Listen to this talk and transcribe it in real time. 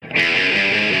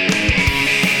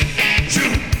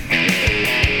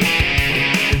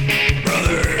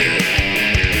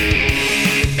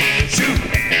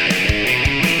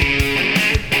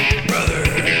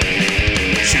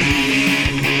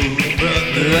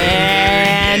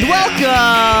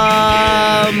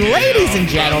ladies and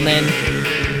gentlemen,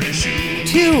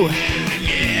 to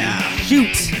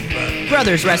Shoot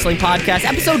Brothers Wrestling Podcast,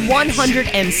 episode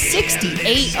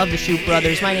 168 of the Shoot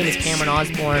Brothers. My name is Cameron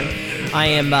Osborne. I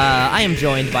am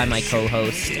joined by my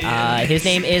co-host. His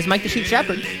name is Mike the Shoot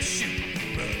Shepherd.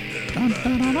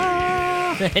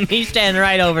 And he's standing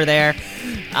right over there.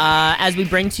 As we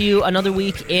bring to you another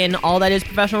week in all that is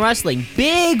professional wrestling.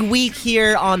 Big week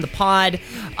here on the pod.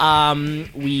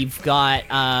 We've got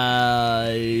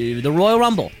the Royal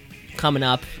Rumble coming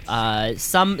up.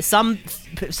 Some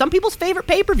people's favorite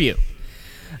pay-per-view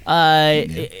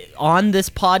on this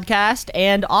podcast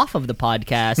and off of the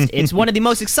podcast. It's one of the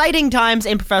most exciting times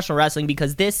in professional wrestling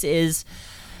because this is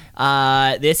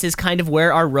kind of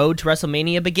where our road to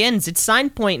WrestleMania begins. It's sign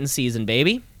pointing season,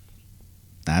 baby.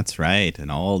 That's right,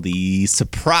 and all the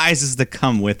surprises that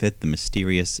come with it, the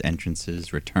mysterious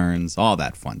entrances, returns, all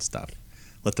that fun stuff.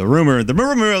 Let the rumor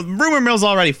mill's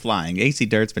already flying. AC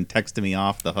Dirt's been texting me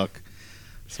off the hook,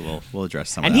 so we'll address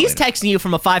some of that. And he's texting you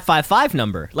from a 555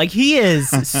 number. Like, he is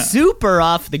super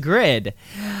off the grid.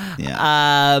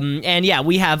 Yeah. And yeah,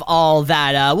 we have all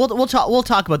that. We'll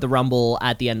talk about the Rumble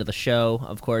at the end of the show,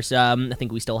 of course. I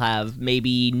think we still have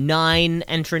maybe 9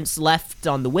 entrants left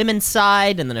on the women's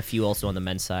side, and then a few also on the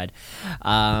men's side.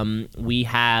 We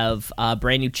have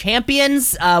brand new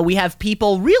champions. We have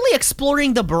people really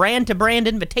exploring the brand-to-brand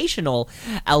invitational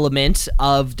element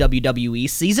of WWE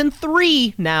Season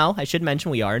 3 now. I should mention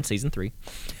we are in Season 3.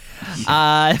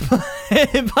 But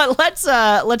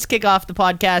let's kick off the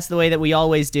podcast the way that we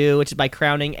always do, which is by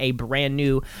crowning a brand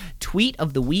new Tweet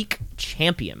of the Week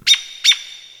champion.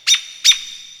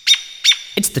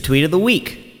 It's the Tweet of the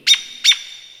Week.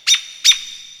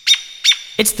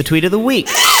 It's the Tweet of the Week.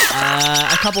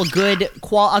 A couple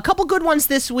good ones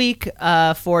this week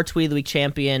for Tweet of the Week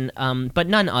champion, but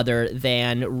none other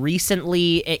than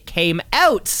recently it came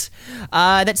out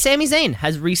that Sami Zayn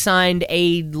has re-signed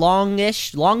a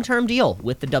long-term deal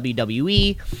with the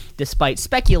WWE, despite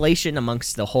speculation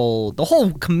amongst the whole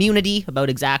community about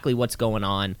exactly what's going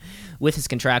on with his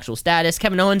contractual status.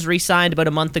 Kevin Owens re-signed about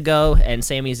a month ago, and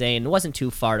Sami Zayn wasn't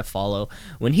too far to follow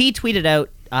when he tweeted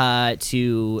out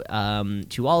to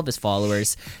all of his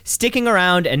followers, sticking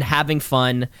around and having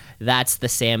fun, that's the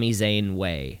Sami Zayn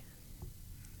way.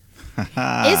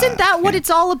 Isn't that what it's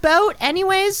all about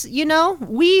anyways? You know,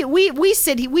 we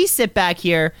sit back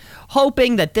here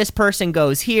hoping that this person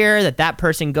goes here, that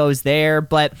person goes there,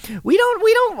 but we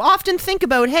don't often think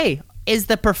about, hey, is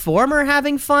the performer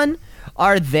having fun?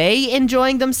 Are they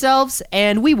enjoying themselves?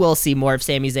 And we will see more of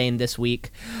Sami Zayn this week,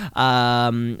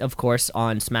 of course,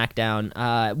 on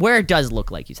Smackdown, where it does look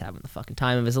like he's having the fucking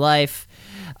time of his life.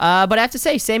 But I have to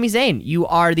say, Sami Zayn, you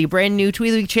are the brand new Tweet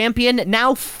of the Week champion,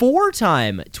 now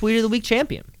 4-time Tweet of the Week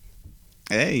champion.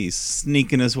 Hey, he's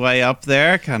sneaking his way up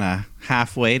there, kind of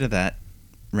halfway to that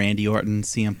Randy Orton,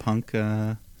 CM Punk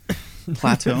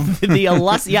plateau. the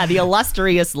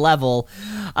illustrious level.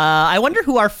 I wonder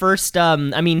who our first,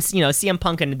 CM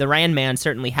Punk and the Ran Man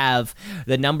certainly have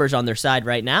the numbers on their side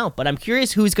right now, but I'm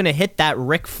curious who's going to hit that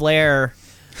Ric Flair,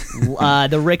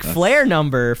 the Ric Flair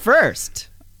number first.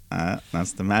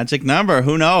 That's the magic number.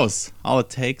 Who knows? All it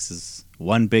takes is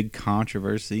one big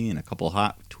controversy and a couple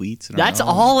hot tweets in a row. That's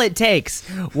all it takes.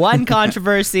 One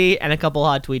controversy and a couple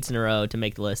hot tweets in a row to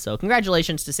make the list. So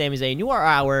congratulations to Sami Zayn. You are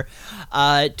our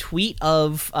Tweet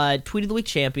of the Week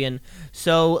champion.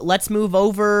 So let's move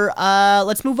over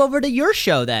to your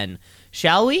show then,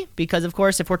 shall we? Because of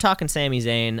course, if we're talking Sami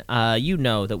Zayn, you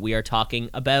know that we are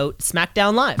talking about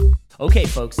SmackDown Live. Okay,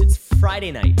 folks, it's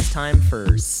Friday night. It's time for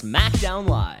SmackDown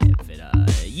Live.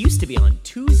 It used to be on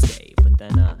Tuesday, but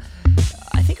then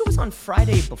I think it was on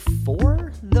Friday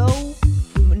before, though.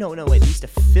 No, wait, we used to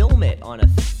film it on a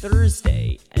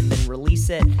Thursday and then release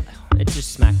it. It's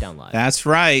just SmackDown Live. That's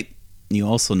right. You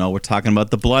also know we're talking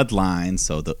about the Bloodline,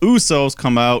 so the Usos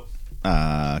come out,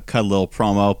 cut a little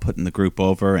promo, putting the group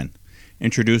over, and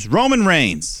introduce Roman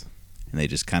Reigns. And they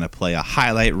just kind of play a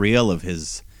highlight reel of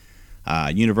his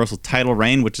Universal title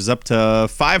reign, which is up to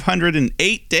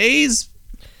 508 days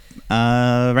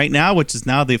right now, which is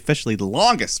now officially the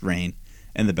longest reign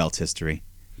in the belt's history,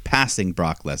 passing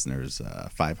Brock Lesnar's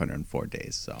 504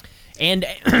 days. So, and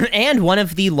one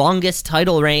of the longest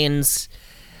title reigns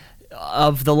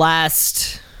of the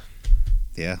last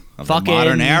of the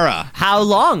modern era. How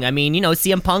long? I mean,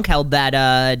 CM Punk held that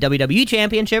WWE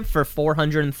Championship for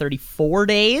 434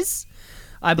 days.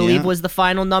 I believe was the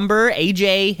final number.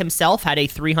 AJ himself had a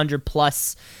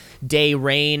 300-plus day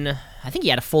reign. I think he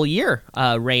had a full year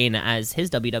reign as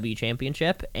his WWE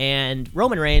Championship. And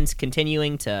Roman Reigns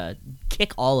continuing to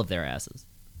kick all of their asses.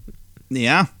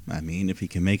 Yeah. I mean, if he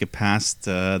can make it past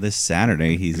this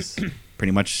Saturday, he's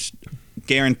pretty much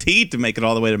guaranteed to make it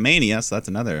all the way to Mania, so that's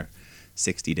another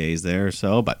 60 days there or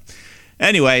so. But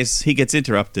anyways, he gets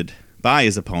interrupted by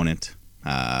his opponent,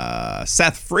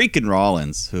 Seth Freakin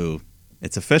Rollins, who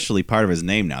it's officially part of his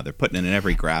name now. They're putting it in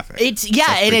every graphic. It's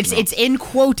in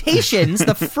quotations,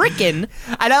 the frickin',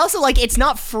 and I also it's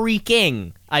not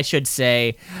freaking, I should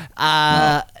say.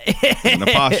 An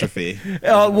apostrophe.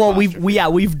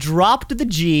 We've dropped the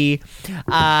G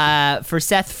for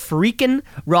Seth Freakin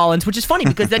Rollins, which is funny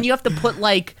because then you have to put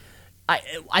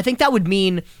I think that would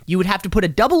mean you would have to put a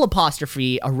double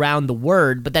apostrophe around the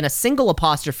word, but then a single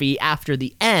apostrophe after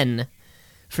the N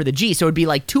for the G. So it would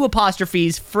be 2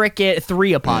 apostrophes, frickin',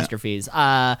 3 apostrophes.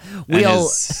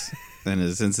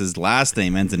 Since his last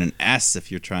name ends in an S,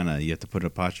 if you have to put an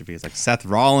apostrophe. It's like Seth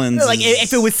Rollins.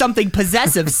 If it was something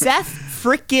possessive, Seth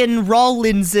frickin'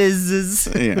 Rollins is.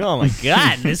 Yeah. Oh my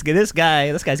God, this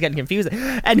guy's getting confused.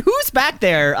 And who's back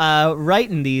there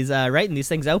writing these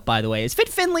things out? By the way, is Fit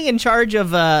Finlay in charge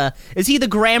of? Is he the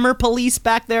grammar police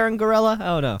back there in Gorilla?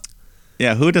 Oh no.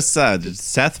 Yeah, who did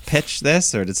Seth pitch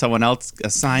this, or did someone else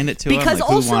assign it to him? Because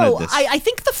who wanted this? I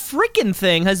think the frickin'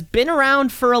 thing has been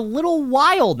around for a little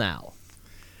while now.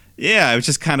 Yeah, it was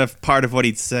just kind of part of what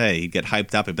he'd say. He'd get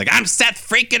hyped up. He'd be like, "I'm Seth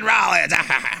Freakin Rollins."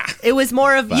 It was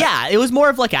more of a yeah. He was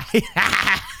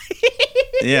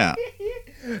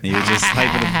just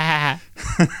hyping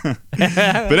him.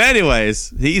 But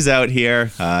anyways, he's out here.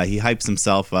 He hypes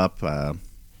himself up.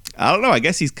 I don't know. I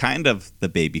guess he's kind of the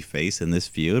baby face in this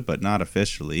feud, but not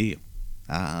officially.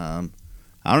 I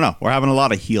don't know. We're having a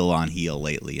lot of heel on heel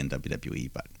lately in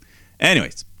WWE, but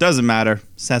anyways, doesn't matter.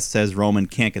 Seth says Roman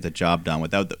can't get the job done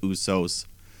without the Usos.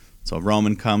 So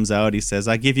Roman comes out. He says,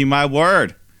 "I give you my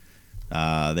word.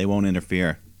 They won't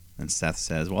interfere." And Seth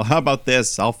says, "Well, how about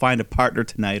this? I'll find a partner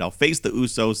tonight. I'll face the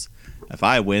Usos. If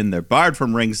I win, they're barred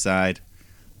from ringside.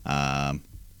 And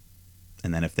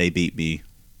then if they beat me,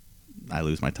 I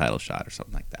lose my title shot," or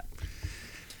something like that.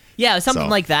 Yeah, something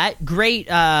like that. Great,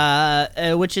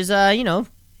 which is,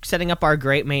 setting up our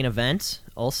great main event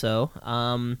also.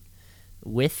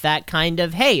 With that kind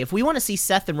of, hey, if we want to see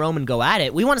Seth and Roman go at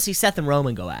it, we want to see Seth and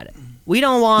Roman go at it. We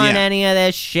don't want any of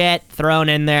this shit thrown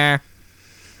in there.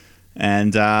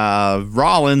 And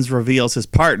Rollins reveals his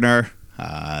partner,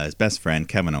 his best friend,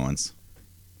 Kevin Owens,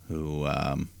 who,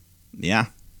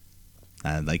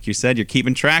 like you said, you're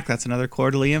keeping track. That's another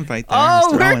quarterly invite there,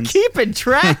 Oh, Mr. we're Owens. keeping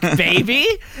track, baby.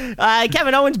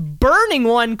 Kevin Owens burning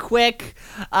one quick,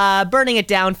 burning it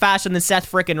down faster than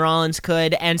Seth frickin' Rollins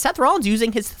could. And Seth Rollins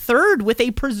using his third with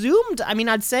a presumed,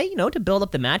 I'd say, to build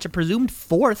up the match, a presumed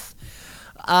fourth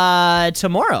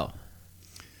tomorrow.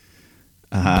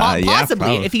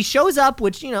 Possibly. If he shows up,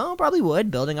 which, probably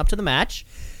would, building up to the match.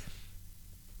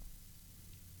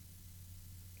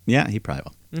 Yeah, he probably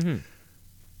will. Mm-hmm.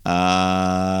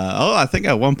 I think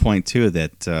at one point too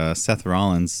that Seth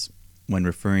Rollins, when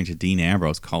referring to Dean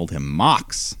Ambrose, called him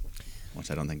Mox, which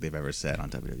I don't think they've ever said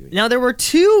on WWE. Now there were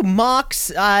two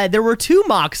Moxleys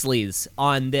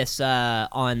on this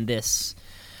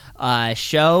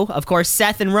show. Of course,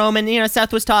 Seth and Roman.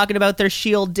 Seth was talking about their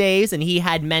Shield days, and he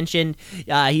had mentioned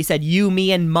he said you,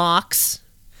 me, and Mox.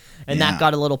 And that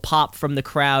got a little pop from the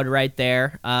crowd right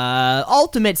there.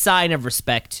 Ultimate sign of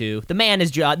respect too. The man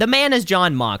is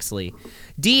John Moxley.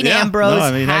 Dean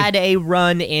Ambrose had a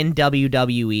run in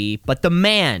WWE, but the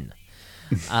man,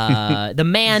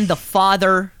 the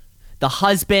father, the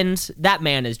husband, that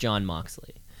man is John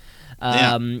Moxley.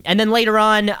 And then later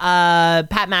on, Pat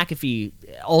McAfee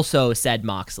also said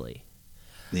Moxley.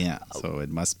 Yeah, so it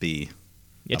must be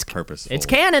purposeful. It's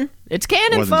canon. It's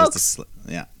canon, folks.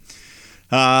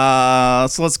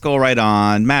 So let's go right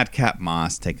on. Madcap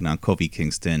Moss taking on Kofi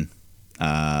Kingston.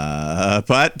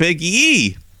 But Big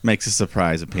E makes a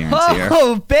surprise appearance here.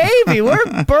 Oh, baby, we're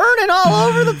burning all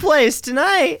over the place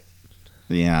tonight.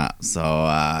 Yeah,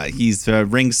 so he's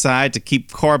ringside to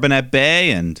keep Corbin at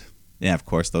bay. And, of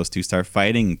course, those two start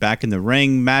fighting. Back in the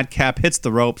ring, Madcap hits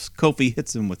the ropes. Kofi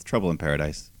hits him with Trouble in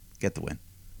Paradise. Get the win.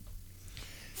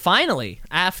 Finally,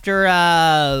 after,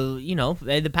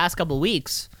 the past couple of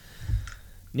weeks,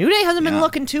 New Day hasn't been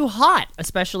looking too hot,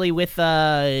 especially with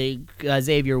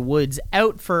Xavier Woods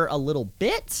out for a little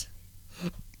bit.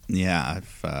 Yeah,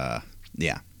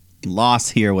 loss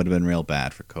here would have been real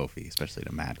bad for Kofi, especially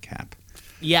to Madcap.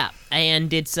 Yeah,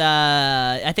 and it's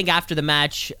I think after the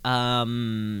match,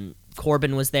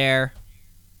 Corbin was there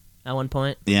at one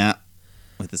point. Yeah,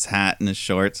 with his hat and his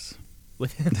shorts.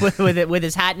 With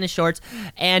his hat and his shorts,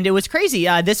 and it was crazy.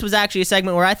 This was actually a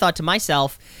segment where I thought to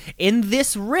myself, in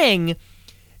this ring,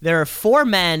 there are 4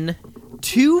 men,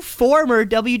 2 former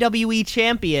WWE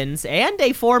champions, and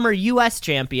a former U.S.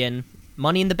 champion,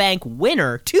 Money in the Bank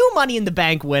winner, 2 Money in the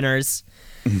Bank winners,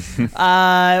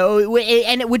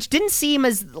 and which didn't seem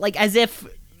as if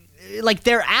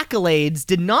their accolades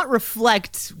did not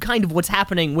reflect kind of what's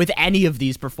happening with any of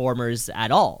these performers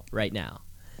at all right now.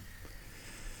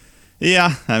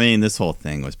 Yeah, I mean, this whole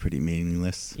thing was pretty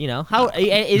meaningless. You know,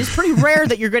 it is pretty rare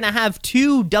that you're going to have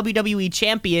 2 WWE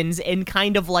champions in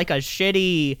kind of like a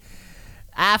shitty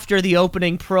after the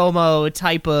opening promo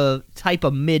type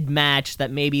of mid-match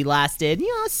that maybe lasted,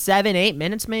 7-8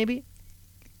 minutes maybe.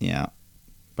 Yeah.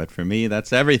 But for me,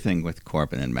 that's everything with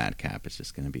Corbin and Madcap. It's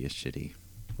just going to be a shitty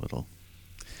little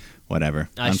whatever,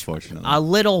 unfortunately. A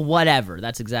little whatever.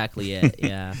 That's exactly it,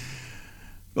 yeah.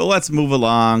 Well, let's move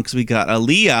along because we got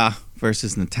Aaliyah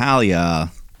versus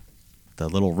Natalya, the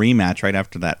little rematch right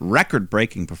after that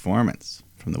record-breaking performance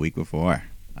from the week before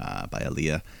by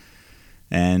Aaliyah.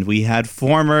 And we had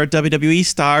former WWE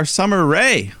star Summer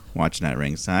Rae watching at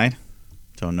ringside.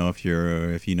 Don't know if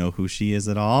you know who she is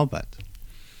at all, but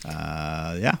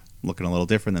yeah, looking a little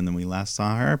different than we last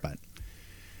saw her. But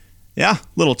yeah,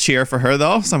 little cheer for her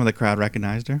though. Some of the crowd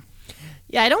recognized her.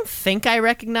 Yeah, I don't think I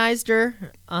recognized her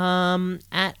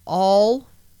at all.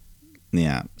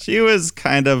 Yeah, she was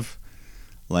kind of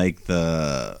like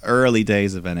the early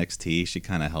days of NXT. She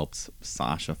kind of helped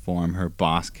Sasha form her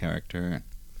boss character.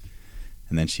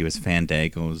 And then she was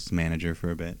Fandango's manager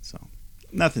for a bit. So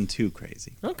nothing too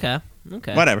crazy. Okay.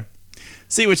 Whatever.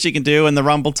 See what she can do in the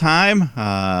Rumble time.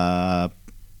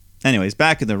 Anyways,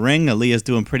 back in the ring, Aaliyah's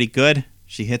doing pretty good.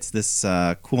 She hits this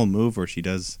cool move where she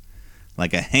does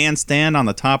like a handstand on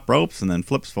the top ropes and then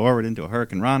flips forward into a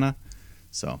Hurricane Rana.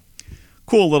 So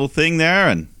cool little thing there.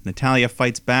 And Natalya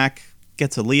fights back,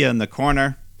 gets Aaliyah in the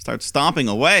corner, starts stomping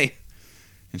away.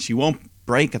 And she won't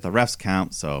break at the ref's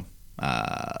count, so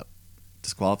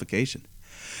disqualification.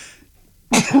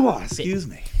 Excuse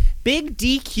me. Big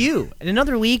DQ. And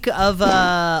another week of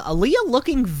Aaliyah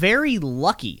looking very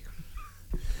lucky.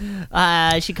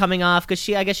 She coming off because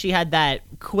I guess she had that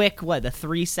quick, the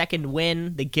 3-second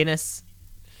win, the Guinness.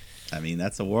 I mean,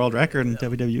 that's a world record in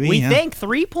WWE. We think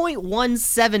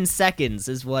 3.17 seconds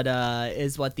is what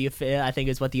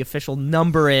the official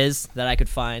number is that I could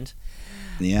find.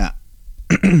 Yeah.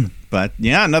 But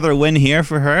yeah, another win here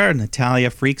for her.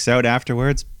 Natalya freaks out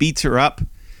afterwards, beats her up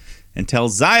until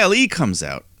Xia Li comes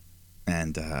out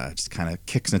and just kind of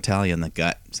kicks Natalya in the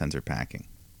gut, sends her packing.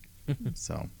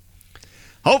 So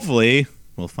hopefully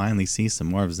we'll finally see some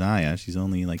more of Xia. She's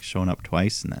only shown up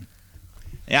twice, and then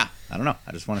yeah, I don't know.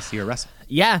 I just want to see her wrestle.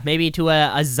 Yeah, maybe to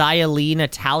a Xia Li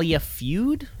Natalya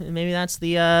feud. Maybe that's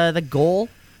the goal.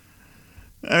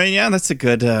 I mean, yeah, that's a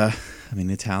good.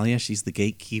 Natalya, she's the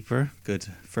gatekeeper. Good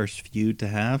first feud to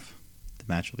have. The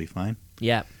match will be fine.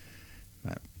 Yeah.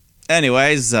 But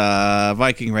anyways,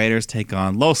 Viking Raiders take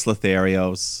on Los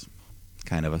Lotharios.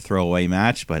 Kind of a throwaway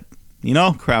match, but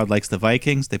crowd likes the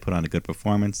Vikings. They put on a good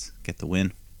performance, get the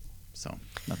win. So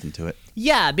nothing to it.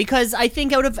 Yeah, because I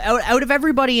think out of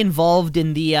everybody involved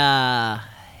in the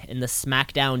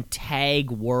SmackDown tag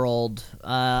world,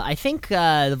 I think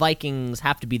the Vikings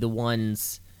have to be the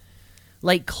ones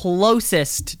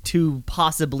closest to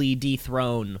possibly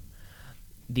dethrone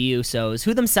the Usos,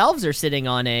 who themselves are sitting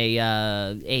on a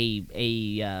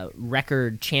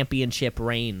record championship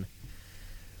reign.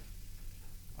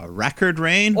 A record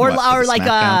reign? Or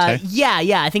I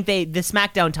think the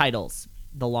SmackDown titles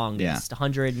the longest,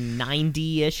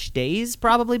 190-ish days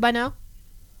probably by now.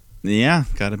 Yeah,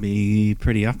 gotta be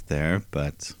pretty up there,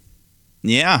 but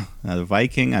yeah, the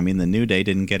the New Day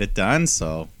didn't get it done,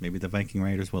 so maybe the Viking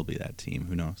Raiders will be that team.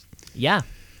 Who knows? Yeah.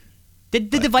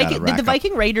 Did the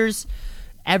Viking Raiders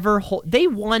ever hold? They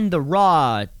won the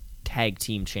Raw tag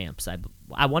team champs at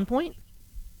one point.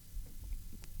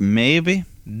 Maybe.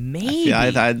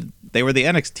 They were the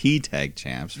NXT tag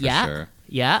champs for sure.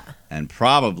 Yeah. And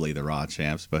probably the Raw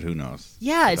champs, but who knows?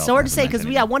 Yeah, it's so hard to say because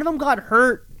one of them got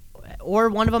hurt, or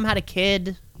one of them had a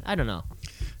kid. I don't know.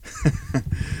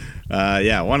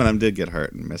 Yeah, one of them did get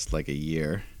hurt and missed a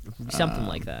year. Something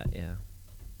like that, yeah.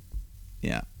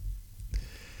 Yeah.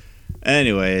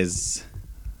 Anyways,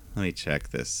 let me check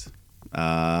this.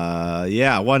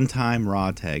 One-time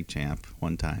Raw tag champ,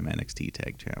 one-time NXT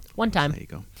tag champ. One time. There you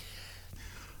go.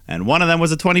 And one of them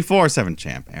was a 24/7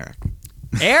 champ, Eric.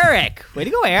 Eric! Way to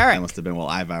go, Eric. That must have been while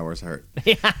Ivar was hurt.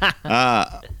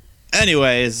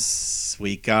 Anyways,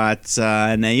 we got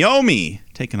Naomi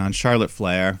taking on Charlotte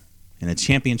Flair in a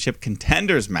championship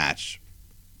contenders match.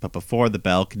 But before the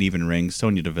bell can even ring,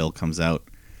 Sonya Deville comes out,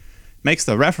 makes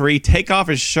the referee take off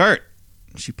his shirt.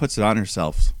 She puts it on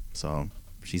herself. So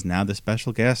she's now the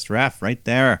special guest ref right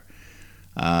there.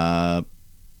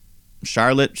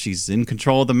 Charlotte, she's in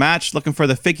control of the match, looking for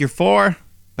the figure 4.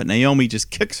 but Naomi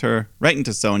just kicks her right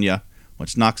into Sonya,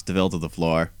 which knocks Deville to the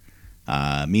floor.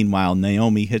 Meanwhile,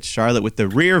 Naomi hits Charlotte with the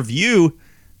rear view,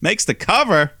 makes the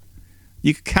cover.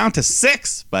 You could count to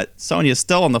 6, but Sonya's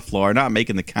still on the floor, not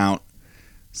making the count.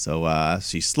 So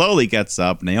she slowly gets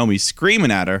up. Naomi's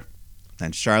screaming at her.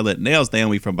 Then Charlotte nails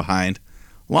Naomi from behind,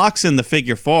 locks in the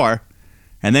figure 4,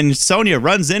 and then Sonya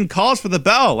runs in, calls for the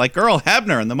bell like Earl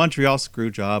Hebner in the Montreal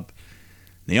Screwjob.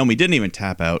 Naomi didn't even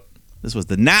tap out. This was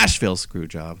the Nashville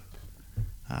Screwjob.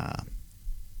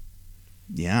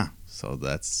 Yeah, so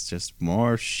that's just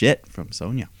more shit from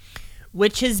Sonya.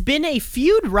 Which has been a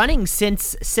feud running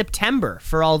since September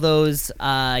for all those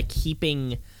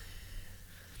keeping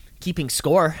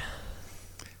score.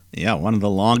 Yeah, one of the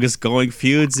longest going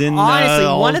feuds in... Honestly,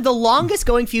 one of the longest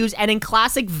going feuds, and in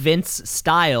classic Vince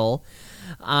style.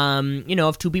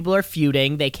 If two people are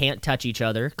feuding, they can't touch each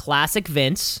other. Classic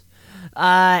Vince.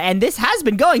 And this has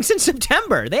been going since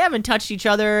September. They haven't touched each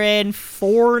other in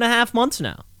 4.5 months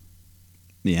now.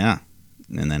 Yeah.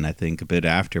 And then I think a bit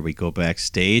after we go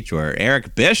backstage where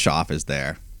Eric Bischoff is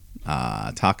there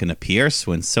talking to Pierce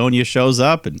when Sonya shows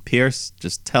up, and Pierce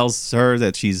just tells her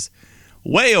that she's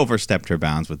way overstepped her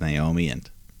bounds with Naomi, and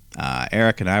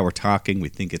Eric and I were talking. We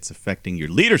think it's affecting your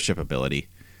leadership ability,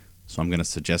 so I'm going to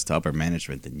suggest to upper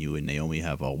management that you and Naomi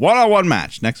have a one-on-one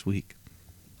match next week.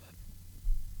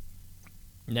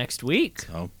 Next week?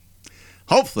 So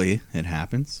hopefully it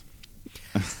happens.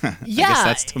 Yeah. I guess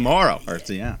that's tomorrow.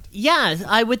 Yeah,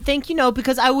 I would think,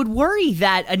 because I would worry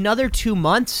that another 2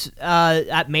 months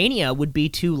at Mania would be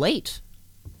too late.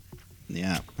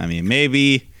 Yeah, I mean,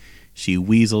 maybe she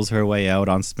weasels her way out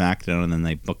on SmackDown and then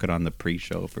they book it on the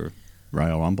pre-show for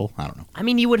Royal Rumble. I don't know. I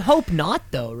mean, you would hope not,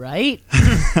 though, right?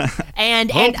 and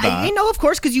of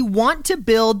course, because you want to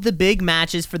build the big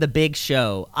matches for the big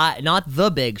show. Not the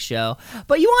big show,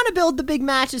 but you want to build the big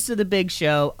matches to the big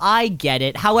show. I get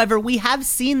it. However, we have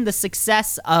seen the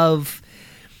success of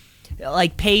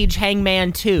like Paige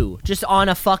Hangman 2 just on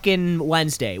a fucking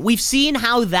Wednesday. We've seen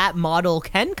how that model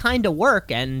can kind of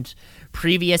work, and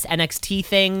previous NXT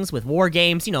things with War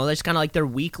Games, that's kind of like their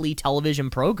weekly television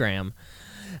program.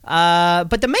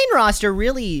 But the main roster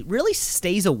really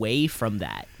stays away from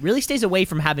that. Really stays away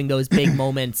from having those big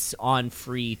moments on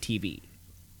free TV.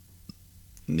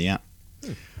 Yeah.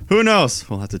 Who knows?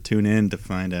 We'll have to tune in to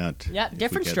find out. Yeah,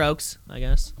 different strokes, I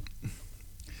guess.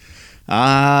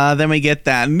 Then we get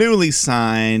that newly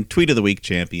signed Tweet of the Week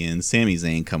champion, Sami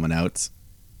Zayn, coming out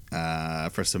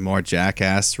for some more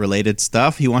Jackass-related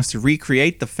stuff. He wants to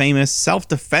recreate the famous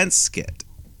self-defense skit.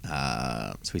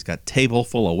 So he's got table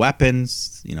full of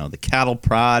weapons, the cattle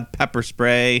prod, pepper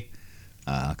spray,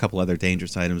 a couple other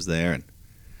dangerous items there.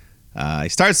 And he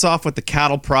starts off with the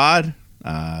cattle prod,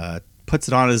 puts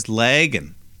it on his leg,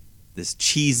 and this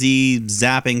cheesy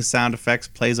zapping sound effects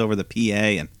plays over the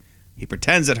PA, and he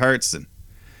pretends it hurts, and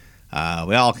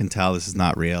we all can tell this is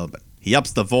not real, but he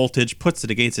ups the voltage, puts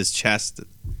it against his chest,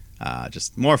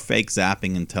 just more fake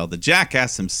zapping until the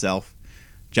Jackass himself,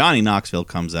 Johnny Knoxville,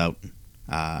 comes out.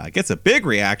 Gets a big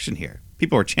reaction here.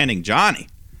 People are chanting Johnny.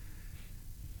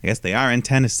 I guess they are in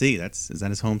Tennessee. Is that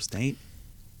his home state?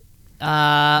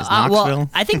 Well,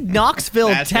 I think Knoxville,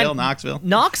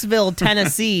 Knoxville,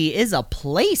 Tennessee is a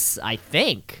place, I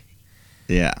think.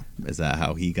 Yeah, is that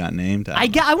how he got named? I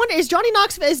wonder, is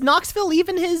Knoxville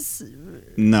even his?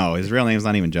 No, his real name's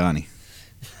not even Johnny.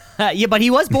 Yeah, but he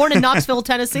was born in Knoxville,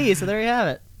 Tennessee, so there you have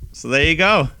it. So there you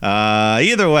go.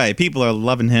 Either way, people are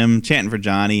loving him, chanting for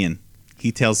Johnny, and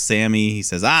he tells Sammy, he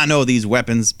says, I know these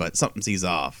weapons, but something seems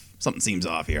off. Something seems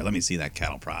off here. Let me see that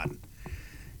cattle prod.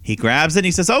 He grabs it and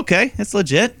he says, okay, it's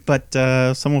legit, but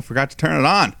someone forgot to turn it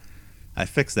on. I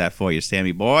fixed that for you,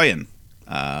 Sammy boy. And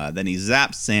then he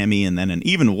zaps Sammy, and then an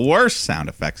even worse sound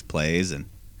effects plays. And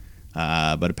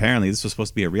but apparently this was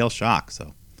supposed to be a real shock,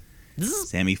 so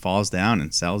Sammy falls down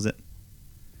and sells it.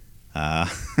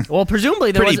 Well,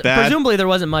 presumably there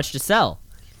wasn't much to sell.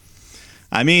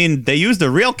 I mean, they used a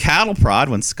real cattle prod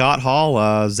when Scott Hall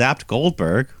zapped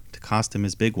Goldberg to cost him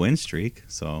his big win streak.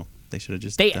 So they should have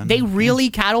just done They really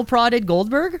cattle prodded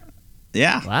Goldberg?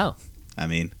 Yeah. Wow. I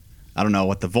mean, I don't know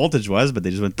what the voltage was, but they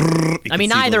just went... I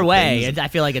mean, either way, I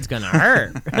feel like it's going to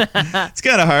hurt. It's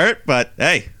going to hurt, but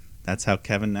hey, that's how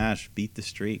Kevin Nash beat the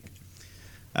streak.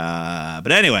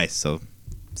 But anyway, so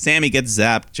Sammy gets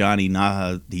zapped. Johnny,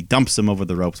 he dumps him over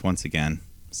the ropes once again.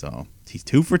 So he's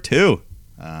 2 for 2.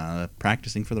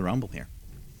 Practicing for the Rumble here.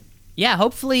 Yeah,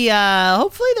 hopefully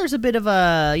there's a bit of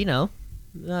a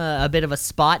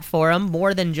spot for him,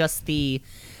 more than just and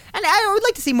I would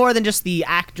like to see more than just the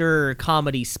actor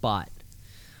comedy spot.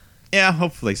 Yeah,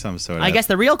 hopefully some sort of. I guess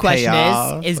the real question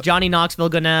payoff. is Johnny Knoxville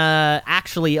gonna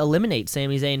actually eliminate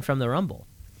Sami Zayn from the Rumble?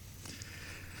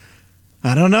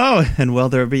 I don't know. And will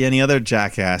there be any other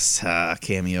Jackass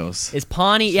cameos? Is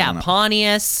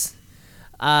Pontius.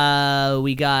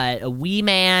 We got a Wee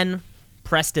Man,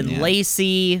 Preston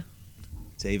Lacey,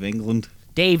 Dave England,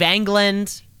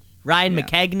 Ryan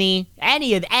McKegney.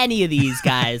 Any of these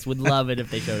guys would love it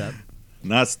if they showed up.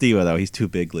 Not Steve-O, though. He's too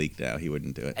big league now. He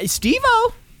wouldn't do it.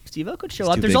 Steve-O could show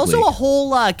up. There's also a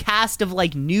whole cast of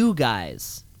like new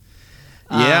guys.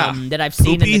 That I've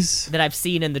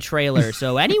seen in the trailer.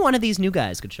 So any one of these new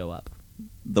guys could show up.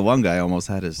 The one guy almost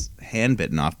had his hand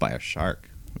bitten off by a shark.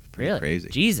 It was pretty crazy.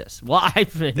 Jesus. Well,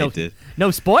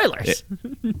 no spoilers.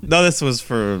 No, this was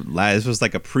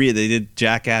like they did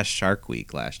Jackass Shark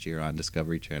Week last year on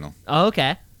Discovery Channel. Oh,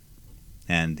 okay.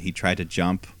 And he tried to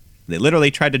jump. They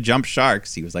literally tried to jump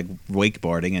sharks. He was like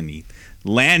wakeboarding and he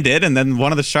landed, and then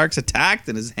one of the sharks attacked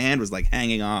and his hand was like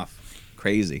hanging off.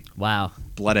 Crazy. Wow.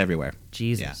 Blood everywhere.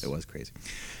 Jesus. Yeah, it was crazy.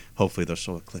 Hopefully they'll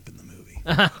show a clip in the movie.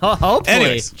 Hopefully.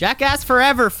 Anyways. Jackass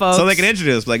forever, folks. So they can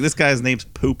introduce, like, this guy's name's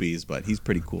Poopies, but he's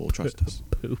pretty cool. Trust us.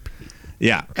 Poopy.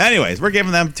 Yeah. Anyways, we're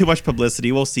giving them too much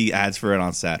publicity. We'll see ads for it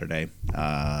on Saturday.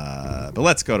 But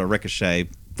let's go to Ricochet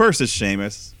versus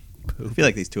Sheamus. I feel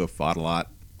like these two have fought a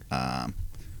lot. Well,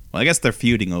 I guess they're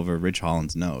feuding over Ridge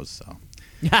Holland's nose, so.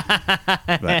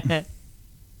 But,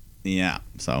 yeah.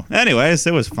 So, anyways,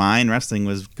 it was fine. Wrestling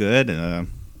was good.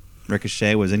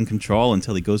 Ricochet was in control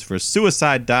until he goes for a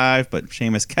suicide dive, but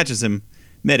Sheamus catches him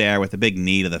midair with a big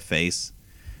knee to the face,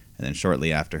 and then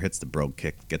shortly after hits the brogue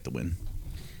kick to get the win.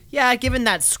 Yeah, given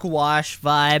that squash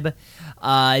vibe.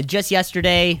 Just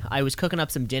yesterday, I was cooking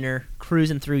up some dinner,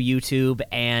 cruising through YouTube,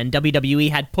 and WWE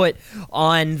had put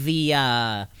on the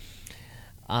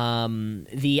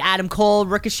Adam Cole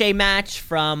Ricochet match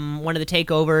from one of the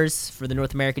takeovers for the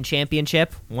North American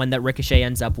Championship, one that Ricochet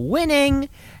ends up winning,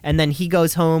 and then he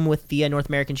goes home with the North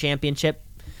American Championship.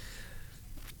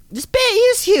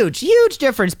 It's huge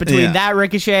difference between that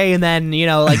Ricochet and then,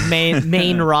 like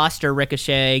main roster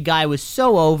Ricochet. Guy was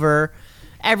so over.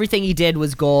 Everything he did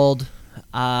was gold.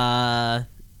 And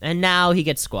now he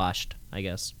gets squashed, I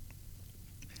guess.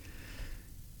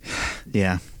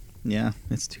 Yeah,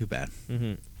 it's too bad.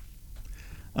 Mm-hmm.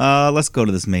 Let's go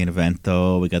to this main event,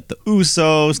 though. We got the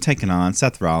Usos taking on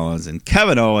Seth Rollins and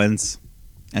Kevin Owens.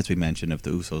 As we mentioned, if the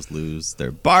Usos lose, they're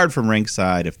barred from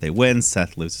ringside. If they win,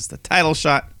 Seth loses the title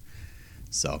shot.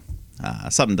 So,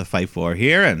 something to fight for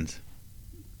here. And,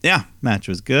 yeah, match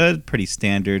was good. Pretty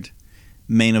standard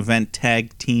main event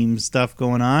tag team stuff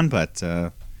going on. But,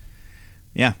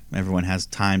 yeah, everyone has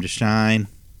time to shine.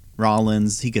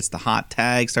 Rollins, he gets the hot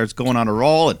tag, starts going on a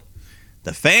roll, and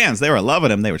the fans, they were loving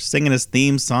him. They were singing his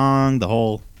theme song, the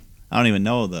whole, I don't even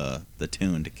know the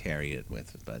tune to carry it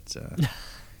with, but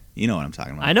you know what I'm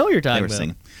talking about. I know what you're talking about. They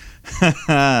were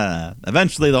singing.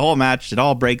 Eventually, the whole match, it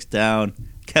all breaks down.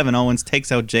 Kevin Owens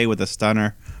takes out Jay with a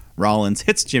stunner. Rollins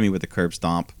hits Jimmy with a curb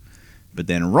stomp. But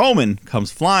then Roman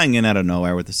comes flying in out of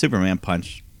nowhere with the Superman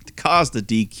punch to cause the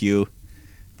DQ.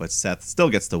 But Seth still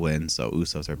gets the win, so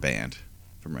Usos are banned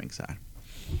from ringside.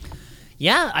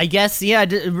 Yeah, I guess,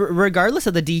 regardless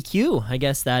of the DQ, I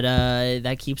guess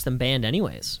that keeps them banned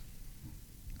anyways.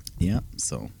 Yeah,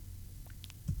 so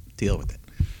deal with it.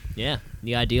 Yeah,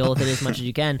 you gotta deal with it as much as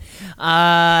you can.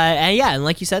 And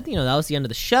like you said, that was the end of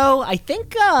the show. I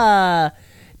think,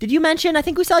 did you mention, I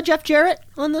think we saw Jeff Jarrett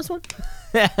on this one?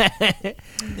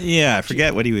 Yeah, I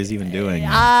forget what he was even doing.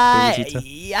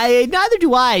 Neither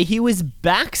do I. He was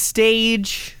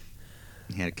backstage.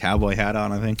 He had a cowboy hat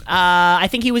on, I think. I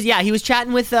think he was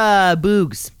chatting with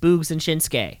Boogs and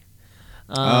Shinsuke.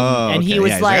 And he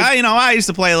was like, I used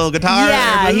to play a little guitar.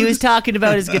 Yeah, he was talking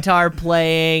about his guitar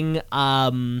playing,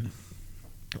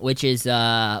 which is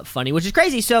funny, which is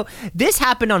crazy. So this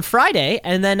happened on Friday,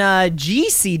 and then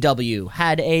GCW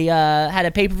had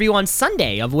a pay-per-view on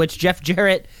Sunday, of which Jeff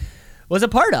Jarrett was a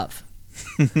part of.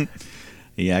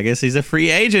 Yeah, I guess he's a free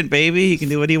agent, baby. He can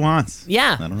do what he wants.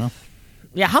 Yeah. I don't know.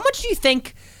 Yeah, how much do you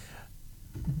think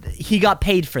he got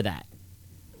paid for that?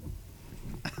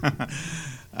 I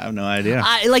have no idea.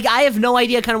 I have no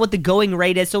idea kind of what the going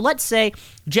rate is. So let's say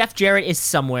Jeff Jarrett is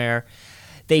somewhere.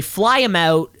 They fly him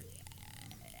out,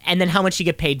 and then how much do you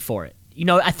get paid for it?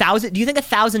 $1,000. Do you think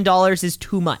 $1,000 is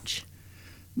too much?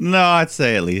 No, I'd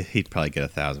say at least he'd probably get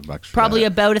 $1,000. Probably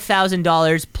about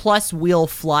 $1,000 plus we'll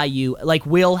fly you, like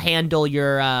we'll handle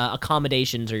your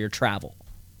accommodations or your travel.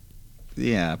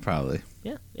 Yeah, probably.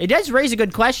 Yeah, it does raise a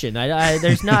good question.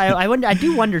 I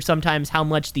do wonder sometimes how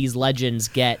much these legends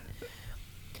get.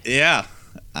 Yeah,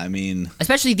 I mean,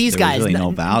 especially these guys. Really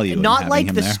no value. Not like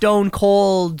the there. Stone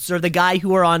Colds or the guys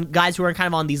who are kind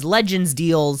of on these legends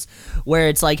deals where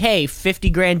it's like, hey,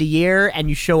 $50,000 a year, and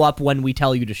you show up when we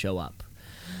tell you to show up.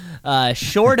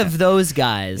 Short of those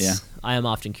guys, Yeah. I am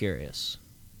often curious.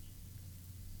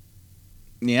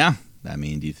 Yeah. I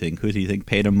mean, who do you think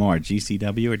paid him more,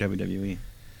 GCW or WWE?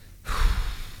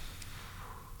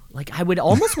 Like, I would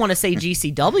almost want to say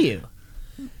GCW.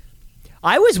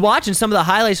 I was watching some of the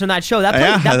highlights from that show.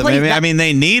 I mean,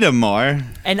 they need him more.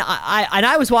 And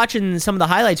I was watching some of the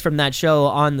highlights from that show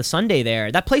on the Sunday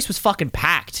there. That place was fucking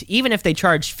packed, even if they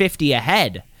charged $50 a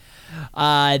head.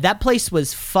 That place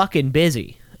was fucking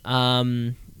busy.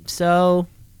 So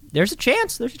there's a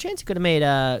chance. He could have made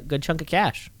a good chunk of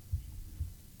cash.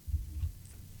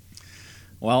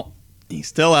 Well, he's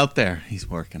still out there. He's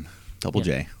working. Double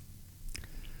J.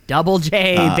 Double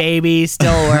J, baby,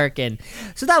 still working.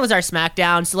 So that was our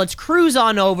SmackDown. So let's cruise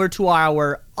on over to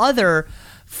our other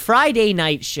Friday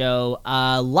night show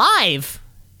live.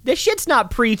 This shit's not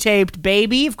pre-taped,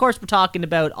 baby. Of course, we're talking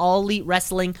about All Elite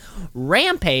Wrestling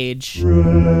Rampage.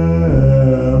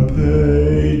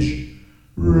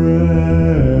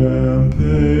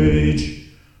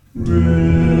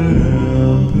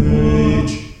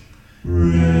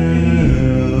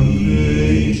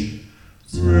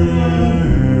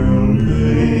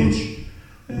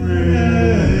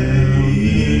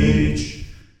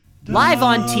 Live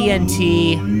on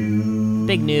TNT.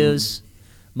 Big news.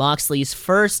 Moxley's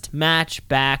first match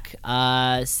back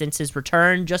since his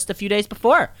return just a few days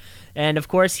before. And, of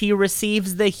course, he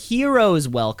receives the hero's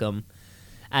welcome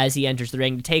as he enters the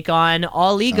ring to take on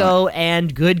All Ego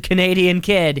and good Canadian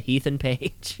kid, Ethan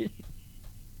Page.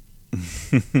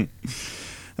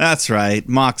 That's right.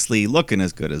 Moxley looking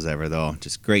as good as ever, though.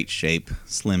 Just great shape.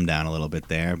 Slimmed down a little bit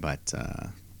there. But,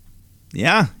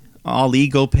 yeah, All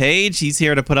Ego Page. He's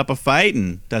here to put up a fight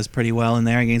and does pretty well in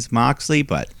there against Moxley.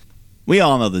 But we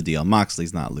all know the deal.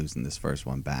 Moxley's not losing this first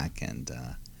one back. And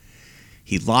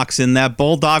he locks in that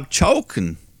Bulldog choke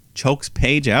and chokes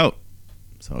Page out.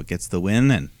 So it gets the win.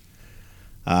 And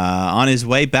on his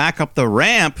way back up the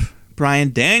ramp,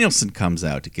 Bryan Danielson comes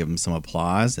out to give him some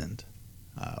applause. And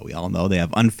we all know they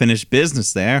have unfinished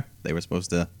business there. They were supposed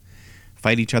to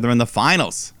fight each other in the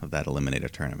finals of that Eliminator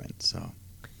tournament. So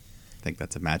I think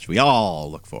that's a match we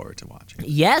all look forward to watching.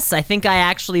 Yes, I think I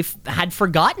actually had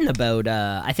forgotten about.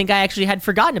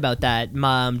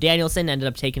 That. Danielson ended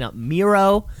up taking up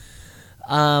Miro,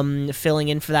 filling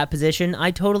in for that position.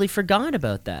 I totally forgot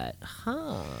about that.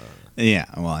 Huh. Yeah,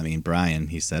 well, I mean, Bryan,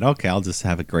 he said, okay, I'll just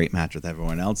have a great match with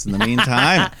everyone else in the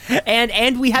meantime.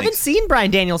 and we haven't seen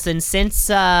Bryan Danielson since,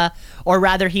 or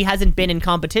rather, he hasn't been in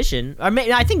competition. Or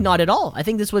I think not at all. I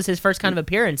think this was his first kind of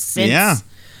appearance since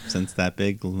that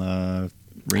big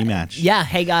rematch.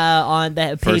 On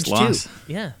the First Page loss. 2.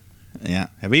 Yeah. Yeah.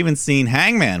 Have we even seen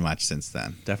Hangman much since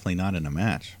then? Definitely not in a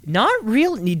match.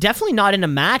 Definitely not in a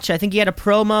match. I think he had a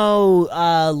promo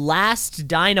last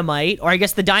Dynamite, or I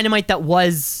guess the Dynamite that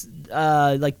was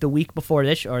like the week before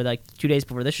this, or like 2 days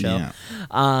before this show. Yeah.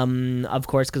 Of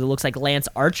course, because it looks like Lance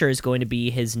Archer is going to be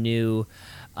his new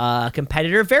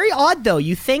competitor. Very odd, though.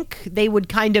 You think they would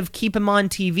kind of keep him on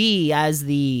TV as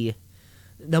the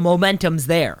momentum's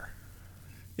there.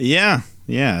 Yeah,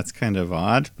 it's kind of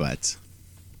odd, but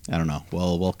I don't know.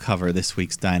 We'll cover this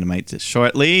week's Dynamite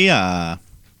shortly.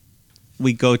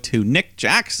 We go to Nick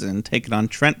Jackson taking on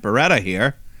Trent Beretta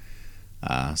here.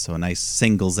 So a nice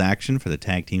singles action for the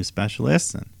tag team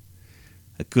specialists. And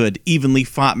a good evenly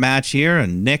fought match here.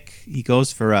 And Nick, he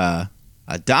goes for a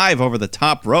dive over the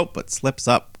top rope, but slips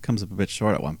up. Comes up a bit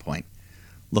short at one point.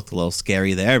 Looked a little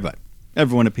scary there, but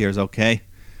everyone appears okay.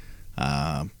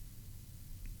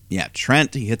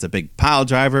 Trent, he hits a big pile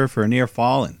driver for a near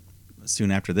fall. And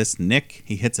soon after this, Nick,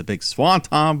 he hits a big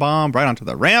swanton bomb right onto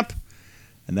the ramp.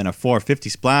 And then a 450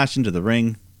 splash into the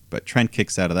ring. But Trent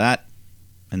kicks out of that.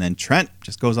 And then Trent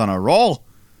just goes on a roll.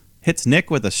 Hits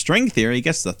Nick with a string theory. He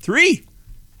gets the 3.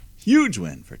 Huge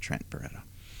win for Trent Beretta.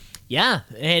 Yeah,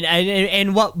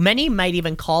 and what many might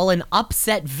even call an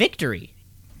upset victory.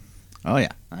 Oh,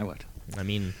 yeah, I would. I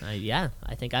mean, I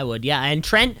think I would. Yeah, and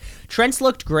Trent's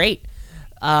looked great.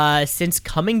 Since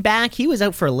coming back, he was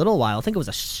out for a little while. I think it was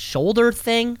a shoulder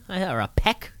thing or a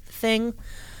pec thing.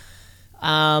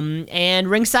 And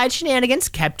ringside shenanigans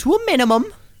kept to a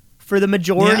minimum for the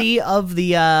majority of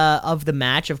the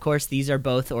match. Of course, these are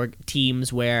both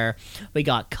teams where we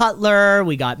got Cutler,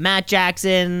 we got Matt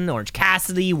Jackson, Orange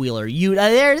Cassidy, Wheeler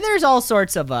Yuta. There's all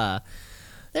sorts of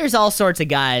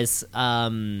guys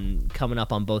coming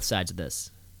up on both sides of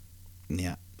this.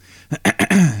 Yeah.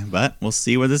 But we'll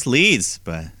see where this leads.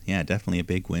 But yeah, definitely a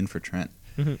big win for Trent.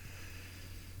 Mm-hmm.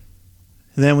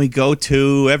 Then we go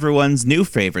to everyone's new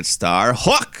favorite star,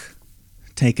 Hook,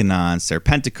 taking on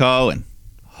Serpentico, and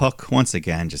Hook once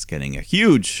again just getting a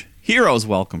huge hero's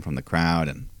welcome from the crowd.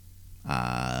 And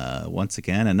Once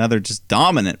again, another just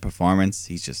dominant performance.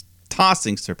 He's just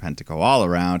tossing Serpentico all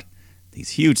around.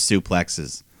 These huge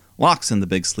suplexes. Locks in the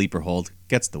big sleeper hold.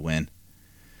 Gets the win.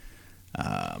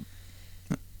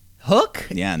 Hook?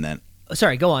 Yeah, and then...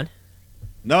 Sorry, go on.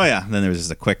 Oh, yeah. Then there's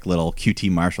just a quick little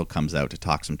QT Marshall comes out to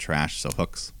talk some trash, so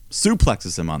Hooks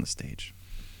suplexes him on the stage.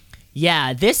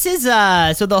 Yeah, this is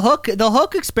so the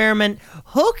Hook experiment.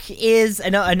 Hook is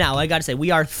now I gotta say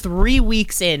we are 3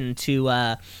 weeks into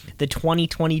the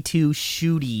 2022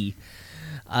 Shooty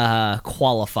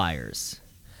qualifiers.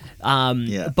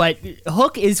 But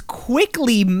Hook is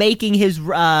quickly making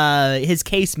his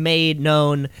case made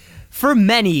known for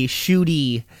many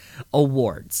Shooty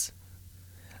awards.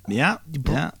 Yeah.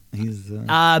 He's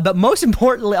but most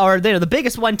importantly, or the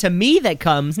biggest one to me that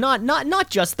comes, not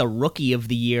just the Rookie of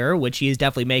the Year, which he is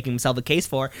definitely making himself a case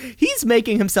for. He's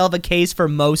making himself a case for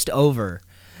most over.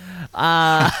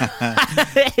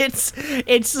 It's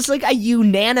just like a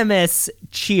unanimous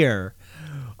cheer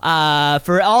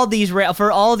for all these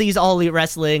All Elite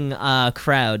Wrestling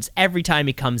crowds every time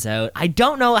he comes out. I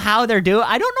don't know how they're doing.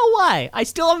 I don't know why. I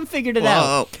still haven't figured it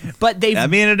out. But they. I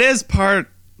mean, it is part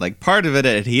of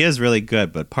it, he is really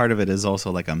good, but part of it is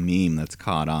also like a meme that's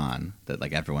caught on that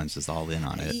like everyone's just all in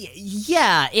on it.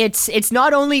 Yeah, it's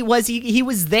not only was he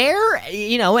was there,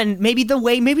 and maybe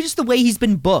just the way he's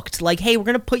been booked. Like, hey, we're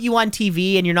gonna put you on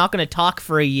TV and you're not gonna talk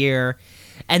for a year,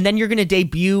 and then you're gonna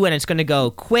debut and it's gonna go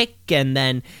quick, and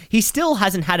then he still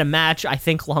hasn't had a match I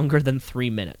think longer than 3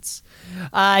 minutes.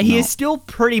 He is still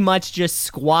pretty much just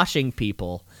squashing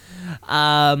people.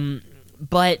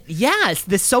 But yes,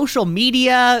 the social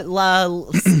media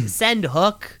send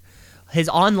Hook, his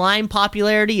online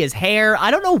popularity, his hair.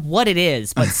 I don't know what it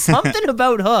is, but something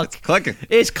about Hook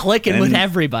is clicking with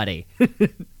everybody.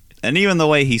 And even the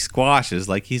way he squashes,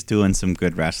 like he's doing some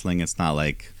good wrestling. It's not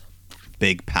like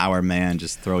big power man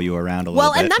just throw you around a little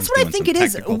bit. Well, and that's what I think it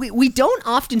is. We don't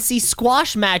often see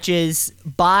squash matches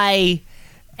by,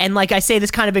 and like I say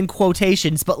this kind of in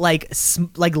quotations, but like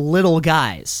little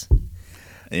guys.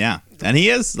 Yeah. And he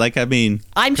is,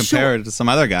 compared to some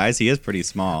other guys, he is pretty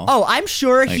small. Oh, I'm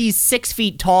sure he's 6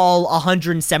 feet tall,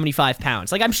 175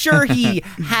 pounds. Like, I'm sure he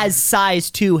has size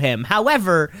to him.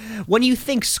 However, when you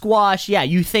think squash,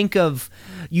 you think of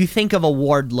a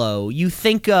Wardlow. You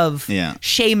think of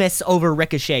Sheamus over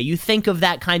Ricochet. You think of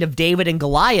that kind of David and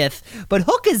Goliath. But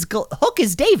Hook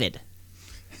is David.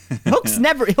 Hook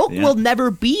will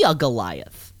never be a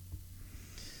Goliath.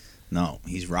 No,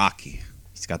 he's Rocky.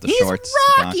 He's got the shorts.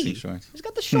 Rocky. He's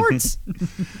got the shorts.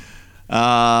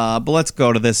 But let's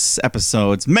go to this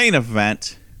episode's main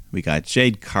event. We got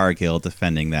Jade Cargill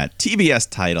defending that TBS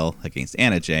title against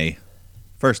Anna Jay.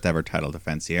 First ever title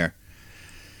defense here.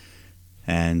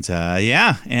 And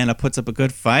Anna puts up a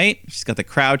good fight. She's got the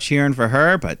crowd cheering for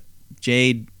her, but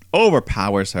Jade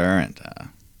overpowers her. And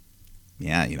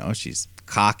she's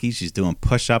cocky. She's doing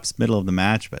push-ups middle of the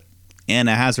match, but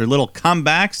Anna has her little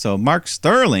comeback, so Mark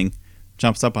Sterling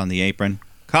jumps up on the apron,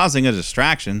 causing a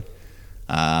distraction.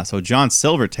 So John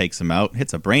Silver takes him out,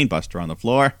 hits a brainbuster on the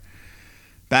floor.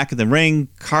 Back in the ring,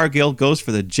 Cargill goes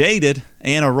for the Jaded.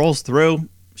 Anna rolls through.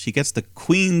 She gets the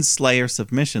Queen Slayer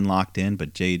submission locked in,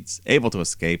 but Jade's able to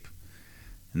escape.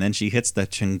 And then she hits the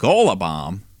Chingola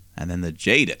bomb, and then the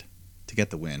Jaded to get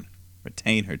the win,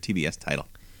 retain her TBS title.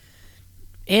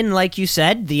 In, like you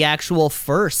said, the actual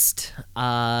first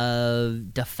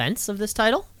defense of this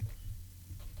title.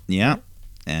 Yeah.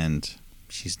 And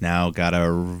she's now got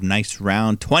a nice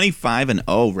round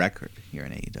 25-0 record here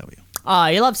in AEW. Oh,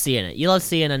 you love seeing it. You love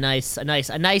seeing a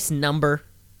nice number.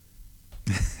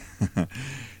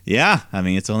 Yeah, I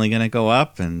mean it's only going to go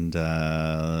up, and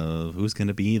who's going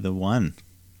to be the one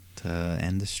to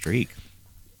end the streak?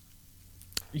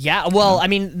 Yeah, well, I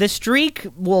mean the streak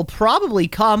will probably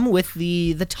come with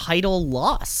the title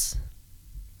loss.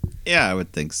 Yeah, I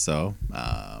would think so.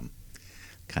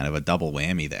 Kind of a double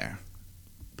whammy there.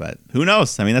 But who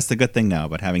knows? I mean, that's the good thing now.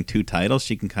 But having two titles,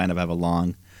 she can kind of have a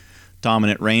long,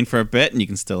 dominant reign for a bit, and you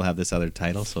can still have this other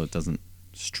title, so it doesn't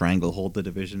stranglehold the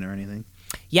division or anything.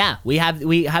 Yeah, we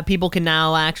have people can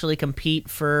now actually compete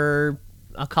for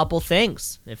a couple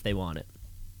things if they want it.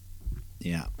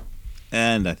 Yeah,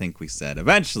 and I think we said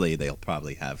eventually they'll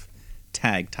probably have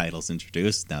tag titles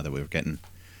introduced now that we're getting,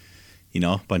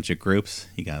 a bunch of groups.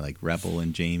 You got like Rebel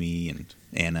and Jamie and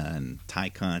Anna and Ty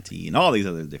Conti and all these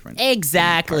other different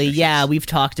exactly. Yeah, we've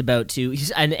talked about too,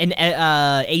 and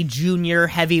a junior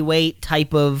heavyweight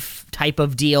type of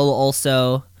deal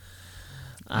also.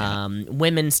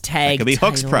 Women's tag. That could be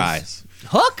titles. Hook's prize.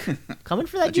 Hook coming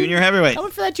for that junior heavyweight.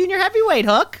 Coming for that junior heavyweight.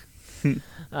 Hook.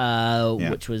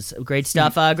 which was great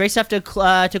stuff. Great stuff to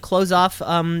close off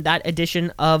that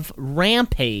edition of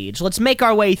Rampage. Let's make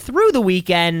our way through the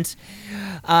weekend.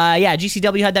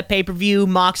 GCW had that pay-per-view.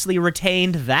 Moxley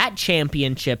retained that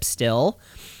championship still.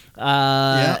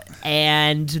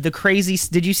 And the crazy...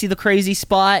 Did you see the crazy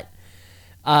spot?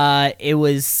 It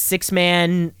was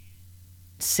six-man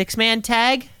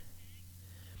tag?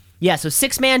 Yeah, so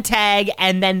six-man tag,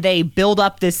 and then they build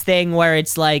up this thing where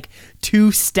it's like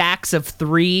 2 stacks of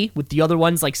 3 with the other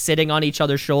ones like sitting on each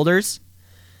other's shoulders.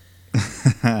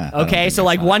 Okay, so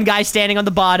like one guy standing on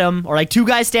the bottom, or like 2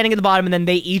 guys standing at the bottom, and then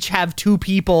they each have 2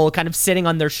 people kind of sitting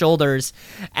on their shoulders,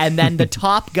 and then the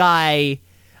top guy...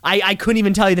 I couldn't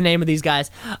even tell you the name of these guys.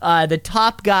 The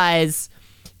top guys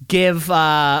give...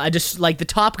 the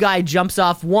top guy jumps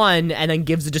off one and then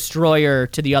gives a destroyer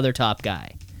to the other top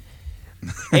guy.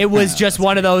 It was just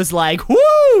one of those like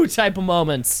woo type of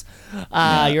moments.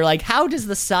 You're like, how does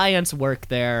the science work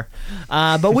there?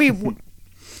 But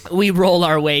we roll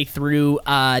our way through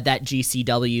that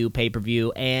GCW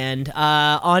pay-per-view and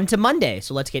on to Monday.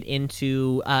 So let's get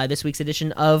into this week's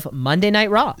edition of Monday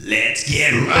Night Raw. Let's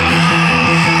get raw.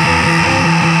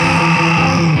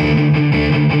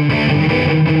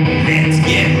 Let's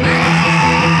get raw.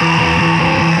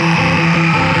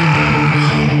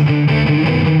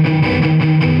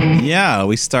 Yeah,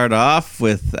 we start off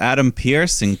with Adam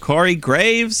Pearce and Corey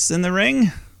Graves in the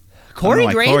ring. Corey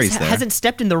Graves hasn't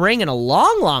stepped in the ring in a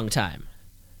long, long time.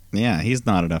 Yeah, he's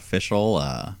not an official,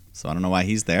 so I don't know why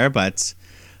he's there, but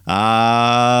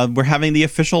we're having the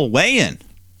official weigh-in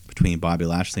between Bobby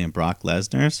Lashley and Brock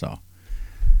Lesnar, so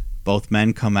both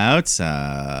men come out.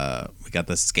 We got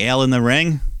the scale in the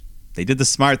ring. They did the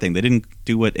smart thing. They didn't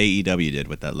do what AEW did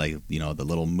with that, the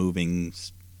little moving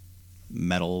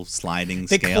metal sliding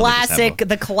scale.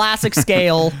 The classic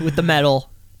scale with the metal.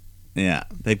 Yeah,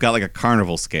 they've got like a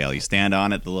carnival scale. You stand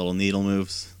on it, the little needle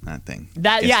moves. That thing.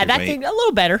 That thing a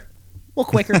little better, a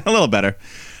little quicker, a little better.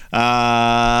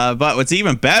 But what's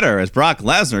even better is Brock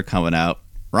Lesnar coming out,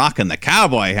 rocking the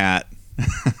cowboy hat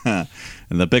and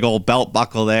the big old belt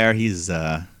buckle there. He's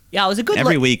it was a good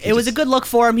every look. week. It was a good look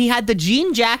for him. He had the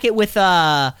jean jacket with it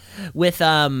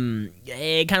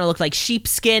kind of looked like sheep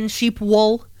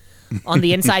wool on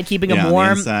the inside, keeping him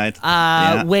warm. On the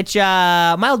inside. Which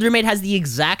my old roommate has the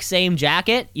exact same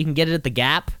jacket. You can get it at the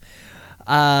Gap.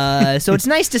 So it's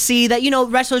nice to see that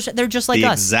wrestlers, they're just like us.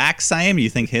 The exact same. You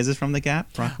think his is from the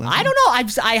Gap, Brock Lesnar? I don't know.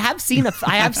 I have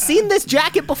seen this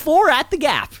jacket before at the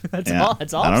Gap.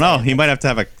 That's all. I don't know. He might have to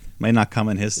have might not come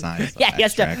in his size. Yeah, he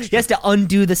has to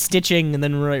undo the stitching and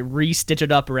then re-stitch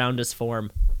it up around his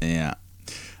form. Yeah.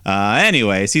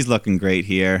 Anyways, he's looking great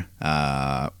here.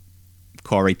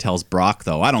 Corey tells Brock,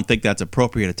 though, I don't think that's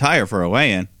appropriate attire for a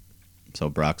weigh-in. So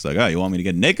Brock's like, oh, you want me to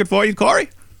get naked for you, Corey?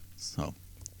 So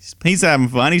he's having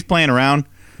fun. He's playing around.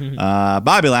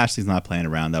 Bobby Lashley's not playing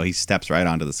around, though. He steps right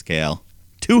onto the scale.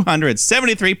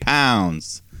 273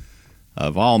 pounds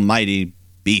of almighty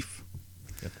beef.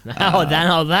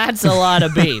 Now that's a lot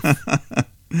of beef.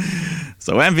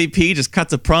 So MVP just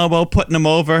cuts a promo, putting him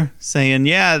over, saying,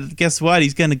 yeah, guess what?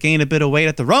 He's going to gain a bit of weight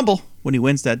at the Rumble when he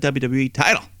wins that WWE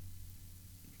title.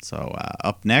 So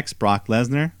up next, Brock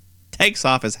Lesnar takes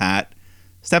off his hat,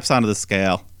 steps onto the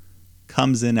scale,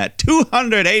 comes in at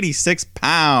 286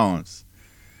 pounds.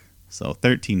 So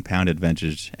 13-pound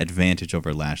advantage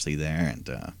over Lashley there.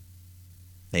 And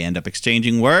they end up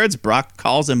exchanging words. Brock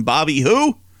calls him Bobby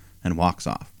Who and walks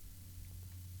off.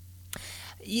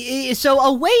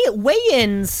 So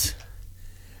weigh-ins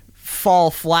fall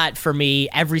flat for me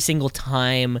every single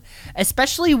time,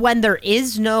 especially when there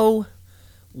is no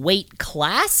weight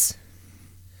class.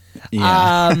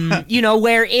 Yeah.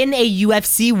 Where in a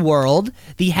UFC world,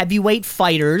 the heavyweight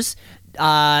fighters,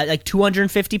 like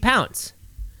 250 pounds.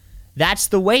 That's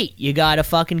the weight you gotta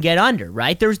fucking get under,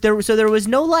 right? So there was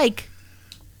no like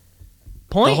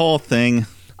point. The whole thing.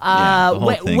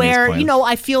 Where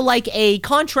I feel like a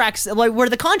contract, like where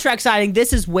the contract signing,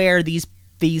 this is where these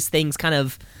things kind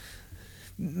of,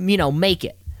 make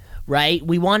it. Right?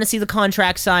 We want to see the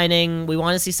contract signing. We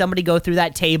want to see somebody go through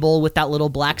that table with that little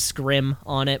black scrim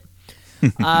on it.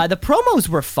 The promos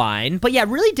were fine, but yeah,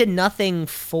 really did nothing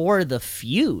for the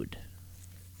feud.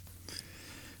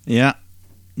 Yeah.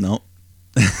 No.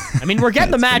 I mean, we're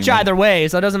getting the match either way,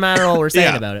 so it doesn't matter what we're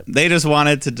saying about it. They just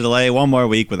wanted to delay one more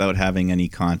week without having any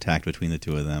contact between the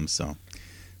two of them, so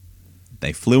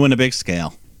they flew in a big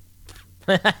scale.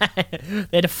 They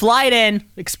had to fly it in,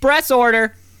 express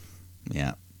order.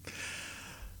 Yeah.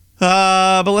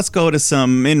 But let's go to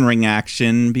some in-ring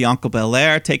action. Bianca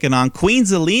Belair taking on Queen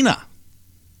Zelina.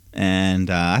 And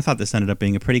I thought this ended up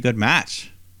being a pretty good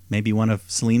match. maybe one of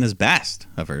Selena's best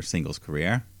of her singles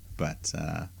career. But,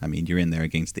 I mean, you're in there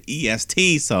against the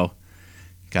EST, so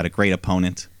got a great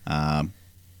opponent.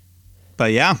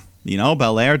 But, yeah, you know,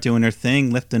 Belair doing her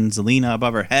thing, lifting Zelina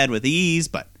above her head with ease,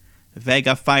 but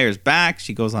Vega fires back.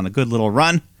 She goes on a good little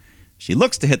run. She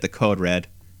looks to hit the code red,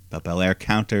 but Belair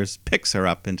counters, picks her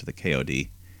up into the KOD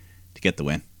to get the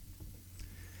win.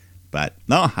 But,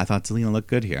 no, I thought Zelina looked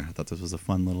good here. I thought this was a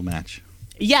fun little match.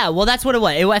 Yeah, well, that's what it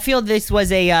was. I feel this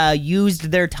was a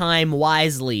used their time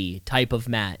wisely type of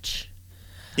match.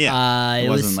 Yeah, it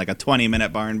wasn't like a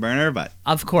 20-minute barn burner, but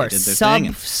of course, they did their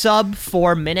thing. sub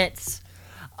 4 minutes.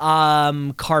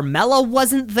 Carmella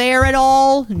wasn't there at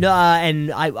all,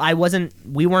 and I wasn't.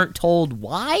 We weren't told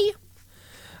why.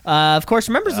 Of course,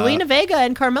 remember Zelina Vega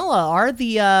and Carmella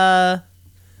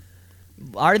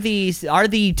are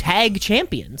the tag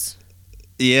champions.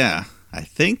 Yeah, I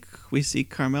think we see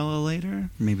Carmella later.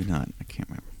 Maybe not. I can't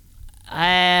remember.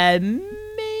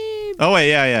 Maybe. Oh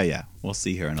wait, yeah. We'll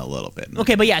see her in a little bit.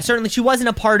 Okay, but yeah, certainly she wasn't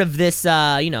a part of this.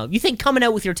 You think coming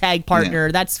out with your tag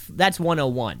partner, that's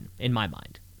 101 in my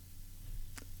mind.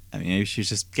 I mean, maybe she's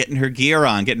just getting her gear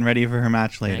on, getting ready for her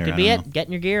match later. That could be it.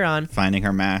 Getting your gear on. Finding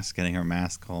her mask, getting her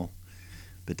mask all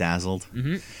bedazzled.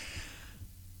 Mm-hmm.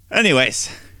 Anyways,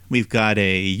 we've got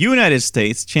a United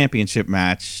States Championship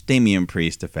match. Damian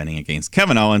Priest defending against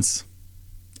Kevin Owens.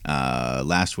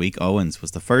 Last week, Owens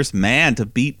was the first man to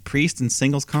beat Priest in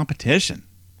singles competition.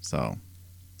 So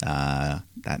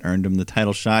that earned him the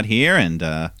title shot here,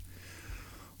 and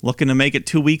looking to make it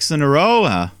 2 weeks in a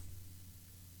row.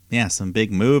 Yeah, some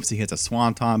big moves. He hits a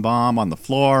swanton bomb on the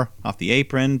floor off the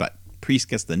apron, but Priest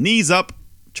gets the knees up,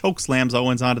 choke slams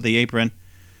Owens onto the apron,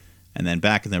 and then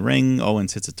back in the ring,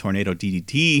 Owens hits a tornado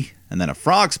DDT, and then a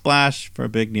frog splash for a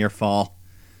big near fall.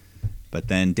 But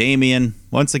then Damian,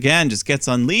 once again, just gets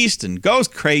unleashed and goes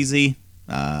crazy.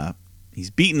 He's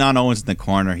beating on Owens in the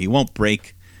corner. He won't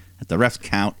break at the ref's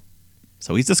count,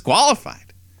 so he's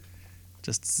disqualified.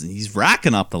 He's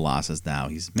racking up the losses now.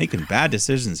 He's making bad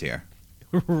decisions here.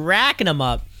 Racking them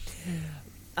up.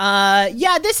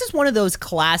 Yeah, this is one of those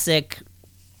classic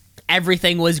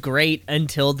everything was great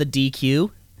until the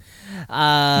DQ.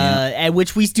 And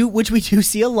which we do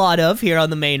see a lot of here on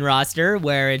the main roster,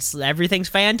 where it's everything's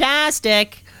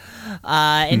fantastic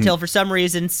until for some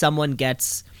reason someone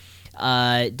gets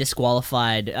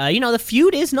disqualified. The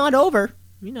feud is not over.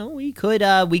 We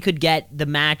could get the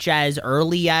match as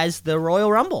early as the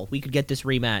Royal Rumble. We could get this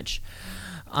rematch.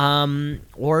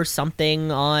 Or something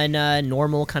on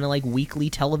normal kind of like weekly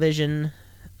television.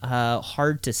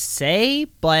 Hard to say,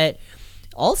 but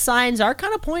all signs are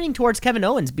kind of pointing towards Kevin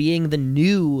Owens being the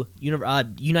new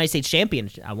United States champion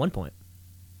at one point.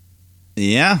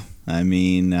 Yeah, I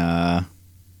mean,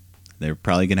 they're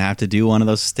probably going to have to do one of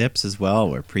those steps as well,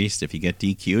 where Priest, if you get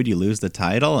DQ'd, you lose the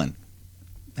title, and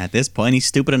at this point, he's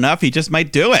stupid enough, he just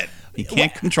might do it. He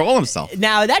can't control himself.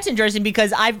 Now, that's interesting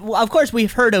because of course,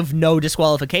 we've heard of no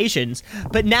disqualifications,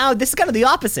 but now this is kind of the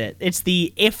opposite. It's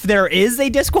the if there is a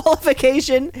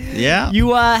disqualification. Yeah.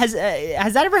 Has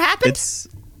that ever happened?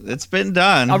 It's been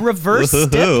done. A reverse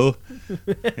step?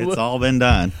 It's all been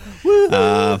done.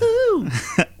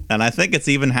 And I think it's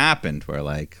even happened where,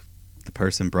 like, the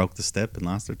person broke the step and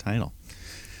lost their title.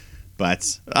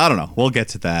 But I don't know. We'll get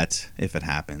to that if it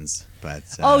happens. But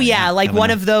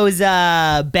one of those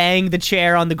bang the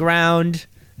chair on the ground,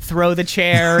 throw the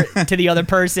chair to the other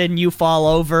person, you fall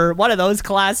over. One of those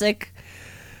classic.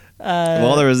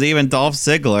 Well, there was even Dolph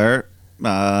Ziggler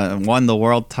won the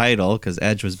world title because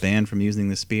Edge was banned from using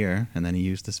the spear, and then he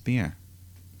used the spear.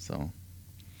 So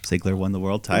Ziggler won the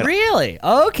world title. Really?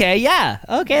 Okay, yeah.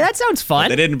 Okay, that sounds fun.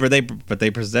 But they didn't. But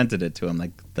they presented it to him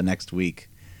like the next week.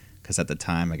 Because at the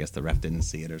time, I guess the ref didn't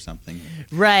see it or something.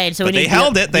 Right. So but they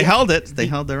held it. They held it. They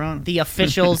held their own. The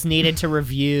officials needed to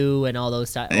review and all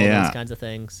those kinds of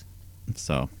things.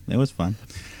 So it was fun.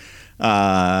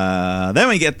 Then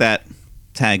we get that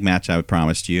tag match I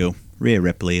promised you. Rhea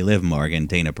Ripley, Liv Morgan,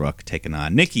 Dana Brooke taking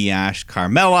on Nikki Ash,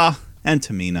 Carmella, and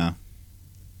Tamina.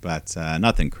 But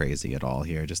nothing crazy at all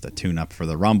here. Just a tune-up for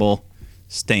the Rumble.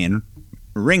 Staying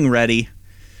ring ready.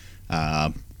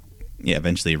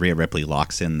 Eventually Rhea Ripley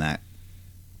locks in that,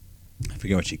 I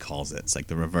forget what she calls it. It's like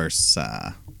the reverse,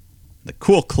 the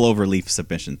cool cloverleaf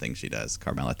submission thing she does.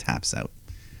 Carmella taps out.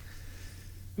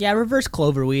 Yeah, reverse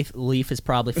cloverleaf is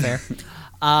probably fair.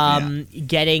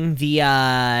 Getting the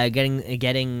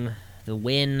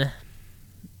win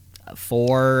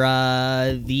for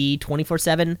the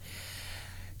 24/7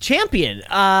 champion,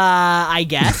 I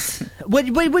guess. What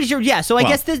is your So I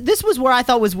guess this was where I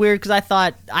thought was weird because I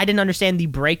thought I didn't understand the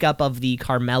breakup of the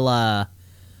Carmella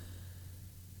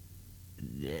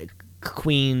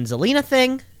Queen Zelina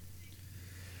thing.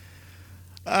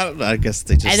 I don't know. I guess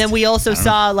they just. And then we also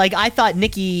saw, like, I thought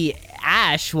Nikki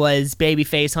Ash was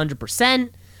babyface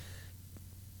 100%.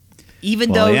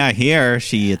 Even though, yeah, here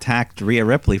she attacked Rhea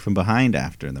Ripley from behind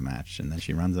after the match, and then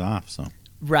she runs off. So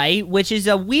right, which is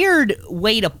a weird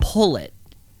way to pull it,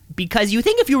 because you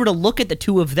think if you were to look at the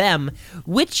two of them,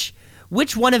 which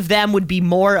one of them would be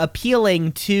more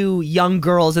appealing to young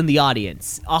girls in the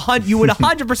audience? You would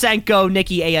 100% go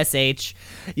Nikki ASH.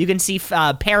 You can see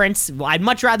parents. I'd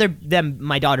much rather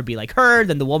my daughter be like her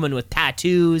than the woman with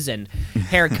tattoos and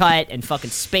haircut and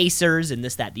fucking spacers and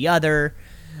this, that, the other.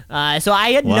 So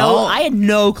I had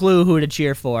no clue who to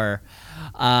cheer for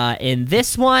in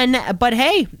this one. But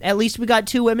hey, at least we got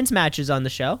 2 women's matches on the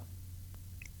show.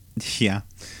 yeah.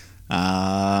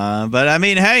 But I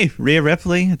mean, hey, Rhea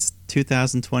Ripley, it's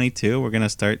 2022. We're going to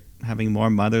start having more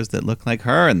mothers that look like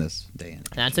her in this day and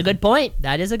age. That's a good point.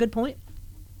 That is a good point.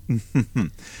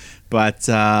 But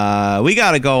we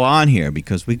got to go on here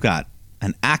because we've got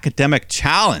an academic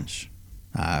challenge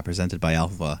presented by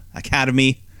Alpha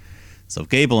Academy. So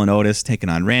Gable and Otis taking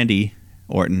on Randy,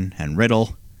 Orton, and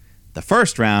Riddle. The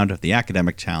first round of the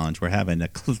academic challenge. We're having a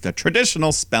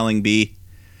traditional spelling bee.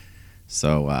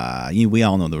 So we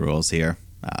all know the rules here.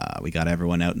 We got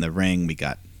everyone out in the ring. We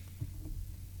got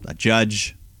a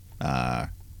judge. So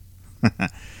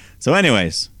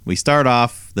anyways, we start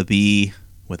off the bee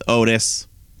with Otis.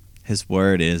 His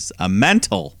word is a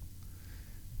mental.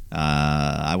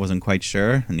 I wasn't quite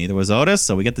sure, and neither was Otis.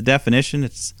 So we get the definition.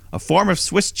 It's a form of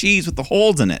Swiss cheese with the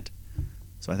holes in it.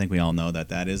 So I think we all know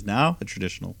that is now a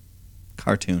traditional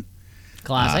cartoon.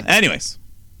 Classic. Anyways.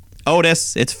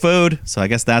 Otis, it's food, so I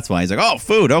guess that's why he's like, oh,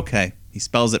 food, okay. He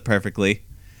spells it perfectly.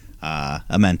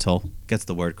 A mental, gets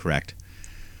the word correct.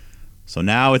 So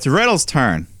now it's Riddle's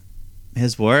turn.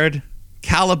 His word,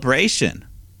 calibration.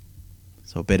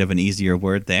 So a bit of an easier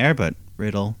word there, but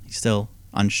Riddle, he's still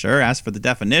unsure, asks for the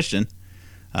definition.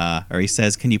 Or he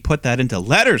says, can you put that into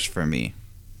letters for me?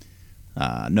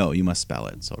 No, you must spell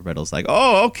it. So Riddle's like,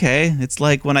 oh, okay. It's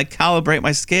like when I calibrate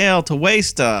my scale to weigh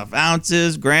stuff.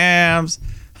 Ounces, grams.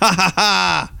 Ha ha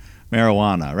ha!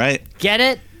 Marijuana, right? Get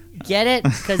it?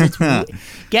 Because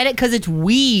it's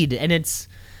weed, and it's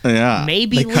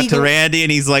maybe they legal. Cut to Randy,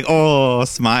 and he's like, oh,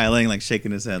 smiling, like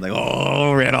shaking his head, like,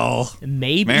 oh, Riddle,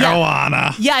 maybe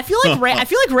marijuana. Yeah, I feel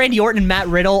like Randy Orton and Matt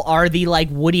Riddle are the like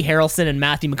Woody Harrelson and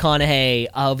Matthew McConaughey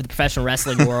of the professional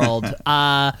wrestling world,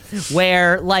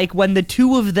 where like when the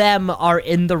two of them are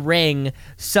in the ring,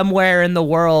 somewhere in the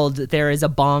world there is a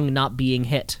bong not being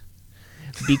hit.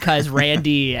 Because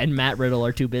Randy and Matt Riddle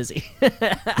are too busy.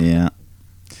 Yeah.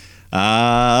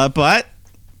 But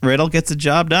Riddle gets the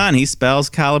job done. He spells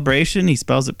calibration. He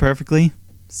spells it perfectly.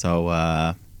 So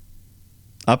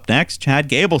up next, Chad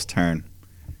Gable's turn.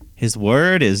 His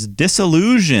word is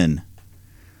disillusion.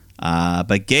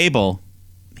 But Gable,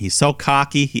 he's so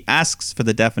cocky, he asks for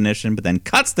the definition, but then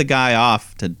cuts the guy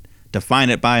off to define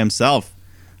it by himself.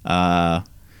 And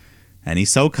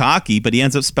he's so cocky, but he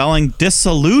ends up spelling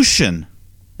dissolution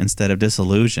instead of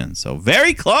disillusion. So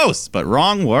very close, but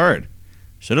wrong word.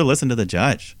 Should have listened to the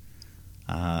judge.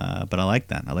 But I like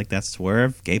that. I like that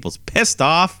swerve. Gable's pissed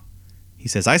off. He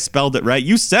says, I spelled it right.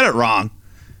 You said it wrong.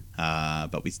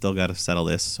 But we still got to settle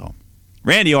this. So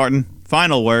Randy Orton,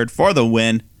 final word for the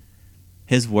win.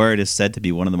 His word is said to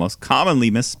be one of the most commonly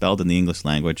misspelled in the English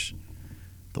language.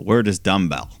 The word is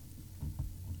dumbbell.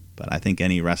 But I think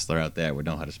any wrestler out there would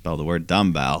know how to spell the word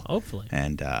dumbbell. Hopefully.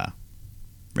 And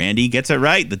Randy gets it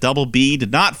right. The double B did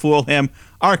not fool him.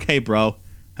 RK Bro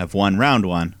have won round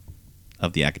 1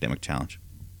 of the academic challenge.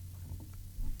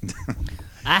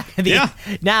 Yeah.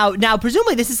 Now,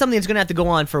 presumably this is something that's going to have to go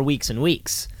on for weeks and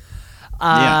weeks.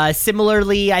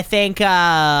 Similarly, I think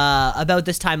about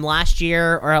this time last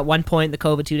year, or at one point in the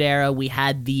COVID era, we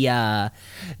had it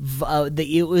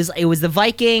was the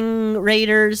Viking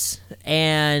Raiders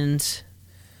and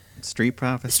Street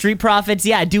Profits.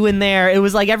 Doing it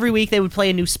was like every week they would play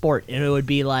a new sport, and it would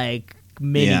be like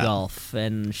mini golf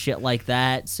and shit like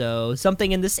that. So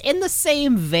something in the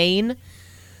same vein,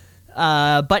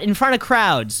 but in front of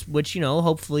crowds, which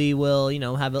hopefully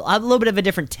will have a little bit of a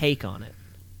different take on it.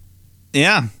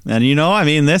 Yeah,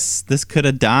 and this could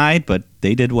have died, but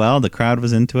they did well. The crowd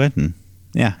was into it, and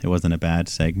yeah, it wasn't a bad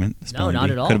segment. No, not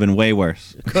at all. Could have been way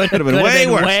worse. Could have been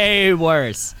way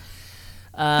worse.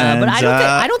 But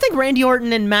I don't think Randy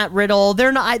Orton and Matt Riddle,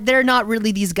 they're not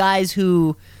really these guys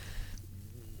who,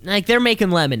 like, they're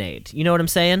making lemonade. You know what I'm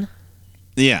saying?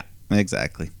 Yeah,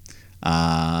 exactly.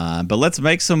 But let's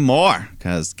make some more,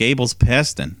 because Gable's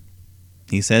pissed, and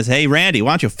he says, hey, Randy,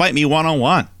 why don't you fight me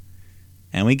one-on-one?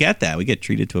 And we get that. We get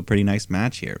treated to a pretty nice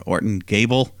match here. Orton,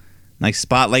 Gable, nice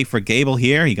spotlight for Gable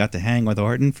here. He got to hang with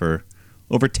Orton for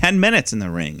over 10 minutes in the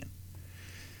ring.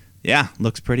 Yeah,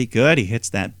 looks pretty good. He hits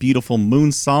that beautiful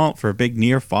moonsault for a big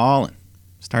near fall and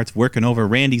starts working over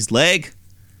Randy's leg.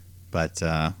 But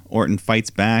Orton fights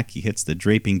back. He hits the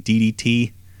draping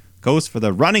DDT, goes for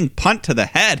the running punt to the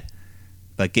head.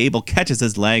 But Gable catches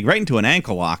his leg right into an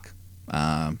ankle lock.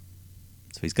 So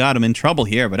he's got him in trouble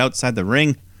here. But outside the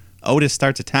ring, Otis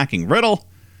starts attacking Riddle.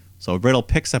 So Riddle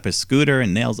picks up his scooter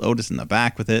and nails Otis in the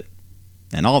back with it.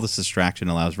 And all this distraction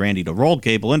allows Randy to roll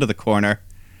Gable into the corner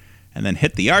and then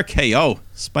hit the RKO,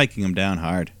 spiking him down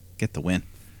hard. Get the win.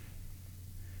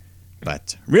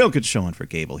 But real good showing for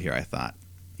Gable here, I thought.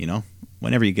 You know,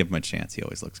 whenever you give him a chance, he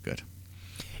always looks good.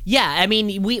 Yeah, I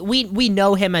mean, we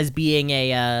know him as being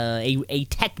a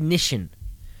technician.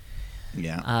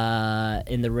 Yeah.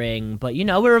 In the ring, but you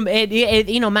know,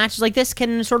 matches like this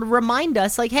can sort of remind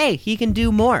us, like, hey, he can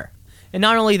do more. And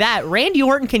not only that, Randy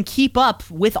Orton can keep up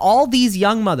with all these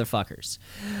young motherfuckers.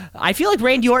 I feel like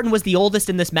Randy Orton was the oldest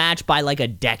in this match by like a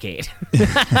decade.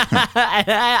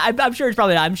 I'm sure it's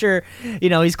probably not. I'm sure, you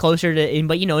know, he's closer to,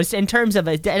 but you know, it's in terms of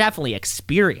definitely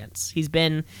experience. He's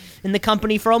been in the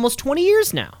company for almost 20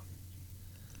 years now.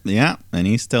 Yeah, and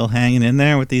he's still hanging in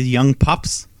there with these young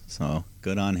pups. So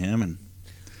good on him. And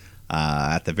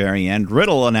at the very end,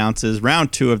 Riddle announces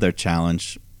round 2 of their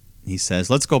challenge. He says,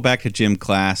 let's go back to gym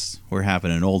class. We're having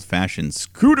an old-fashioned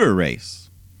scooter race.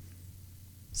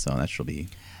 So that'll be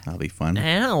fun.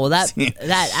 I know. Well,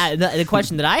 the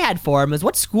question that I had for him is,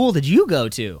 what school did you go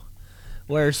to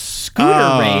where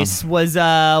scooter race was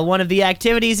one of the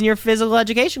activities in your physical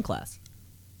education class?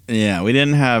 Yeah, we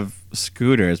didn't have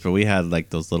scooters, but we had like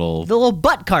those little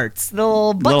butt carts, the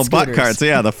little butt carts.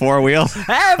 Yeah, the 4-wheel.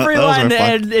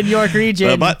 Everyone in York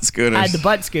region the butt scooters. had the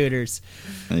butt scooters.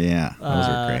 Yeah, those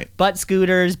are great. Butt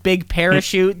scooters, big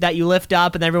parachute that you lift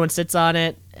up and everyone sits on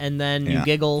it, and then you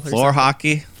giggle. Floor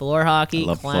hockey. Floor hockey, I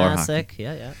love classic. Floor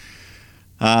hockey.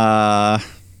 Yeah.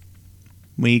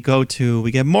 We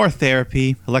get more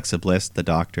therapy. Alexa Bliss, the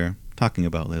doctor, talking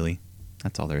about Lily.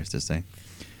 That's all there is to say.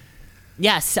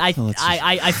 Yes, I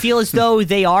feel as though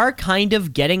they are kind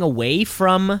of getting away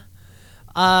from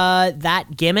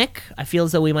that gimmick. I feel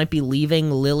as though we might be leaving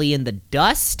Lily in the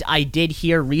dust. I did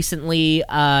hear recently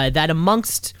that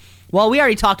amongst... Well, we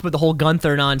already talked about the whole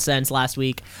Gunther nonsense last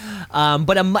week,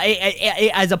 but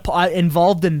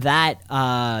involved in that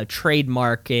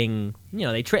trademarking, you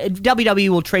know, WWE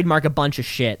will trademark a bunch of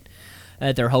shit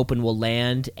that they're hoping will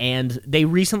land, and they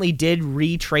recently did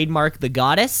re-trademark the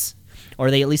Goddess. Or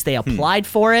they applied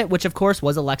for it, which of course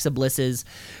was Alexa Bliss's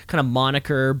kind of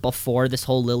moniker before this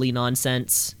whole Lily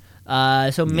nonsense.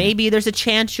 So maybe there's a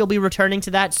chance she'll be returning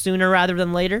to that sooner rather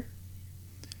than later.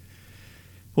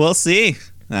 We'll see.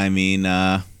 I mean,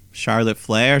 Charlotte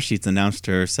Flair, she's announced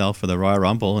herself for the Royal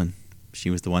Rumble, and she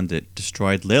was the one that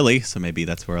destroyed Lily. So maybe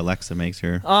that's where Alexa makes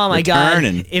her Oh my return. God!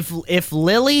 And if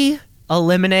Lily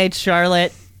eliminates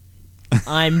Charlotte,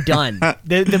 I'm done.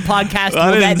 The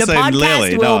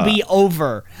podcast will be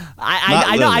over.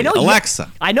 I know Alexa.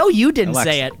 I know you didn't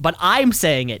say it, but I'm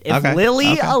saying it. If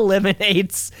Lily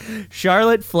eliminates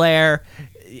Charlotte Flair,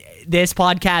 this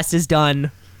podcast is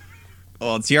done.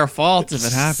 Well, it's your fault if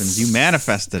it happens. You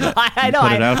manifested it. I know.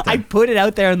 I put it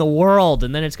out there in the world,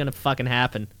 and then it's gonna fucking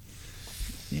happen.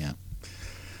 Yeah.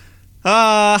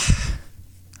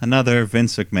 Another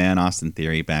Vince McMahon Austin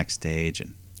Theory backstage,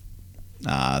 and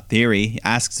Theory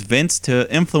asks Vince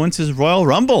to influence his Royal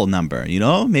Rumble number, you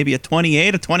know, maybe a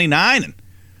 28, a 29. And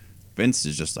Vince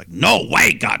is just like, no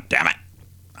way, God damn it.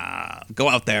 Go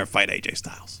out there and fight AJ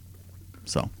Styles.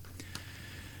 So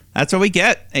that's what we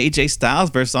get. AJ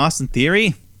Styles versus Austin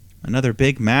Theory. Another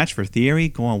big match for Theory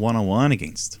going one-on-one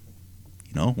against,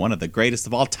 you know, one of the greatest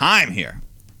of all time here.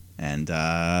 And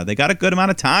they got a good amount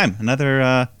of time.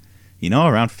 Another,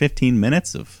 around 15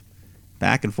 minutes of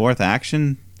back and forth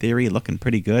action. Theory looking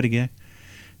pretty good again.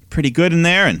 Pretty good in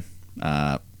there. And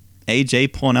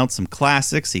AJ pulling out some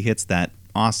classics. He hits the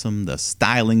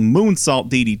styling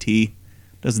moonsault DDT.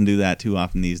 Doesn't do that too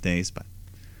often these days, but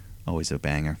always a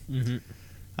banger. Mm-hmm.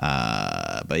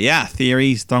 But yeah,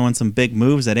 Theory's throwing some big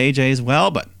moves at AJ as well,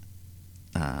 but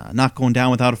not going down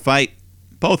without a fight.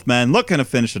 Both men looking to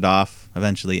finish it off.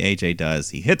 Eventually, AJ does.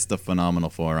 He hits the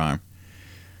phenomenal forearm.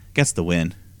 Gets the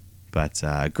win. But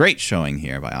great showing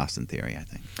here by Austin Theory, I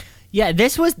think. Yeah,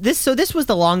 this was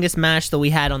the longest match that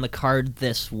we had on the card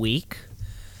this week.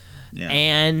 Yeah.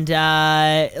 And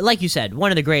like you said,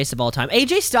 one of the greatest of all time.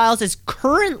 AJ Styles is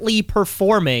currently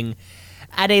performing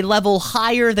at a level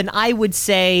higher than I would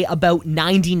say about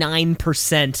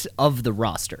 99% of the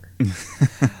roster.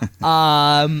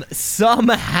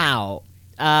 Somehow.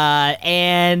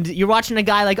 And you're watching a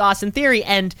guy like Austin Theory,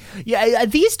 and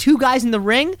these two guys in the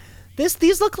ring,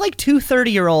 These look like two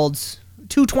 30-year-olds,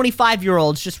 two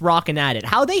 25-year-olds just rocking at it.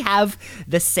 How they have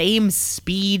the same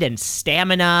speed and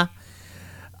stamina,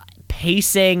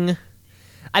 pacing.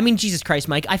 I mean, Jesus Christ,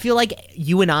 Mike, I feel like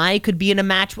you and I could be in a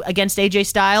match against AJ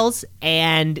Styles,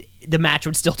 and the match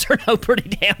would still turn out pretty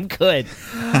damn good.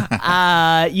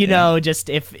 Just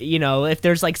if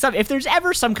there's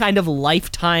ever some kind of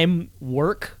lifetime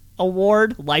work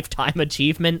award, lifetime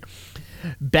achievement,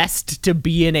 best to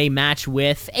be in a match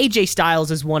with, AJ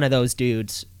Styles is one of those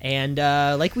dudes. And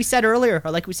like we said earlier,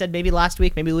 or like we said maybe last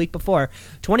week, maybe the week before,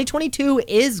 2022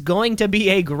 is going to be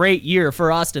a great year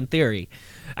for Austin Theory.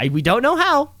 We don't know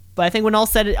how, but I think when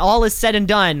all is said and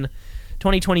done,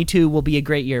 2022 will be a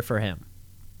great year for him.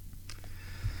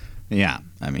 Yeah,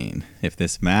 I mean, if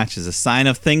this match is a sign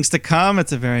of things to come,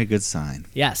 it's a very good sign.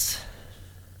 Yes.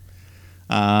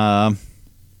 One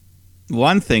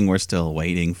thing we're still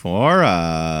waiting for,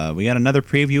 we got another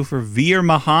preview for Veer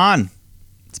Mahan.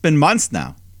 It's been months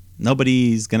now.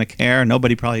 Nobody's going to care.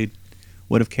 Nobody probably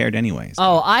would have cared anyways.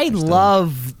 Oh, I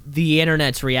love the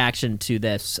internet's reaction to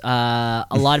this. A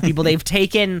lot of people, they've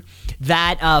taken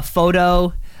that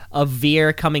photo of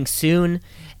Veer coming soon,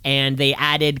 and they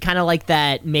added kind of like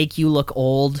that make you look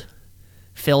old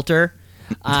filter.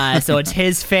 So it's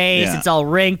his face, It's all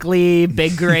wrinkly,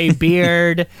 big gray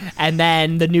beard, and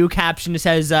then the new caption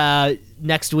says,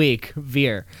 next week,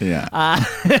 Veer. Yeah.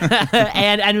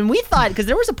 And we thought, because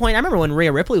there was a point, I remember when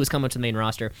Rhea Ripley was coming to the main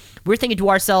roster, we were thinking to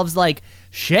ourselves, like,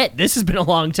 shit, this has been a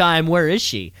long time, where is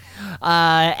she?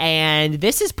 And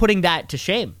this is putting that to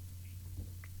shame.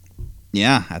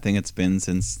 Yeah, I think it's been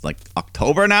since, like,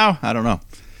 October now? I don't know.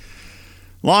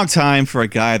 Long time for a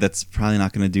guy that's probably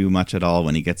not going to do much at all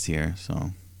when he gets here.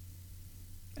 So,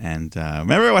 and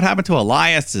remember what happened to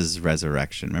Elias's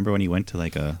resurrection? Remember when he went to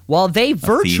like a? Well, they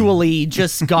virtually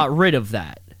just got rid of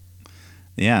that.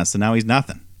 Yeah, so now he's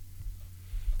nothing.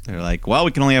 They're like, well,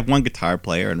 we can only have one guitar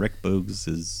player, and Rick Boogs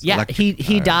is. Yeah,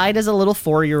 he died as a little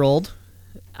 4-year-old.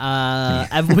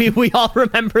 We all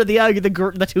remember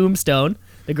the tombstone,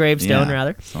 the gravestone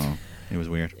rather. So it was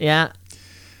weird. Yeah.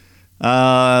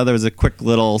 There was a quick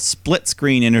little split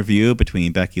screen interview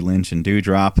between Becky Lynch and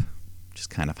Doudrop, just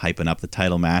kind of hyping up the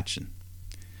title match and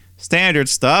standard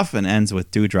stuff, and ends with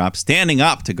Doudrop standing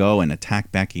up to go and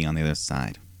attack Becky on the other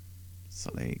side. So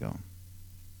there you go.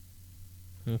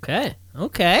 Okay.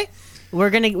 We're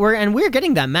getting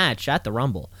that match at the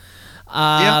Rumble.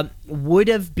 Would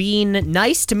have been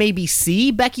nice to maybe see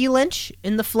Becky Lynch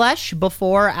in the flesh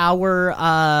before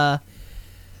her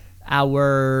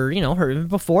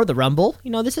before the Rumble.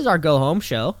 This is our go home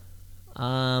show.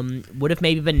 Would have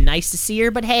maybe been nice to see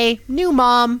her, but hey, new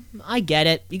mom, I get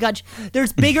it.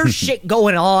 There's bigger shit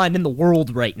going on in the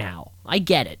world right now. I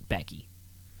get it, Becky.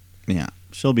 Yeah,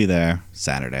 she'll be there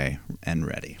Saturday and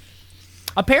ready.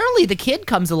 Apparently the kid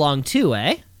comes along too,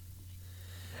 eh?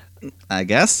 I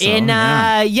guess so,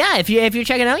 if you're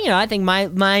checking out, I think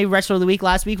my wrestler of the week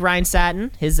last week, Ryan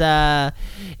Satin,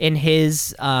 in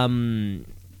his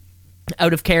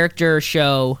out of character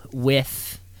show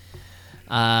with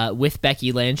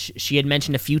Becky Lynch, she had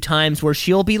mentioned a few times where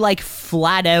she'll be like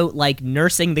flat out like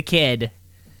nursing the kid,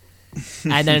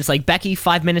 and then it's like, Becky,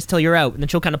 5 minutes till you're out, and then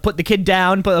she'll kind of put the kid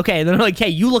down, but okay, and then they're like, hey,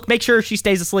 you make sure she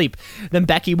stays asleep. Then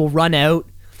Becky will run out,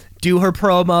 do her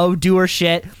promo, do her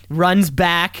shit, runs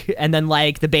back, and then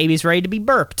like the baby's ready to be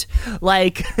burped.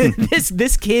 Like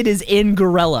this kid is in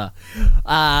gorilla.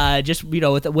 Just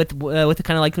with the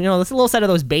kind of like this little set of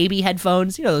those baby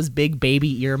headphones, those big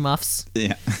baby earmuffs.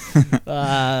 Yeah.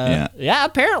 Yeah.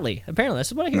 Apparently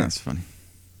that's what I hear. That's funny.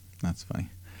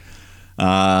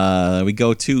 We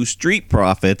go to Street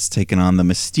Profits taking on the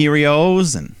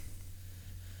Mysterios, and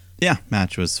yeah,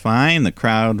 match was fine. The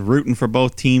crowd rooting for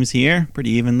both teams here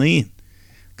pretty evenly.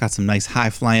 Got some nice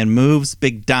high-flying moves,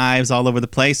 big dives all over the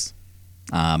place.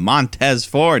 Montez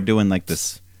Ford doing like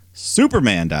this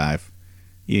Superman dive.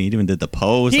 He even did the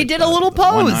pose. He did a little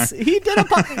pose. He did a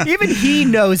pose. Even he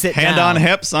knows it Hand now. on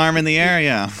hips, arm in the air,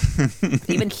 yeah.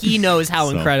 Even he knows how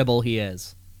incredible he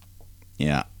is.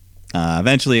 Yeah.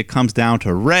 Eventually it comes down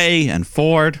to Ray and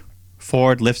Ford.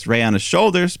 Ford lifts Ray on his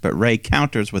shoulders, but Ray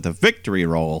counters with a victory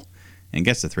roll and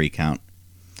gets the 3 count.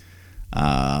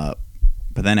 But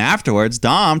then afterwards,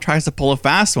 Dom tries to pull a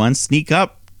fast one, sneak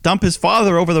up, dump his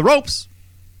father over the ropes.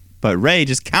 But Ray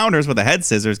just counters with a head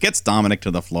scissors, gets Dominic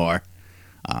to the floor.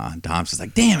 Dom's just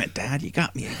like, damn it, Dad, you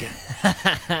got me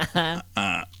again.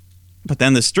 But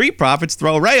then the Street Profits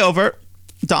throw Ray over.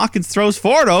 Dawkins throws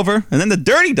Ford over. And then the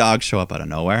Dirty Dogs show up out of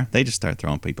nowhere. They just start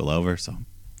throwing people over. So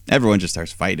everyone just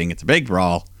starts fighting. It's a big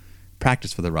brawl.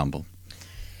 Practice for the Rumble.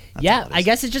 That's I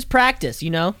guess it's just practice,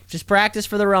 just practice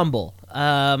for the Rumble.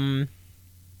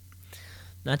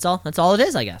 That's all. That's all it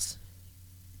is, I guess.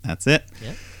 That's it.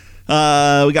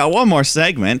 Yeah. We got one more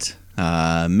segment.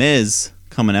 Miz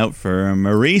coming out for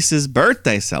Maurice's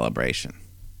birthday celebration.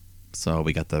 So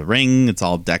we got the ring. It's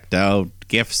all decked out.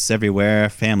 Gifts everywhere.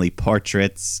 Family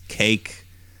portraits. Cake.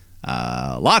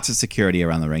 Lots of security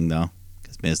around the ring, though,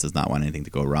 because Miz does not want anything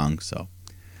to go wrong. So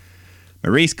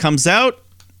Maurice comes out.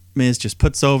 Miz just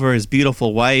puts over his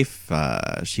beautiful wife.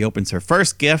 She opens her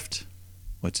first gift,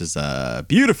 which is a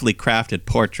beautifully crafted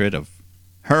portrait of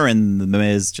her and the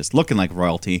Miz just looking like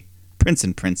royalty. Prince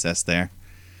and princess there.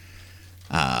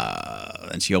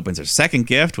 And she opens her second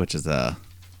gift, which is a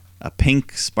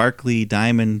pink, sparkly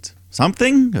diamond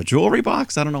something, a jewelry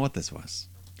box. I don't know what this was.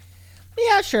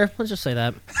 Yeah, sure. Let's just say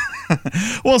that.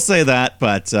 We'll say that,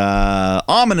 but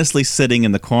ominously sitting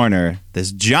in the corner,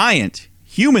 this giant,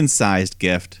 human-sized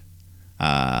gift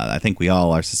I think we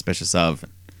all are suspicious of.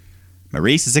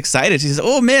 Maurice is excited. She says,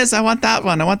 "Oh, Miz, I want that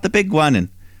one. I want the big one." And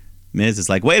Miz is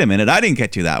like, "Wait a minute. I didn't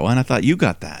get you that one. I thought you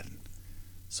got that."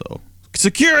 So,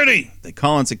 security! They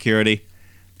call in security.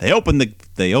 They open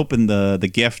the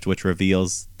gift, which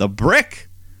reveals the brick.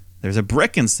 There's a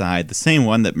brick inside, the same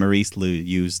one that Maurice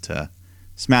used to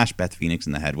smash Beth Phoenix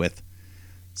in the head with.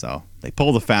 So they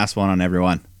pull the fast one on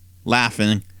everyone,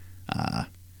 laughing.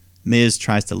 Miz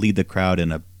tries to lead the crowd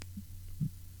in a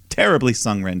terribly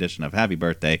sung rendition of Happy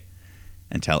Birthday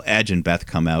until Edge and Beth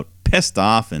come out pissed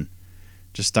off and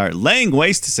just start laying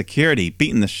waste to security,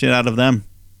 beating the shit out of them.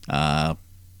 The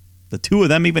two of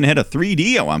them even hit a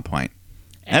 3D at one point.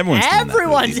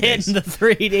 Everyone's hitting the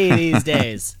 3D these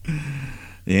days.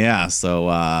 Yeah, so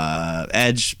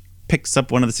Edge picks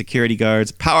up one of the security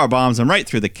guards, power bombs him right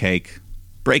through the cake,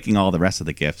 breaking all the rest of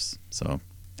the gifts. So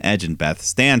Edge and Beth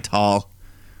stand tall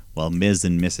while Miz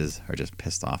and Mrs. are just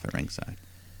pissed off at ringside.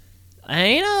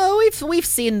 We've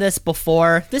seen this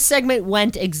before. This segment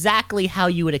went exactly how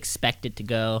you would expect it to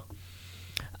go.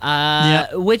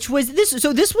 Which was this.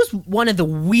 So this was one of the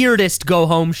weirdest go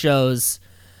home shows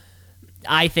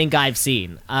I think I've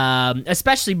seen,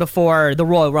 especially before the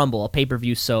Royal Rumble, a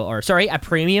pay-per-view, a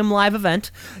premium live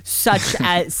event, such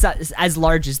as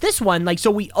large as this one. Like,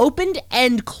 so we opened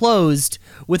and closed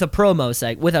with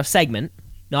a segment,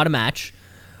 not a match.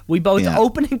 We both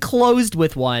opened and closed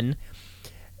with one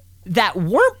that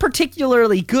weren't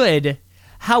particularly good.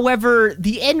 However,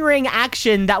 the in-ring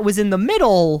action that was in the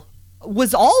middle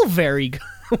was all very good.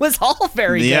 Good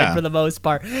for the most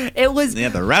part. It was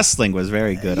the wrestling was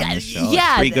very good on this show.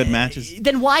 Yeah, 3 good matches.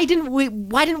 Then why didn't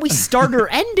we start or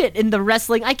end it in the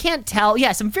wrestling? I can't tell.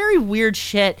 Yeah, some very weird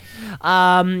shit.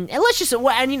 And let's just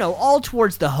all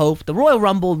towards the hope. The Royal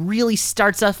Rumble really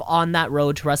starts us on that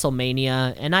road to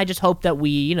WrestleMania, and I just hope that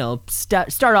we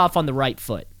start off on the right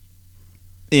foot.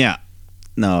 Yeah.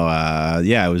 No.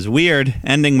 It was weird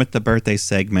ending with the birthday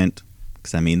segment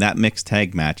because that mixed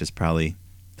tag match is probably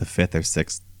the 5th or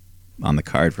 6th on the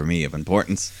card for me of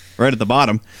importance, right at the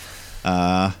bottom.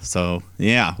 So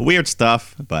yeah, weird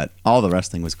stuff, but all the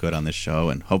wrestling was good on this show,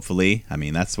 and hopefully,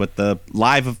 that's what the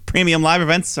premium live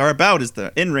events are about, is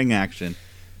the in-ring action.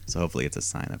 So hopefully it's a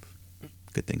sign of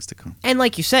good things to come. And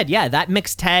like you said, that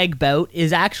mixed tag bout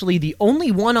is actually the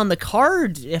only one on the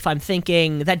card, if I'm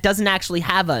thinking, that doesn't actually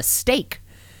have a stake.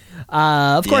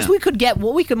 Of course,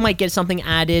 might get something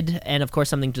added, and of course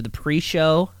something to the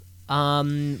pre-show.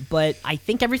 But I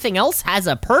think everything else has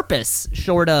a purpose,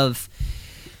 short of...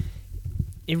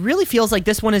 It really feels like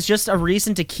this one is just a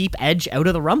reason to keep Edge out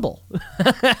of the Rumble.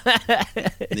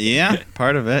 Yeah,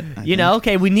 part of it.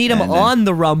 Okay, we need him on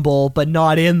the Rumble, but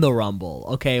not in the Rumble.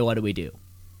 Okay, what do we do?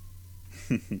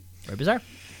 Very bizarre.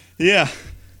 Yeah,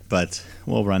 but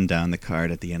we'll run down the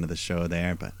card at the end of the show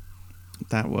there, but...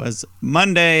 That was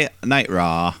Monday Night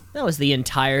Raw. That was the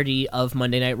entirety of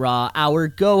Monday Night Raw, our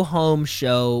go-home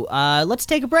show. Let's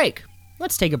take a break.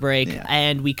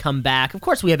 And we come back. Of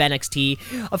course, we have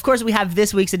NXT. Of course, we have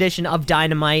this week's edition of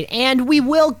Dynamite, and we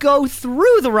will go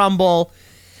through the Rumble,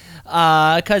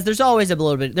 because there's always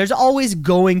there's always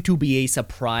going to be a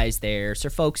surprise there.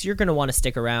 So, folks, you're going to want to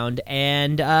stick around,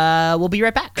 and we'll be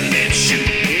right back. Let's shoot,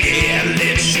 yeah,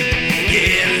 let's shoot,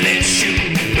 yeah, let's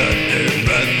shoot, brother,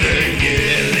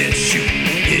 yeah, let's shoot,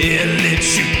 yeah, let's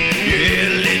shoot,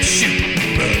 yeah, let's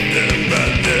shoot,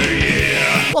 brother,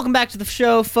 yeah. Welcome back to the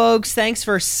show, folks. Thanks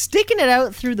for sticking it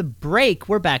out through the break.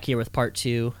 We're back here with part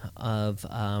 2 of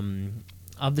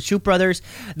the Shoot Brothers.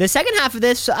 The second half of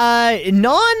this,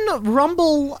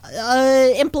 non-Rumble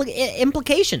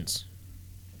implications.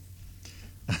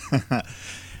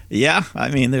 Yeah,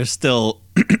 there's still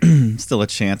a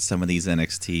chance some of these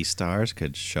NXT stars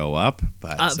could show up,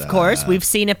 but of course, we've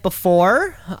seen it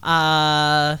before.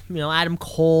 Adam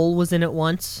Cole was in it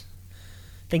once.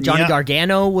 think Johnny Yeah.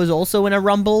 Gargano was also in a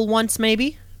Rumble once,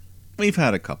 maybe. We've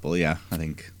had a couple, yeah. I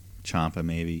think Ciampa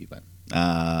maybe, but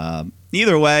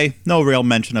either way, no real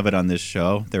mention of it on this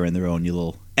show. They're in their own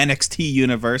little NXT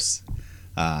universe.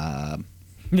 The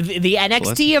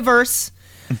NXT-verse,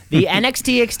 the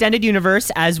NXT extended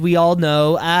universe, as we all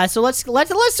know. So let's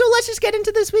just get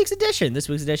into this week's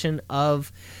edition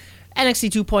of NXT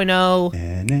 2.0.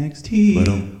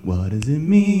 NXT, what does it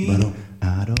mean?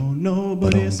 I don't know,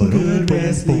 but it's some good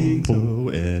wrestling. So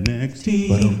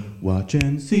NXT, watch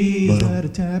and see. Try to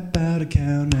tap out a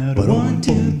count out of 1,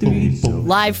 2, 3. So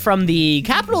Live from the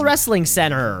Capitol Wrestling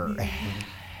Center.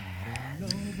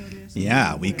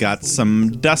 Yeah, we got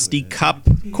some Dusty Cup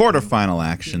quarterfinal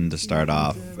action to start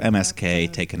off.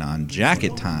 MSK taking on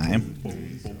Jacket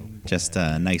Time. Just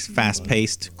a nice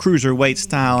fast-paced cruiserweight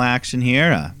style action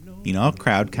here.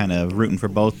 Crowd kind of rooting for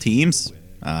both teams.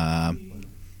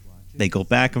 They go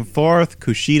back and forth.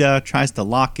 Kushida tries to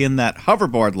lock in that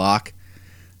hoverboard lock,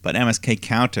 but MSK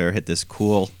counter hit this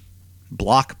cool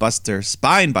blockbuster,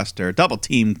 spinebuster, double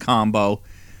team combo,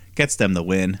 gets them the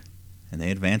win, and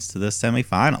they advance to the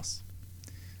semifinals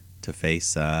to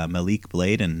face Malik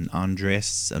Blade and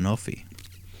Andres Anofi.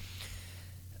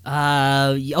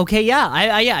 Okay, yeah.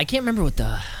 I can't remember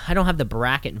I don't have the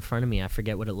bracket in front of me. I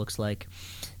forget what it looks like.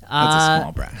 That's a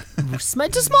small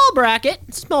bracket.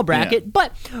 It's a small bracket. Yeah.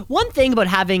 But one thing about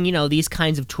having, these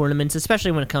kinds of tournaments,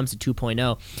 especially when it comes to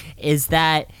 2.0, is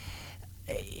that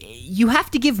you have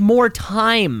to give more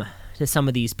time to some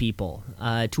of these people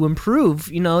to improve,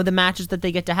 the matches that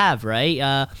they get to have,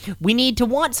 right? We need to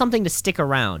want something to stick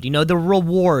around, the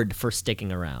reward for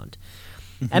sticking around.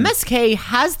 MSK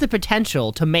has the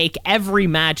potential to make every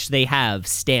match they have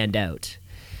stand out.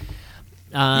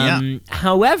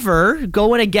 However,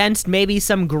 going against maybe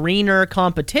some greener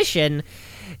competition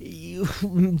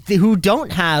who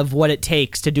don't have what it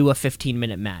takes to do a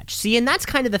 15-minute match. See, and that's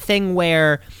kind of the thing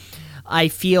where I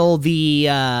feel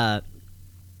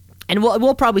and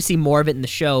we'll probably see more of it in the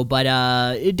show, but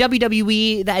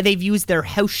WWE, they've used their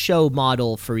house show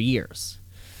model for years,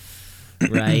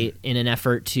 right, in an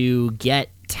effort to get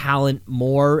talent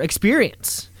more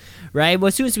experience, right? Well,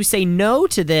 as soon as we say no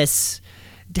to this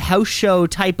house show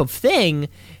type of thing,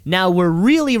 now we're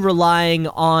really relying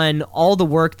on all the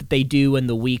work that they do in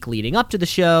the week leading up to the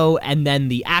show and then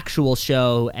the actual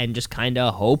show and just kind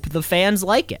of hope the fans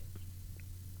like it.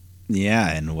 Yeah,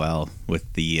 and well,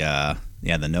 with the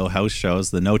no house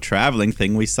shows, the no traveling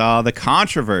thing, we saw the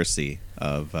controversy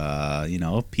of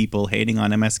people hating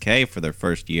on MSK for their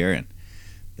first year, and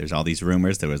there's all these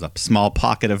rumors there was a small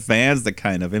pocket of fans that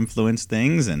kind of influenced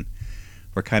things, and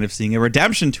we're kind of seeing a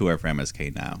redemption tour for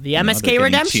MSK now. The MSK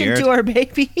redemption tour,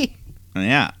 baby.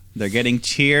 Yeah, they're getting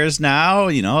cheers now.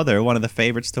 They're one of the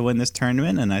favorites to win this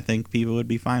tournament, and I think people would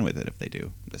be fine with it if they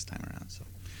do this time around. So,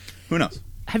 who knows?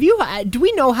 Do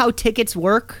we know how tickets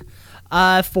work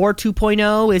for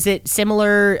 2.0? Is it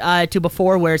similar to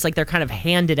before where it's like they're kind of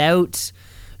handed out?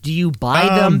 Do you buy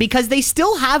them? Because they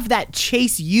still have that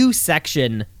Chase U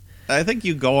section. I think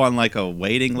you go on like a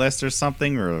waiting list or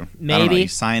something, or maybe I don't know, you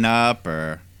sign up,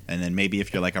 and then maybe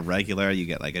if you're like a regular, you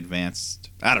get like advanced.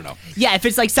 I don't know. Yeah, if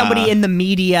it's like somebody in the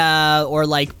media or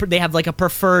like they have like a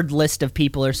preferred list of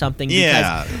people or something.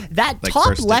 Yeah, because that like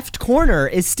top left corner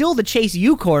is still the Chase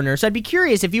U corner. So I'd be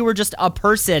curious if you were just a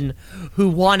person who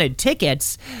wanted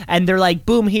tickets and they're like,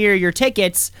 boom, here are your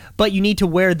tickets, but you need to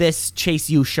wear this Chase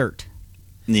U shirt.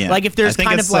 Yeah. Like if there's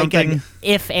kind of like an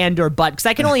if and or but, because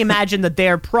I can only imagine that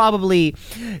they're probably.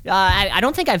 I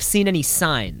don't think I've seen any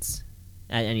signs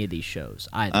at any of these shows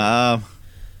either.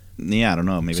 Yeah, I don't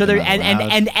know. Maybe so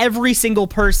and every single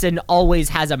person always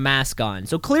has a mask on.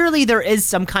 So clearly there is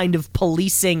some kind of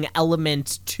policing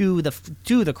element to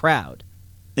the crowd.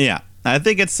 Yeah, I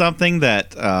think it's something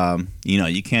that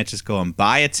you can't just go and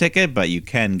buy a ticket, but you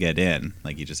can get in.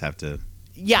 Like you just have to.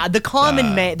 Yeah, the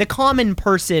common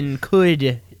person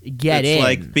could get in. It's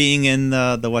like being in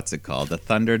the what's it called, the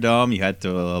Thunderdome. You had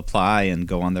to apply and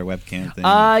go on their webcam thing.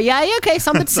 Yeah, okay,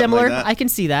 something similar. Like I can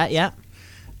see that. Yeah.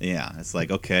 Yeah, it's like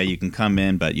okay, you can come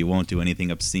in, but you won't do anything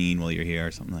obscene while you're here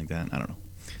or something like that. I don't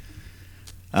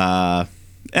know.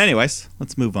 Anyways,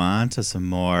 let's move on to some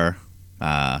more.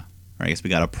 Or I guess we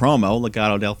got a promo.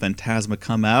 Legado del Fantasma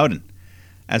come out and.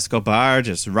 Escobar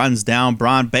just runs down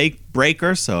Braun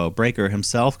Breaker, so Breaker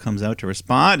himself comes out to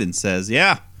respond and says,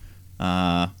 yeah,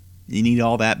 you need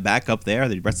all that back up there,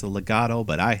 the rest of the Legado,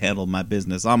 but I handled my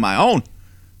business on my own,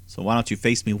 so why don't you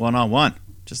face me one-on-one,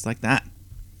 just like that.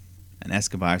 And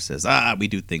Escobar says, we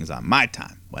do things on my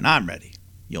time. When I'm ready,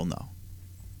 you'll know.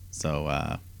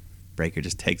 So Breaker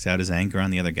just takes out his anger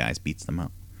on the other guys, beats them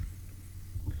up.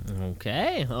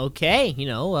 Okay.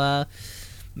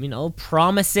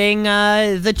 promising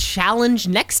the challenge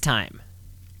next time.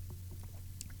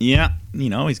 Yeah,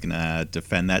 he's going to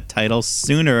defend that title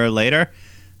sooner or later.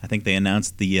 I think they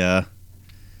announced the,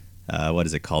 what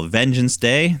is it called? Vengeance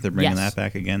Day. They're bringing that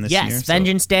back again this year. Yes,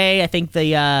 Vengeance Day. I think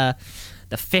the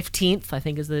 15th, I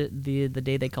think, is the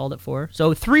day they called it for.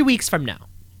 So 3 weeks from now.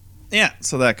 Yeah,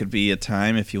 so that could be a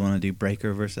time if you want to do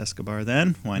Breakker versus Escobar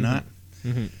then. Why not?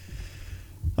 Mm-hmm.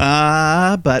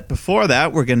 But before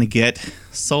that, we're going to get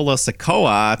Solo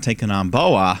Sikoa taking on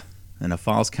Boa in a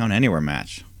Falls Count Anywhere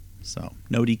match. So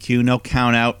no DQ, no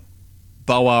count out.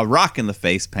 Boa rocking the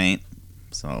face paint.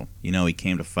 So he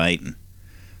came to fight.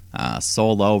 And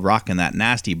Solo rocking that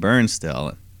nasty burn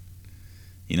still.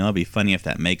 It'd be funny if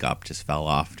that makeup just fell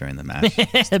off during the match.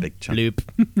 Just a big chunk. Bloop.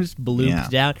 Just blooped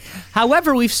down.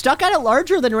 However, we've stuck at it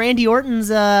larger than Randy Orton's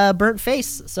burnt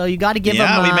face. So you got to give him...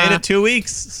 Yeah, we made it 2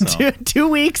 weeks. So. 2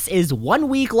 weeks is 1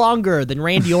 week longer than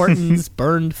Randy Orton's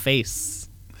burned face.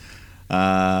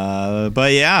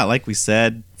 But yeah, like we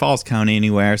said, Falls Count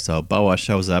Anywhere. So Boa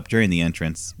shows up during the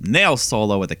entrance, nails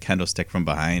Solo with a kendo stick from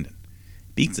behind, and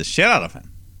beats the shit out of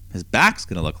him. His back's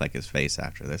going to look like his face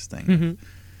after this thing. Mm-hmm.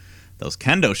 Those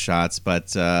kendo shots,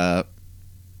 but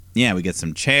we get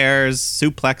some chairs,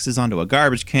 suplexes onto a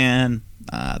garbage can.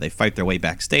 They fight their way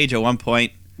backstage at one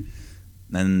point.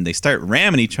 Then they start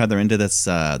ramming each other into this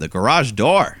the garage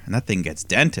door, and that thing gets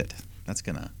dented.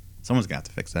 Someone's gonna have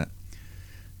to fix that.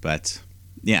 But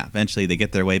yeah, eventually they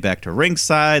get their way back to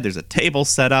ringside. There's a table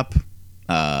set up.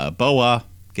 Boa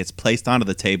gets placed onto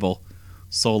the table.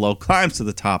 Solo climbs to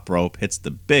the top rope, hits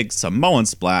the big Samoan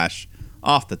splash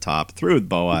off the top, through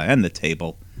Boa and the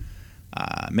table.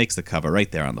 Makes the cover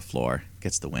right there on the floor.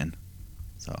 Gets the win.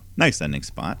 So, nice ending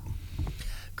spot.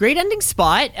 Great ending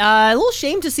spot. A little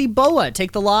shame to see Boa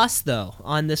take the loss, though,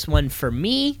 on this one for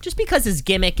me, just because his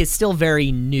gimmick is still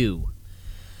very new.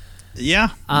 Yeah.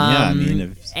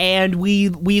 And we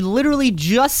literally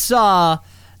just saw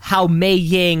how Mei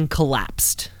Ying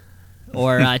collapsed.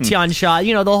 Or Tian Sha,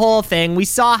 the whole thing. We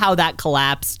saw how that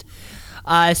collapsed.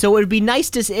 So it would be nice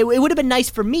to. It would have been nice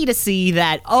for me to see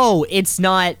that. Oh, it's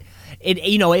not.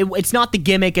 It's not the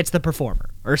gimmick. It's the performer,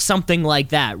 or something like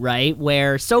that, right?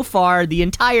 Where so far the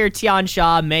entire Tian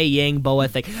Sha, Mei Ying, Boa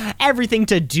thing, everything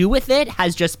to do with it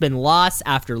has just been loss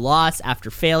after loss after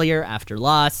failure after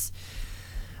loss.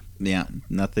 Yeah,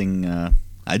 nothing.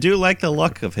 I do like the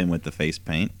look of him with the face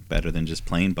paint, better than just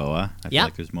plain Boa. I feel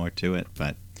like there's more to it,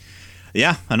 but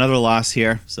yeah, another loss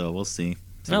here. So we'll see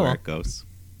where it goes.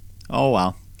 Oh,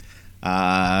 well.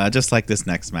 Just like this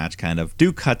next match, kind of.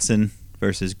 Duke Hudson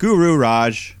versus Guru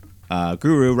Raja. Or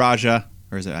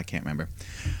is it? I can't remember.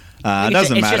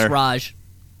 Doesn't matter. It's just Raj.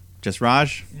 Just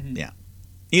Raj? Mm-hmm. Yeah.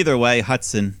 Either way,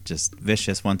 Hudson, just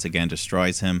vicious once again,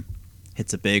 destroys him.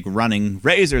 Hits a big running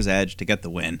Razor's Edge to get the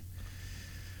win.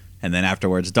 And then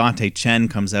afterwards, Dante Chen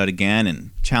comes out again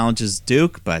and challenges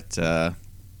Duke, but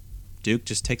Duke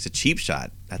just takes a cheap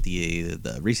shot at the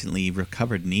recently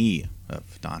recovered knee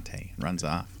of Dante and runs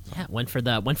off. Yeah, went for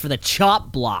the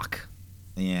chop block.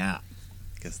 Yeah,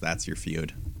 guess that's your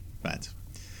feud. But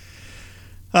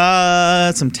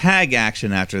some tag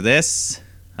action after this.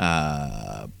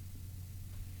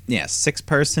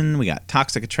 6-person. We got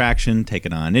Toxic Attraction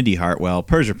taking on Indy Hartwell,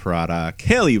 Persia Pirotta,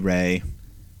 Kaylee Ray.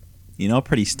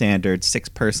 Pretty standard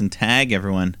 6-person tag.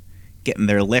 Everyone getting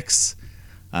their licks.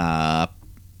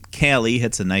 Kaylee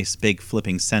hits a nice big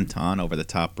flipping senton over the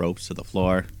top ropes to the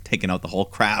floor, taking out the whole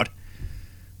crowd.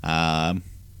 And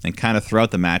kind of throughout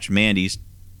the match, Mandy's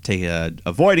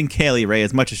avoiding Kaylee Ray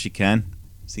as much as she can.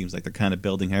 Seems like they're kind of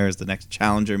building her as the next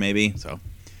challenger, maybe. So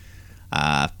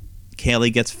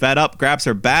Kaylee gets fed up, grabs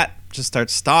her bat, just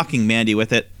starts stalking Mandy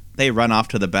with it. They run off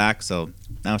to the back, so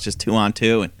now it's just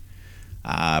 2-on-2. And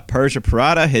Persia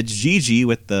Pirotta hits Gigi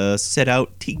with the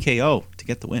sit-out TKO to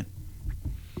get the win.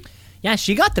 Yeah,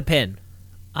 she got the pin.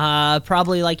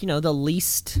 Probably the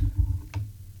least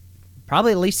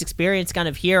experience kind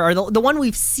of here, or the one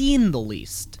we've seen the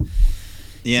least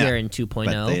here in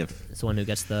 2.0. Is the one who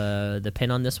gets the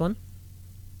pin on this one.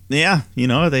 Yeah,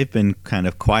 they've been kind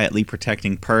of quietly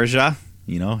protecting Persia.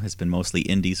 It's been mostly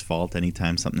Indy's fault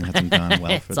anytime something hasn't gone well for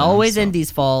them. It's always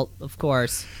Indy's fault, of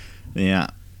course. Yeah,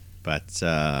 but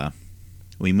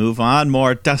we move on.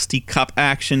 More Dusty Cup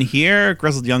action here.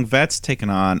 Grizzled Young Vets taking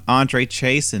on Andre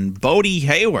Chase and Bodie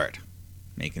Hayward.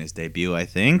 Making his debut, I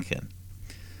think. And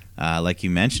like you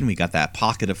mentioned, we got that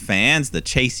pocket of fans, the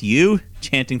Chase U,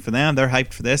 chanting for them. They're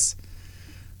hyped for this.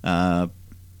 Outside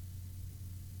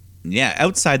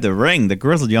the ring, the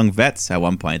Grizzled Young Vets, at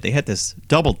one point, they hit this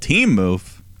double team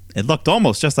move. It looked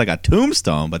almost just like a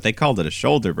tombstone, but they called it a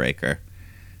shoulder breaker.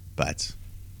 But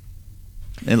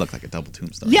It looked like a double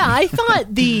tombstone. Yeah, I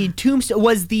thought the tombstone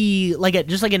was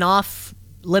just like an off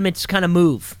limits kind of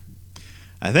move.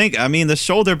 I mean, the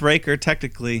shoulder breaker,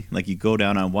 technically, like you go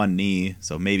down on one knee,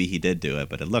 so maybe he did do it,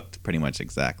 but it looked pretty much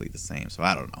exactly the same, so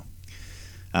I don't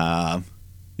know.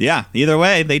 Yeah, either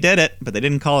way, they did it, but they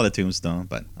didn't call it a tombstone,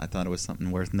 but I thought it was something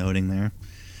worth noting there.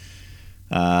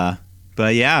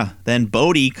 But yeah, then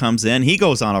Bodie comes in. He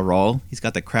goes on a roll. He's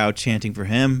got the crowd chanting for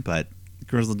him, but the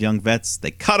Grizzled Young Vets,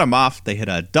 they cut him off. They hit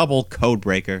a double code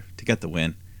breaker to get the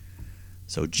win.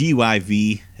 So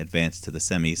GYV advanced to the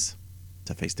semis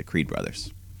to face the Creed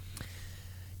brothers.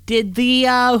 Did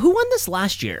who won this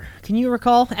last year? Can you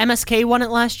recall? MSK won it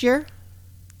last year?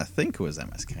 I think it was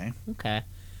MSK. Okay.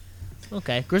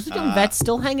 Grizzled Young Vets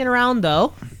still hanging around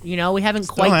though. You know, we haven't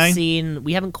quite seen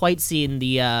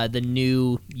the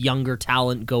new younger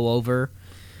talent go over.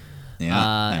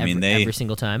 Yeah, every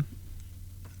single time.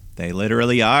 They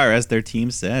literally are, as their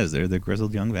team says, they're the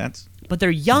Grizzled Young Vets. But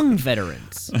they're young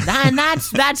veterans. And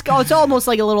that's it's almost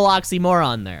like a little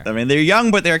oxymoron there. I mean, they're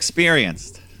young, but they're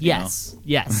experienced. Yes.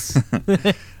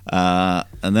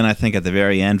 And then I think at the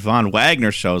very end, Von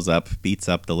Wagner shows up, beats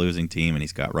up the losing team, and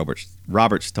he's got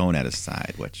Robert Stone at his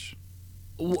side, which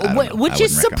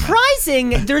is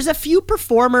surprising. There's a few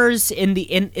performers in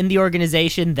the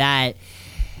organization that,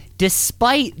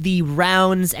 despite the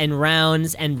rounds and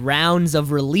rounds and rounds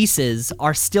of releases,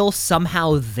 are still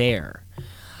somehow there.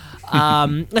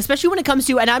 Especially when it comes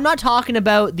to, and I'm not talking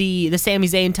about the Sami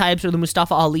Zayn types or the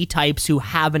Mustafa Ali types who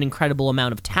have an incredible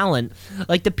amount of talent,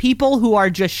 like the people who are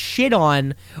just shit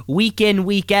on week in,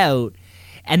 week out,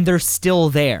 and they're still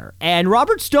there. And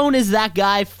Robert Stone is that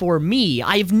guy for me.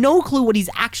 I have no clue what he's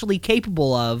actually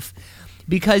capable of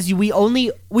because we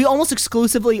almost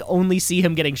exclusively only see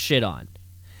him getting shit on.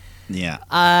 Yeah.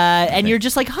 And you're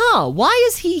just like, why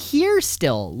is he here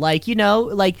still? Like, you know,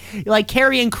 like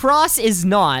Karrion Kross is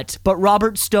not, but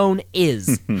Robert Stone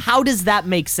is. How does that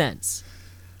make sense?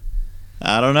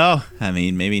 I don't know. I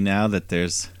mean, maybe now that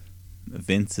there's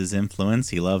Vince's influence,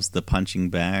 he loves the punching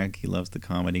bag. He loves the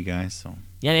comedy guy. So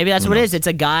yeah, maybe that's what it is. It's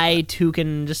a guy who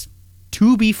can just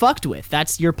to be fucked with.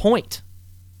 That's your point.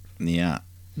 Yeah.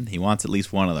 He wants at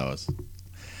least one of those.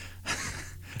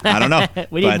 I don't know.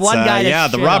 We need one guy to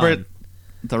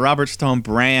the Robert Stone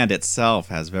brand itself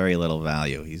has very little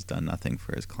value. He's done nothing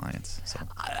for his clients. So,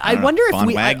 I wonder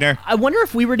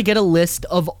if we were to get a list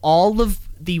of all of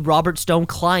the Robert Stone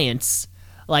clients,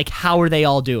 like how are they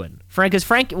all doing? Frankie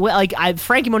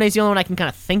Monet's the only one I can kind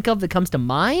of think of that comes to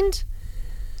mind.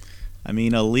 I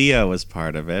mean, Aaliyah was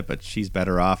part of it, but she's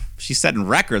better off. She's setting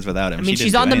records without him. I mean,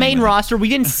 she's on the main roster. We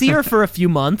didn't see her for a few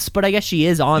months, but I guess she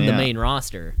is on the main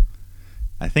roster.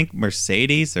 I think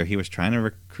Mercedes, or he was trying to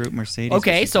recruit Mercedes.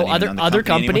 Okay, so other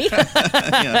company.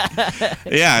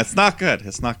 Yeah, it's not good.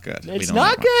 It's not good.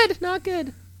 Not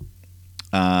good.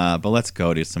 But let's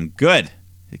go to some good,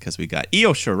 because we got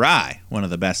Io Shirai, one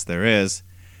of the best there is,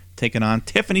 taking on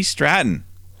Tiffany Stratton,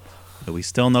 who we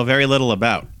still know very little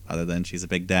about, other than she's a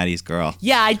Big Daddy's girl.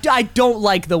 Yeah, I don't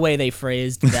like the way they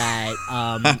phrased that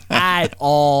at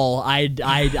all. I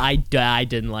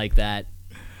didn't like that.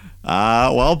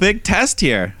 Well, big test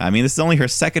here. I mean, this is only her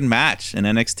second match in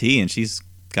NXT, and she's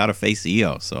got to face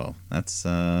Io, so that's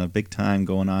big time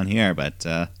going on here. But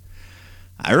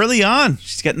early on,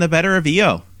 she's getting the better of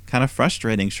Io. Kind of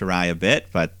frustrating Shirai a bit,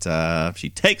 but she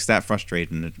takes that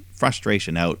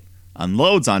frustration out,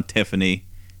 unloads on Tiffany,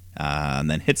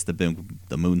 and then hits the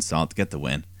moonsault to get the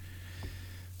win.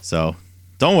 So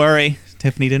don't worry,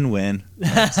 Tiffany didn't win.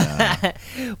 But,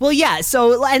 well, yeah.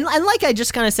 So, and like I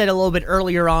just kind of said a little bit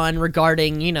earlier on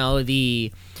regarding, you know,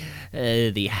 the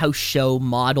house show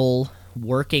model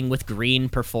working with green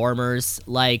performers,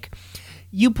 like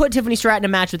you put Tiffany Stratton in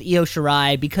a match with Io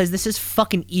Shirai because this is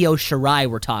fucking Io Shirai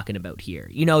we're talking about here.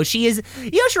 You know, Io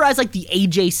Shirai is like the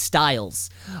AJ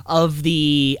Styles of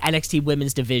the NXT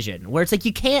women's division, where it's like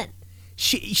you can't.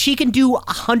 She can do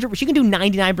 100. She can do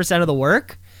 99% of the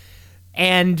work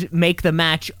and make the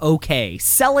match okay,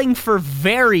 selling for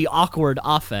very awkward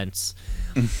offense.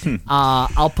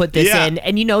 I'll put this in.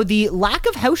 And, you know, the lack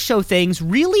of house show things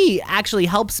really actually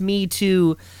helps me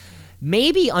to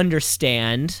maybe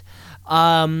understand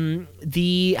how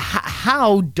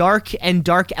dark and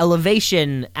dark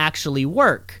elevation actually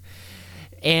work.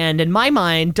 And in my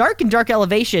mind, dark and dark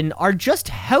elevation are just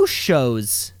house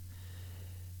shows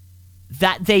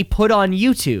that they put on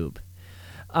YouTube.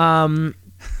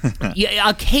 Yeah,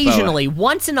 occasionally,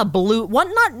 once in a blue,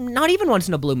 not even once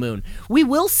in a blue moon, we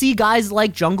will see guys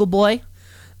like Jungle Boy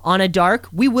on a dark.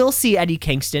 We will see Eddie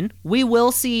Kingston. We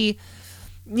will see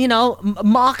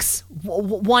Mox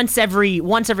once every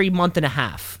month and a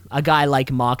half. A guy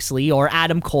like Moxley or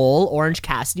Adam Cole, Orange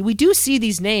Cassidy. We do see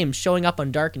these names showing up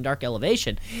on Dark and Dark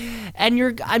Elevation.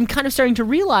 And I'm kind of starting to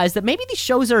realize that maybe these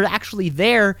shows are actually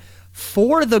there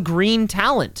for the green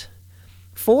talent.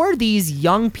 For these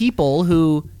young people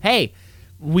who, hey,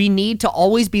 we need to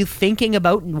always be thinking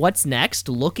about what's next,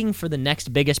 looking for the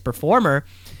next biggest performer,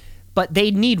 but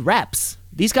they need reps.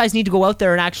 These guys need to go out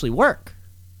there and actually work.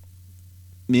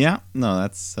 Yeah, no,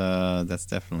 that's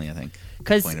definitely, I think,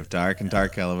 the point of Dark and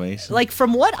Dark Elevation. Like,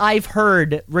 from what I've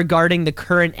heard regarding the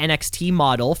current NXT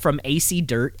model from AC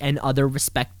Dirt and other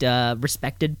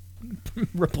respected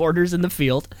reporters in the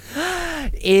field,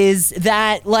 is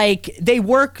that, like, they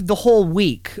work the whole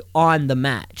week on the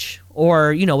match,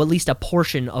 or, at least a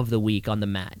portion of the week on the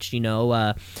match.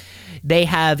 They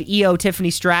have EO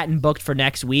Tiffany Stratton booked for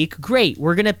next week. Great,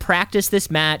 we're going to practice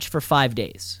this match for 5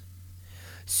 days,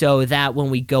 so that when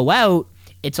we go out,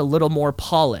 it's a little more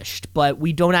polished, but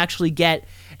we don't actually get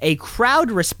a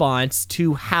crowd response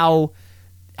to how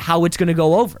it's going to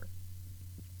go over.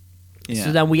 Yeah.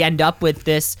 So then we end up with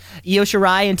this. Io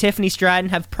Shirai and Tiffany Stratton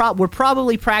we're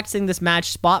probably practicing this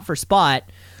match spot for spot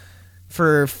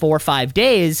for 4 or 5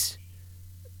 days,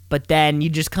 but then you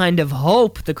just kind of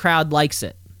hope the crowd likes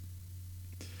it.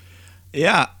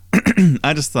 Yeah,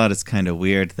 I just thought it's kind of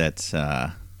weird that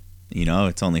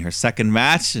it's only her second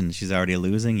match and she's already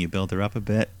losing. You build her up a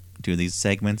bit, do these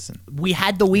segments. And we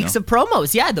had the weeks of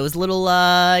promos. Yeah, those little,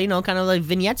 kind of like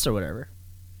vignettes or whatever.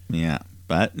 Yeah,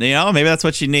 but, maybe that's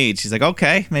what she needs. She's like,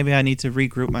 okay, maybe I need to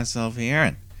regroup myself here,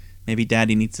 and maybe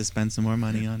Daddy needs to spend some more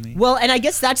money on me. Well, and I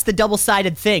guess that's the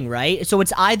double-sided thing, right? So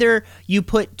it's either you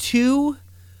put 2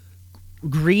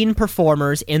 green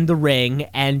performers in the ring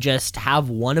and just have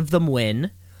one of them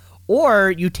win,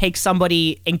 or you take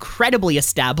somebody incredibly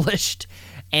established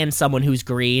and someone who's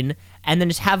green and then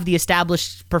just have the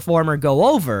established performer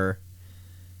go over.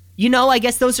 I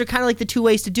guess those are kind of like the 2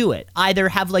 ways to do it. Either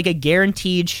have like a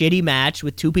guaranteed shitty match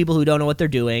with 2 people who don't know what they're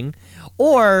doing,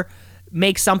 or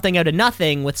make something out of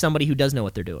nothing with somebody who does know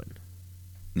what they're doing.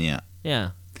 Yeah.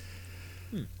 Yeah.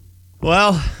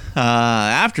 Well,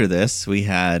 after this, we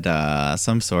had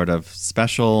some sort of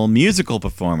special musical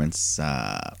performance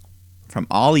from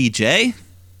Ollie J.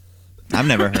 I've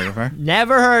never heard of her.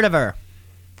 Never heard of her.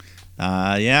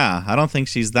 Yeah, I don't think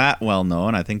she's that well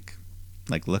known. I think,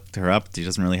 looked her up. She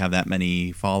doesn't really have that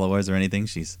many followers or anything.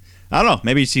 I don't know.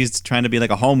 Maybe she's trying to be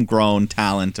like a homegrown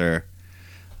talent, or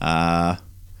I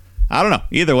don't know.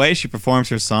 Either way, she performs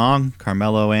her song,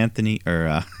 Carmelo Hayes,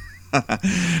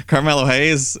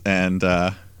 and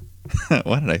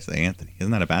what did I say? Anthony.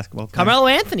 Isn't that a basketball player? Carmelo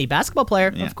Anthony, basketball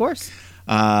player, yeah. Of course.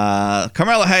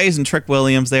 Carmelo Hayes and Trick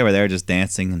Williams, they were there just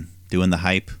dancing and doing the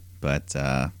hype, but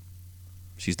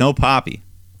she's no Poppy.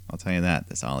 I'll tell you that,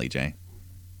 this Ollie J.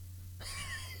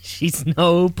 She's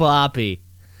no Poppy.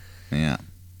 Yeah.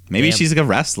 Maybe she's like a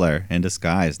wrestler in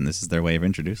disguise, and this is their way of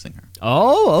introducing her.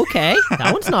 Oh, okay.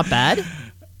 That one's not bad.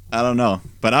 I don't know.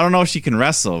 But I don't know if she can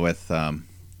wrestle with her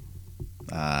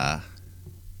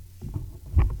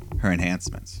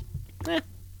enhancements.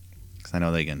 Because I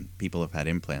know people have had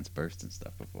implants burst and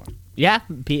stuff before. Yeah,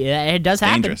 it does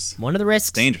happen. Dangerous. One of the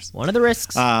risks. Dangerous. One of the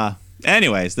risks.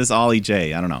 Anyways, this Ollie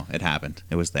J, I don't know. It happened.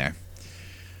 It was there.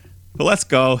 But let's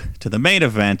go to the main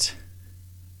event.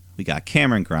 We got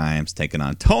Cameron Grimes taking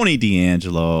on Tony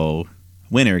D'Angelo.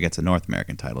 Winner gets a North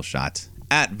American title shot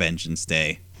at Vengeance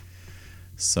Day.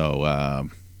 So,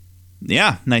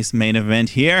 nice main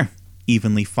event here.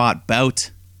 Evenly fought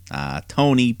bout.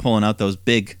 Tony pulling out those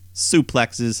big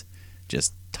suplexes,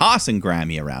 just tossing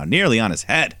Grimey around, nearly on his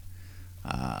head.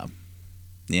 But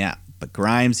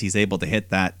Grimes, he's able to hit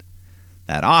that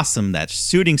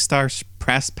shooting star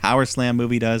press power slam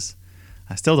move he does.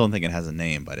 I still don't think it has a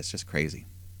name, but it's just crazy.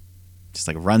 Just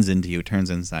like runs into you, turns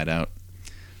inside out.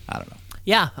 I don't know.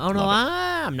 Yeah, I don't know.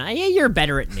 I'm not. Yeah, you're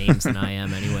better at names than I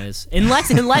am, anyways.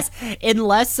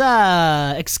 Unless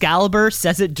Excalibur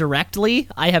says it directly,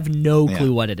 I have no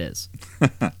clue what it is.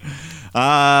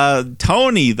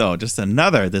 Tony, though, just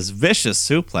this vicious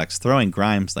suplex, throwing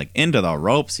Grimes into the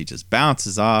ropes. He just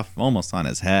bounces off, almost on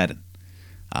his head.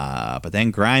 But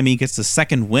then Grimey gets the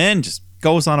second win, just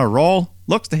goes on a roll,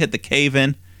 looks to hit the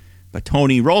cave-in, but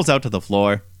Tony rolls out to the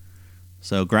floor.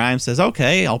 So Grimes says,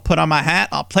 okay, I'll put on my hat,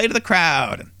 I'll play to the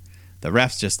crowd. And the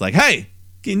ref's just like, hey,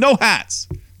 no hats.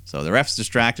 So the ref's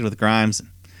distracted with Grimes. And,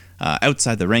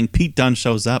 outside the ring, Pete Dunne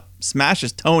shows up,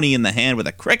 smashes Tony in the hand with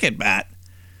a cricket bat.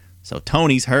 So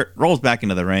Tony's hurt, rolls back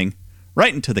into the ring,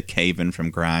 right into the cave-in from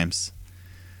Grimes.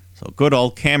 So good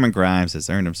old Cameron Grimes has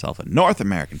earned himself a North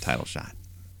American title shot.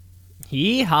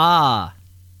 Hee-haw.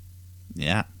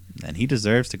 Yeah. And he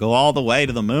deserves to go all the way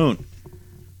to the moon.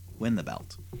 Win the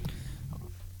belt.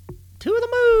 To the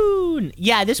moon.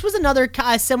 Yeah, this was another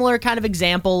similar kind of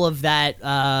example of that,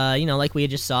 like we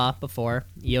just saw before.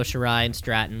 Io Shirai and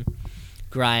Stratton.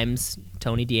 Grimes,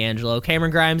 Tony D'Angelo.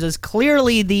 Cameron Grimes is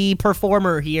clearly the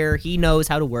performer here. He knows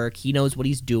how to work. He knows what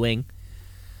he's doing.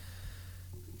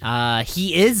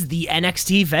 He is the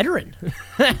NXT veteran.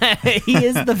 He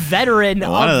is the veteran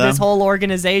of this whole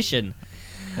organization.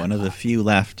 One of the few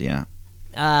left, yeah.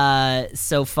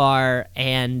 So far.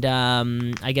 And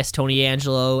I guess Tony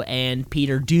D'Angelo and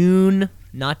Peter Dune,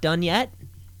 not done yet?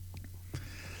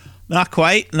 Not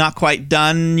quite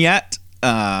done yet.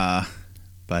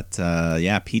 But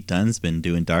Pete Dunne's been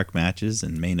doing dark matches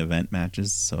and main event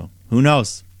matches, so who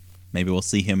knows? Maybe we'll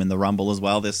see him in the Rumble as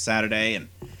well this Saturday, and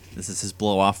this is his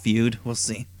blow-off feud. We'll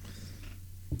see.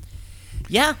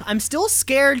 Yeah, I'm still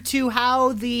scared to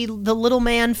how the little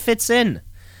man fits in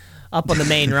up on the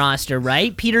main roster,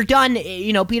 right? Peter Dunne,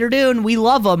 Peter Dune, we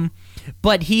love him,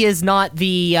 but he is not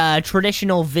the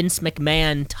traditional Vince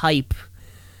McMahon type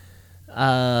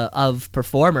of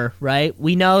performer, right?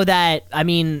 We know that,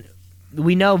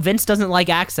 we know Vince doesn't like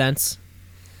accents,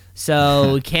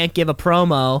 so we can't give a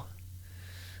promo.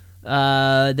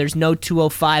 There's no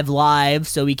 205 Live,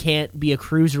 so he can't be a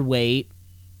cruiserweight.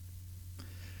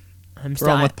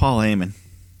 Throw him with Paul Heyman.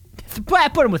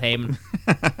 Put him with Heyman.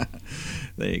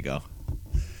 There you go.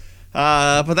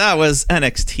 But that was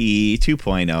NXT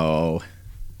 2.0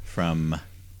 from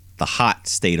the hot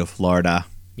state of Florida.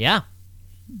 Yeah.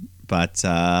 But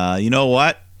you know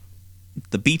what?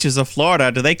 The beaches of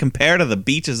Florida, do they compare to the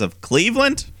beaches of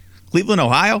Cleveland,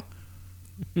 Ohio?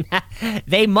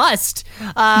 They must,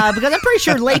 because I'm pretty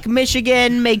sure Lake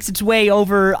Michigan makes its way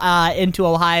over into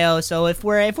Ohio. So if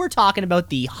we're talking about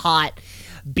the hot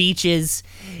beaches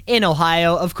in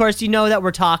Ohio, of course you know that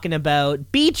we're talking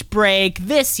about Beach Break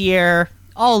this year,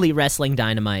 All Elite Wrestling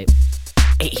Dynamite.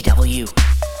 AEW,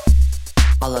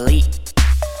 All Elite,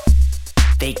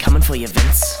 they coming for you,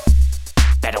 Vince.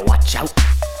 Better watch out.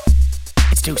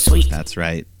 It's too sweet. That's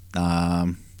right.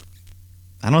 I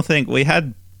don't think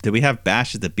did we have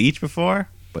Bash at the Beach before?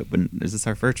 But is this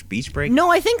our first beach break?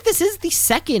 No, I think this is the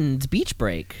second beach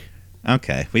break.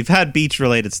 Okay. We've had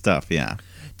beach-related stuff, yeah.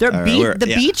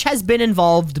 The beach has been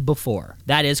involved before.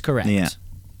 That is correct. Yeah.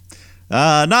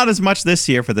 Not as much this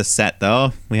year for the set,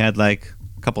 though. We had, like,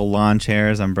 a couple lawn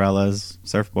chairs, umbrellas,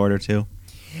 surfboard or two.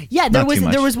 Yeah, there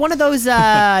was one of those,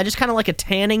 just kind of like a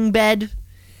tanning bed.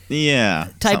 Yeah.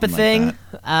 Type of thing.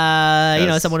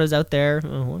 Like someone was out there.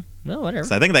 No, whatever.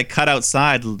 So I think they cut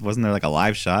outside. Wasn't there like a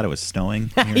live shot? It was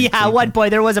snowing. Yeah, at one point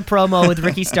there was a promo with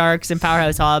Ricky Starks and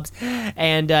Powerhouse Hobbs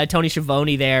and Tony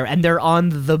Schiavone there, and they're on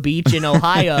the beach in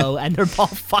Ohio, and they're all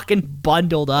fucking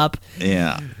bundled up.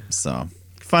 Yeah, so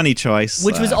funny choice.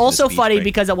 Which was also funny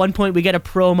because at one point we get a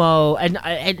promo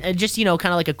and just, kind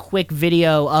of like a quick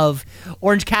video of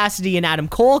Orange Cassidy and Adam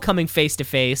Cole coming face to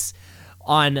face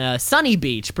on Sunny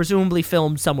Beach, presumably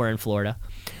filmed somewhere in Florida.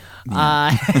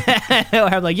 Yeah.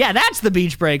 I'm like, yeah, that's the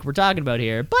beach break we're talking about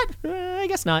here. But I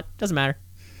guess not. Doesn't matter.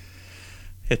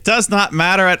 It does not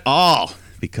matter at all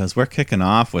because we're kicking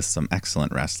off with some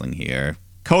excellent wrestling here.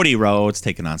 Cody Rhodes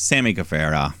taking on Sammy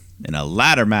Guevara in a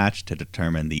ladder match to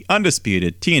determine the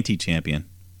undisputed TNT champion.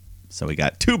 So we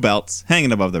got 2 belts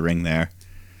hanging above the ring there.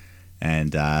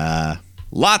 And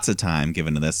lots of time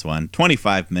given to this one.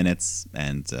 25 minutes.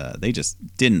 And they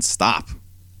just didn't stop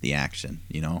the action,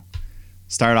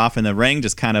 Start off in the ring,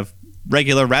 just kind of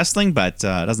regular wrestling, but it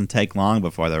doesn't take long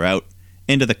before they're out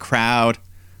into the crowd.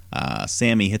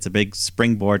 Sammy hits a big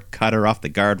springboard cutter off the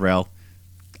guardrail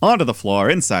onto the floor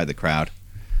inside the crowd.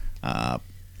 And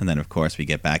then, of course, we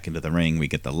get back into the ring. We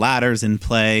get the ladders in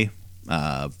play.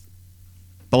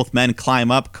 Both men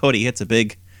climb up. Cody hits a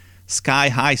big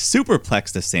sky-high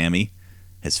superplex to Sammy.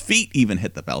 His feet even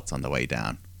hit the belts on the way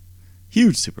down.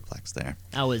 Huge superplex there.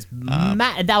 That was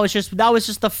that was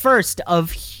just the first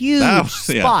of huge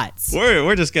spots. Yeah.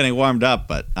 We're just getting warmed up,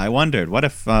 but I wondered, what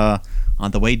if on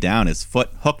the way down his foot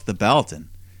hooked the belt and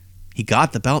he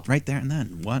got the belt right there and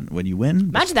then? When you win?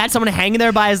 Imagine that, someone hanging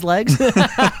there by his legs.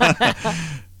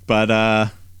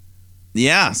 But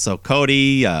so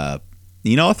Cody, throughout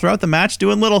the match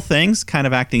doing little things, kind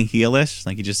of acting heelish,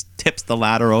 like he just tips the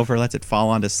ladder over, lets it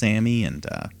fall onto Sammy, and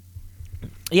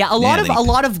yeah, a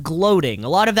lot of gloating. A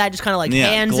lot of that just kind of like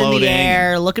hands gloating in the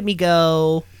air, look at me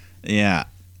go. Yeah.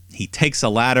 He takes a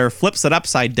ladder, flips it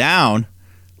upside down,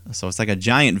 so it's like a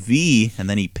giant V, and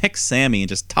then he picks Sammy and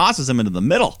just tosses him into the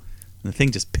middle. And the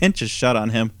thing just pinches shut on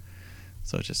him.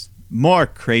 So it's just more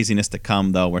craziness to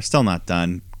come, though. We're still not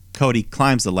done. Cody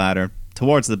climbs the ladder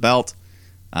towards the belt.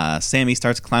 Sammy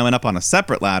starts climbing up on a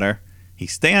separate ladder. He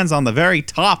stands on the very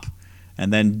top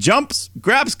and then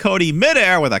grabs Cody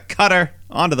midair with a cutter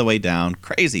onto the way down.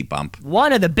 Crazy bump.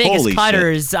 One of the biggest Holy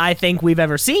cutters shit. I think we've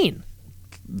ever seen.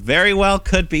 Very well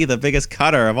could be the biggest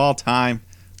cutter of all time.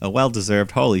 A well-deserved.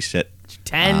 Holy shit.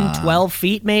 10, 12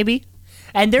 feet maybe.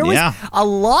 And there was a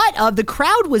lot of, the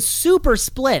crowd was super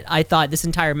split, I thought, this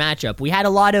entire matchup. We had a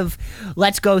lot of,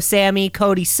 let's go Sammy,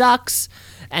 Cody sucks.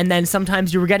 And then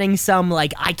sometimes you were getting some,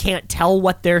 like, I can't tell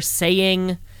what they're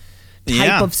saying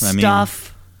type of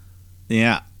stuff.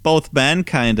 Both men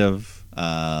kind of,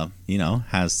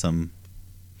 has some,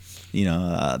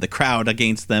 the crowd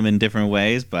against them in different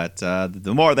ways. But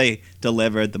the more they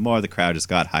delivered, the more the crowd just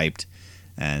got hyped.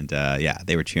 And,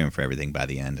 they were cheering for everything by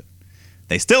the end.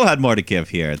 They still had more to give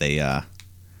here. They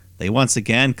once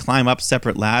again climb up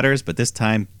separate ladders, but this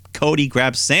time Cody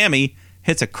grabs Sammy,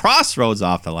 hits a crossroads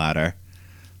off the ladder.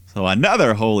 So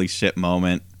another holy shit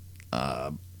moment.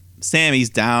 Sammy's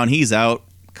down, he's out.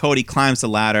 Cody climbs the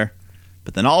ladder,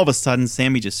 but then all of a sudden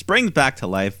Sammy just springs back to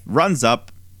life, runs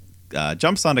up,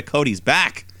 jumps onto Cody's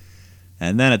back.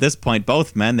 And then at this point,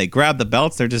 both men, they grab the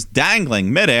belts, they're just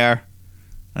dangling midair.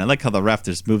 And I like how the ref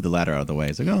just moved the ladder out of the way.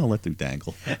 He's like, oh, let them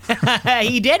dangle.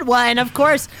 He did one. And of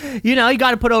course, you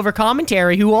got to put over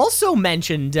commentary, who also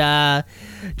mentioned,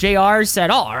 JR said,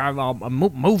 I'll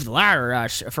move the ladder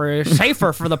for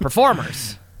safer for the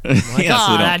performers. Like,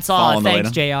 So that's all.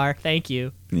 Thanks, JR. Thank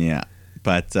you. Yeah.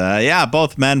 But,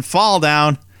 both men fall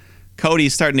down.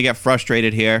 Cody's starting to get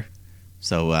frustrated here.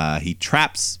 So he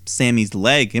traps Sammy's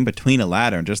leg in between a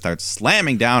ladder and just starts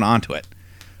slamming down onto it.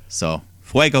 So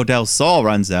Fuego del Sol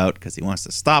runs out because he wants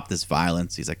to stop this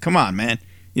violence. He's like, come on, man.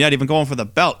 You're not even going for the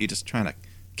belt. You're just trying to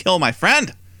kill my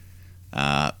friend.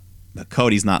 But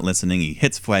Cody's not listening. He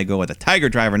hits Fuego with a Tiger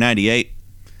Driver 98.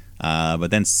 But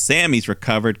then Sammy's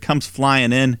recovered, comes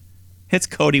flying in, hits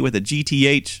Cody with a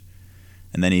GTH,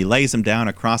 and then he lays him down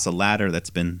across a ladder that's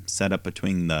been set up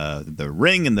between the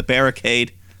ring and the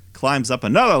barricade, climbs up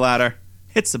another ladder,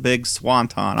 hits a big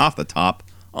swanton off the top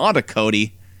onto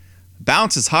Cody,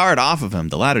 bounces hard off of him.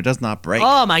 The ladder does not break.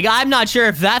 Oh my God, I'm not sure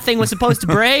if that thing was supposed to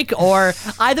break or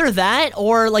either that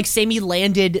or like Sammy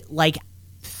landed like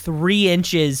 3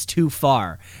 inches too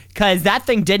far because that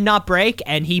thing did not break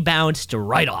and he bounced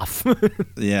right off.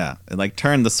 Yeah, it like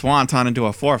turned the swanton into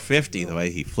a 450 the way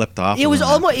he flipped off. It was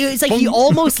like he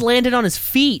almost landed on his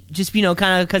feet just,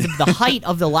 kind of because of the height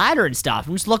of the ladder and stuff.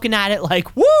 I'm just looking at it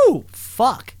like, woo,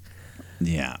 fuck.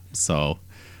 Yeah, so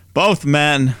both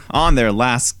men on their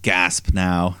last gasp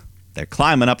now. They're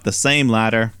climbing up the same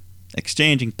ladder,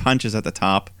 exchanging punches at the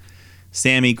top.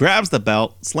 Sammy grabs the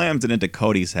belt, slams it into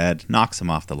Cody's head, knocks him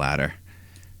off the ladder.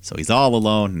 So he's all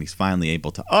alone, and he's finally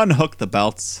able to unhook the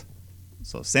belts.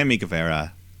 So Sammy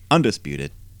Guevara,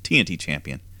 undisputed TNT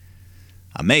champion.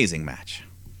 Amazing match.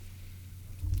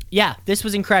 Yeah, this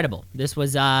was incredible. This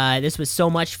was so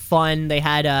much fun. They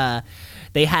had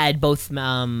both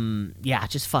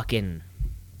just fucking.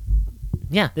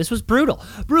 Yeah, this was brutal.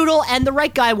 Brutal, and the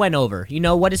right guy went over.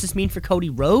 What does this mean for Cody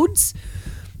Rhodes?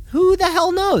 Who the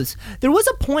hell knows? There was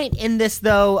a point in this,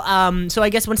 though, so I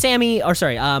guess when Sammy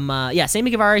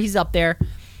Guevara, he's up there,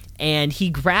 and he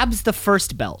grabs the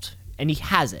first belt, and he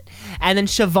has it. And then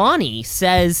Shivani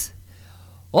says,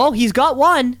 oh, he's got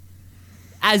one.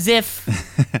 As if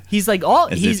he's like,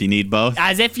 if you need both?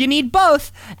 As if you need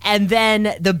both. And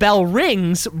then the bell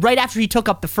rings right after he took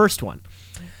up the first one.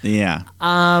 Yeah.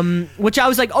 Which I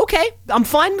was like, okay, I'm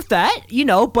fine with that,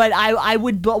 but I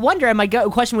would wonder, and my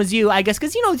question was you, I guess,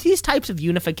 because, these types of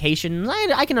unification,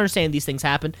 I can understand these things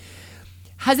happen.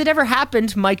 Has it ever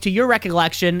happened, Mike, to your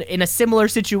recollection, in a similar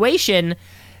situation,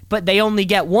 but they only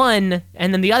get one,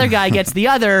 and then the other guy gets the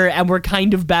other, and we're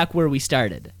kind of back where we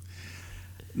started?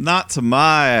 Not to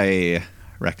my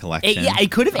recollection. It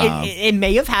could have, it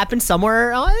may have happened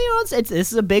somewhere, this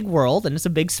is a big world, and it's a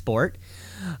big sport.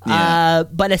 Yeah.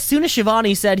 But as soon as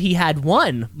Shivani said he had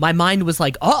one, my mind was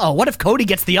like, what if Cody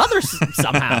gets the other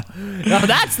somehow?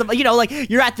 That's the,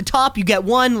 you're at the top, you get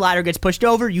one, ladder gets pushed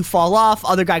over, you fall off,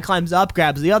 other guy climbs up,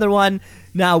 grabs the other one.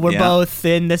 Now we're both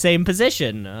in the same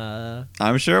position.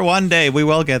 I'm sure one day we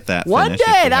will get that. One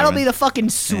day, that'll be the fucking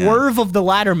swerve of the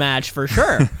ladder match for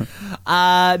sure.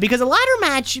 Because a ladder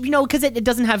match, because it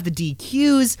doesn't have the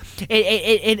DQs,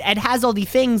 it has all the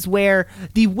things where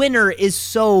the winner is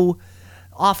so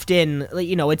often,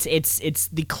 it's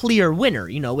the clear winner.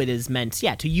 It is meant,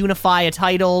 to unify a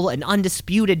title, an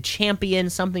undisputed champion,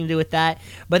 something to do with that.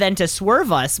 But then to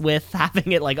swerve us with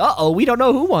having it like, we don't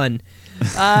know who won.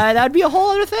 That would be a whole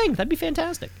other thing. That'd be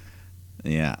fantastic.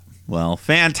 Yeah. Well,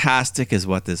 fantastic is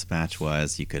what this match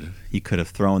was. You could have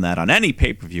thrown that on any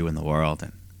pay-per-view in the world,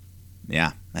 and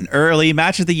Yeah, an early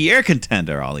match of the year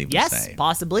contender, I'll even Yes, say.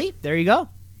 possibly. There you go.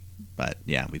 But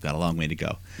yeah, we've got a long way to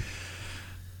go.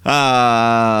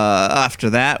 After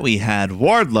that, we had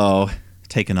Wardlow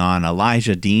taking on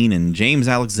Elijah Dean and James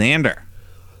Alexander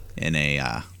in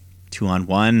a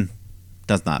 2-on-1.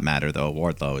 Does not matter, though.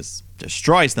 Wardlow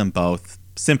destroys them both.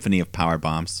 Symphony of power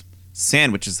bombs.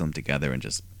 Sandwiches them together and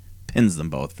just pins them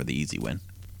both for the easy win.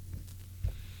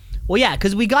 Well, yeah,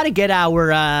 because we got to get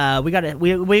our we got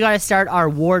to start our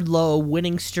Wardlow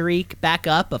winning streak back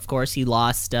up. Of course, he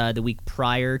lost the week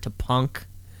prior to Punk.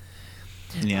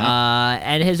 Yeah.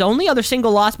 And his only other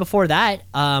single loss before that,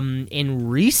 in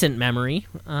recent memory,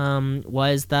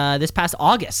 was this past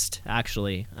August,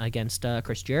 actually, against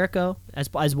Chris Jericho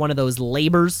as one of those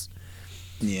labors.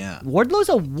 Yeah. Wardlow's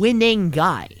a winning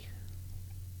guy.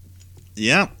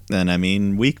 Yeah. And I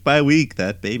mean, week by week,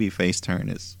 that babyface turn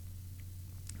is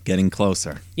getting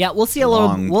closer. Yeah, we'll see a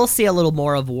little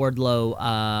more of Wardlow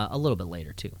a little bit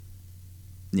later too.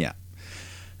 Yeah.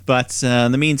 But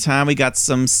in the meantime, we got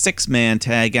some 6-man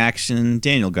tag action.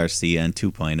 Daniel Garcia and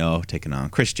 2.0 taking on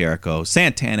Chris Jericho,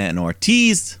 Santana, and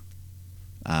Ortiz.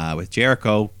 With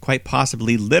Jericho quite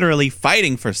possibly literally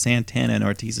fighting for Santana and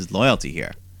Ortiz's loyalty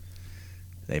here.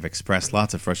 They've expressed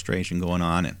lots of frustration going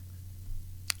on,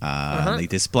 and they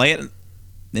display it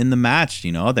in the match.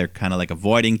 You know, they're kind of like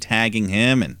avoiding tagging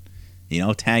him and, you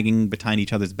know, tagging behind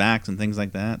each other's backs and things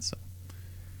like that. So,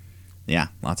 yeah,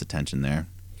 lots of tension there.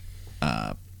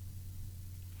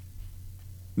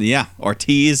 Yeah,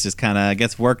 Ortiz just kind of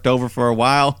gets worked over for a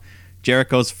while.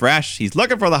 Jericho's fresh. He's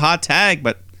looking for the hot tag,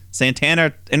 but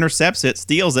Santana intercepts it,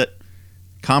 steals it.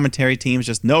 Commentary team's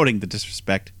just noting the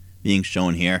disrespect being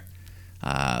shown here.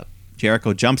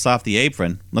 Jericho jumps off the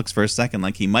apron, looks for a second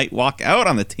like he might walk out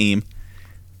on the team,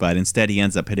 but instead he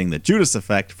ends up hitting the Judas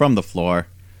effect from the floor,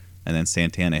 and then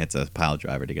Santana hits a pile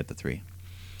driver to get the 3.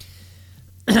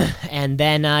 And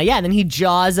then, then he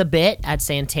jaws a bit at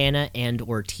Santana and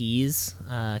Ortiz,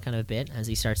 kind of a bit, as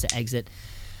he starts to exit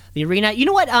the arena. You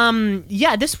know what?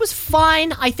 This was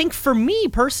fine. I think for me,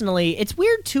 personally, it's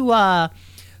weird to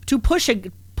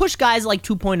push guys like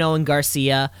 2.0 and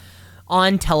Garcia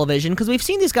on television, because we've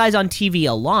seen these guys on TV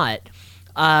a lot.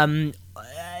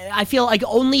 I feel like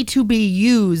only to be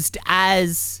used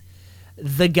as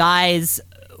the guys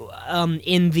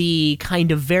in the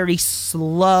kind of very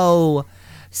slow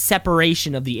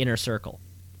separation of the inner circle.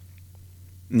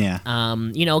 Yeah.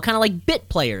 Kind of like bit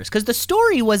players, because the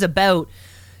story was about,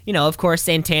 of course,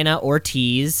 Santana,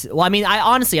 Ortiz. Well, I mean,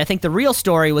 I think the real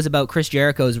story was about Chris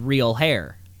Jericho's real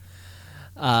hair.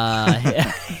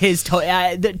 Chris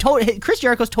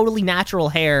Jericho's totally natural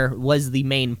hair was the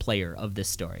main player of this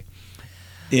story.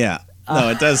 Yeah. No,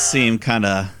 it does seem kind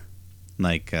of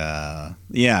like,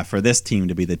 for this team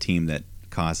to be the team that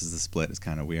causes the split is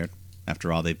kind of weird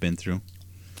after all they've been through.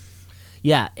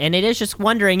 Yeah, and it is just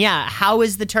wondering, how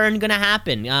is the turn going to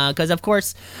happen? Because, of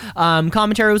course,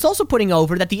 commentary was also putting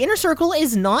over that the Inner Circle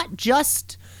is not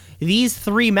just these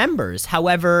 3 members.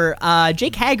 However,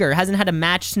 Jake Hager hasn't had a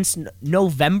match since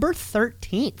November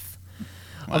 13th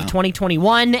of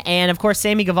 2021. And, of course,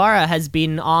 Sammy Guevara has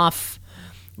been off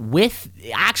with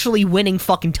actually winning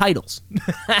fucking titles.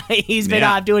 He's been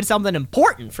off doing something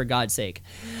important, for God's sake.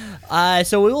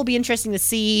 So it will be interesting to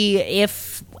see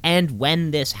if and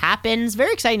when this happens.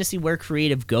 Very exciting to see where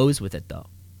creative goes with it, though.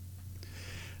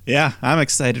 Yeah, I'm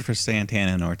excited for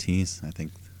Santana and Ortiz. I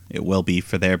think it will be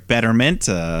for their betterment,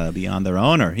 be on their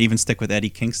own, or even stick with Eddie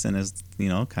Kingston as,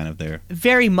 kind of their...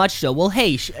 Very much so. Well,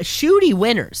 hey, shooty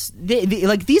winners.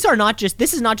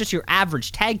 This is not just your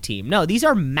average tag team. No, these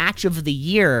are match of the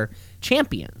year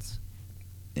champions.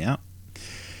 Yeah.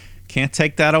 Can't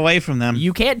take that away from them.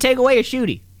 You can't take away a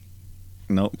shooty.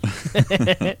 Nope.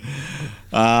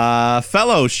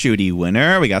 Fellow shooty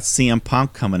winner, we got CM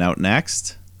Punk coming out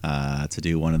next to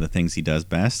do one of the things he does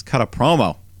best, cut a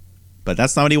promo. But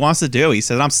that's not what he wants to do. He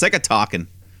says, I'm sick of talking.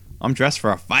 I'm dressed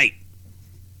for a fight.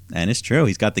 And it's true.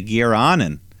 He's got the gear on,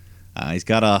 and he's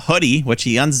got a hoodie, which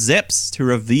he unzips to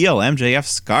reveal MJF's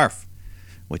scarf,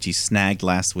 which he snagged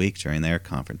last week during their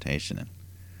confrontation. And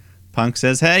Punk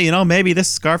says, hey, maybe this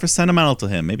scarf is sentimental to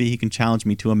him. Maybe he can challenge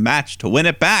me to a match to win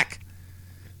it back.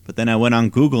 But then I went on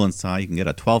Google and saw you can get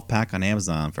a 12-pack on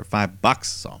Amazon for $5,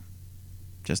 so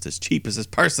just as cheap as his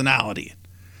personality.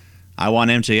 I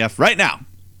want MJF right now.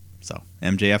 So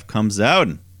MJF comes out,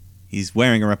 and he's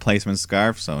wearing a replacement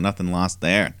scarf, so nothing lost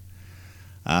there.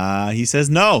 He says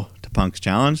no to Punk's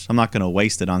challenge. I'm not going to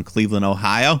waste it on Cleveland,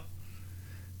 Ohio.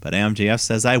 But MJF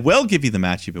says, I will give you the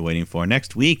match you've been waiting for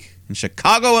next week in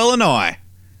Chicago, Illinois.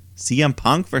 CM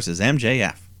Punk versus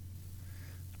MJF.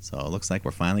 So it looks like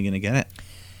we're finally going to get it.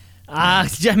 I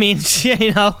mean,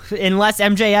 unless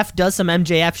MJF does some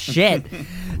MJF shit,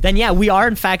 then yeah, we are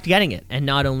in fact getting it. And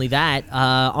not only that,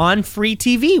 on free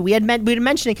TV, we had been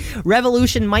mentioning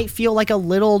Revolution might feel like a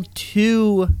little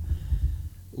too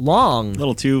long. A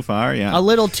little too far, yeah. A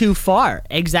little too far,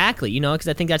 exactly. Because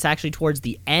I think that's actually towards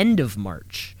the end of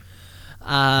March.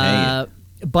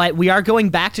 But we are going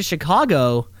back to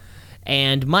Chicago,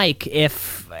 and Mike,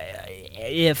 if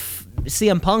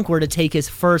CM Punk were to take his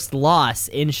first loss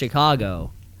in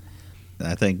Chicago,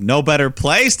 I think no better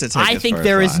place to take. I think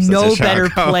there is no better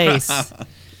place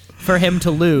for him to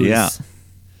lose.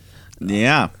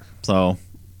 Yeah. So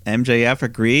MJF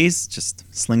agrees, just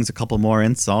slings a couple more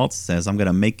insults, says, "I'm going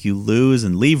to make you lose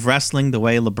and leave wrestling the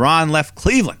way LeBron left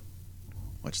Cleveland,"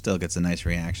 which still gets a nice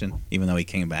reaction, even though he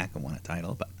came back and won a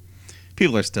title. But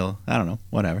people are still, I don't know,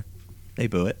 whatever. They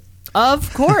boo it.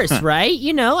 Of course, right?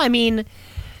 I mean,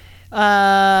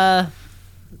 I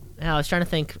was trying to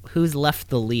think who's left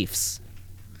the Leafs.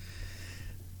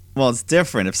 Well, it's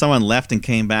different. If someone left and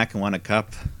came back and won a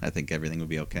cup, I think everything would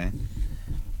be okay.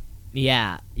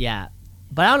 Yeah.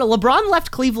 But I don't know. LeBron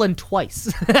left Cleveland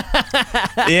twice.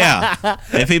 Yeah.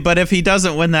 If he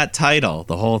doesn't win that title,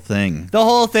 the whole thing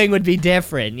would be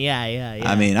different. Yeah.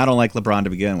 I mean, I don't like LeBron to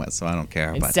begin with, so I don't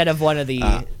care. Instead of one of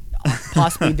the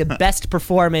possibly the best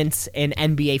performance in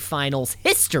NBA Finals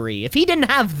history, if he didn't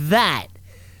have that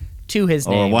to his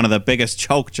name, or one of the biggest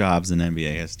choke jobs in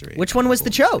NBA history. Which one was the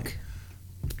choke?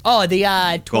 Oh, the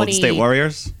 20... Golden State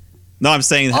Warriors. No, I'm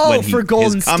saying for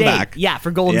Golden his comeback. State. Yeah,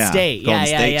 for Golden State. Golden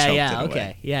State choked Yeah. it Okay.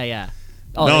 away. Yeah.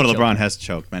 Oh, no, LeBron has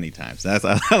choked many times. That's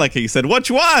I like how you said,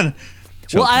 which one?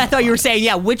 Well, I thought you were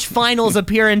saying, which finals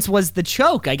appearance was the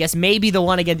choke? I guess maybe the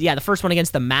one against, the first one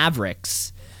against the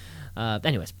Mavericks.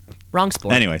 Anyways, wrong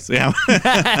sport. Anyways, yeah.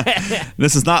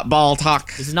 This is not ball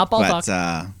talk. This is not ball talk.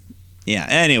 Yeah,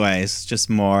 anyways,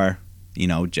 just more,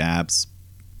 jabs.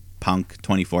 Punk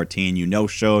 2014,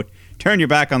 showed. Turn your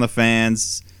back on the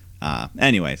fans.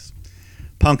 Anyways,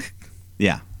 Punk,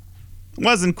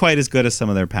 wasn't quite as good as some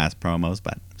of their past promos,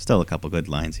 but still a couple good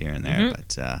lines here and there. Mm-hmm.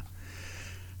 But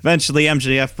eventually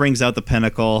MJF brings out the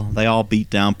Pinnacle. They all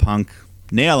beat down Punk,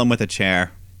 nail him with a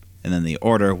chair, and then they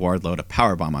order Wardlow to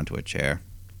powerbomb onto a chair.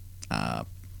 And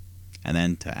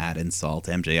then to add insult,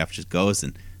 MJF just goes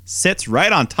and sits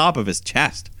right on top of his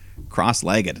chest,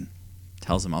 cross-legged, and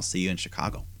tells him, "I'll see you in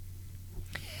Chicago."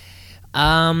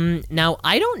 Now,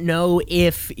 I don't know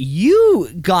if you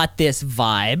got this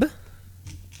vibe.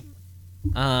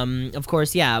 Of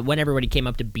course, when everybody came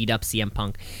up to beat up CM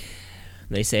Punk,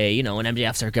 they say, when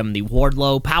MJF started coming, the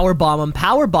Wardlow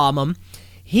powerbomb him,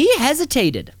 he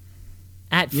hesitated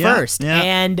at first. Yeah.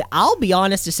 And I'll be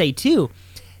honest to say, too,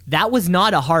 that was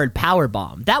not a hard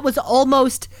powerbomb. That was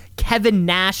almost Kevin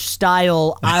Nash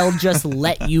style, I'll just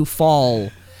let you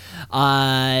fall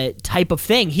type of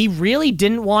thing. He really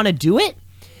didn't want to do it,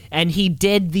 and he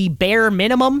did the bare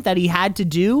minimum that he had to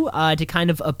do to kind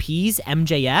of appease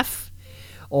MJF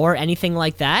or anything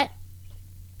like that.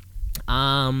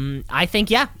 I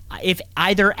think, if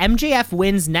either MJF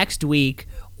wins next week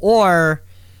or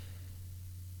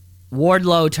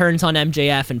Wardlow turns on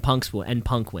MJF and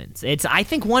Punk wins, I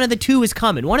think one of the two is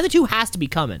coming. One of the two has to be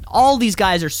coming. All these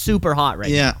guys are super hot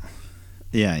right now.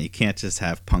 Yeah, you can't just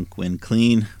have Punk win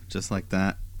clean just like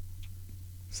that.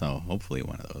 So hopefully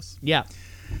one of those. Yeah.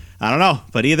 I don't know,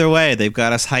 but either way, they've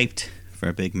got us hyped for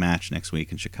a big match next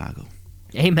week in Chicago.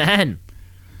 Amen.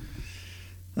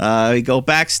 We go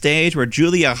backstage where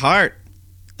Julia Hart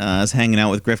is hanging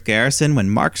out with Griff Garrison when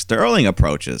Mark Sterling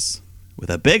approaches with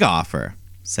a big offer.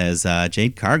 Says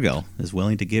Jade Cargill is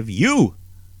willing to give you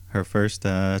her first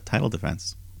title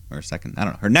defense. Or second, I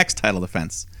don't know, her next title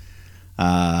defense.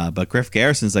 But Griff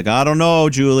Garrison's like, "I don't know,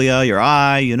 Julia, your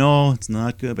eye, it's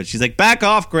not good." But she's like, "Back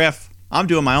off, Griff. I'm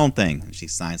doing my own thing." And she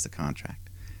signs the contract.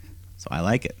 So I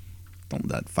like it. Don't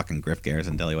let fucking Griff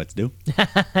Garrison tell you what to do.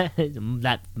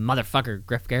 That motherfucker,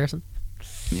 Griff Garrison.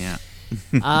 Yeah.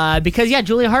 Because,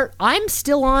 Julia Hart, I'm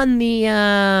still on the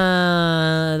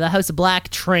House of Black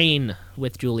train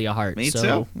with Julia Hart. Me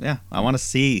too. Yeah. I want to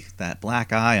see that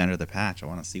black eye under the patch. I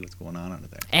want to see what's going on under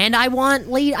there. And I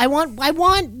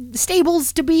want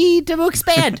stables to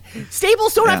expand.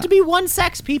 Stables don't have to be one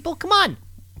sex, people. Come on.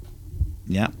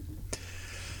 Yeah.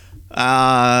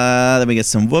 Then we get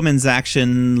some women's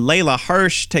action. Layla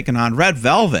Hirsch taking on Red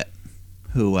Velvet,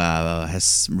 who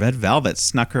has Red Velvet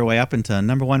snuck her way up into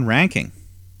 #1 ranking,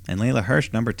 and Layla Hirsch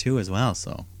 #2 as well.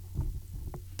 So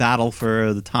battle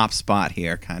for the top spot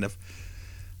here, kind of.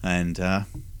 And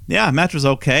match was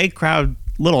okay. Crowd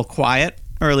little quiet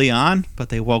early on, but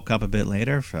they woke up a bit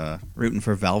later rooting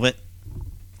for Velvet.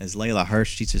 As Layla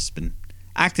Hirsch, she's just been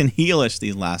acting heelish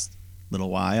these last little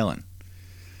while. And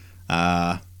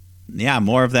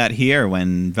more of that here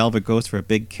when Velvet goes for a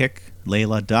big kick.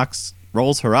 Layla ducks,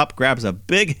 rolls her up, grabs a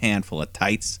big handful of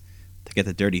tights to get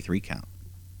the dirty 3 count.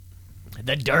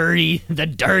 The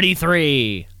dirty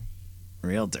 3.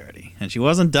 Real dirty. And she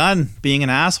wasn't done being an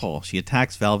asshole. She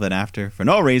attacks Velvet after for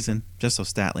no reason, just so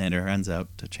Statlander ends out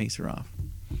to chase her off.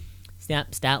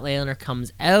 Statlander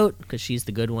comes out because she's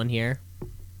the good one here.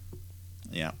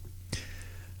 Yeah.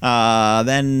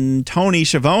 Then Tony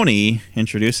Schiavone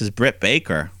introduces Britt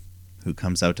Baker, who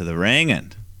comes out to the ring,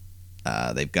 and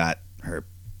they've got her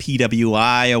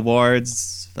PWI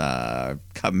awards,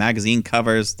 magazine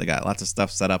covers. They got lots of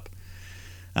stuff set up.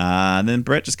 And then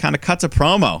Britt just kind of cuts a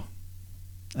promo.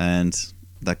 And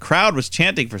the crowd was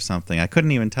chanting for something. I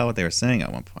couldn't even tell what they were saying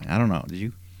at one point. I don't know. Did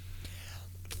you?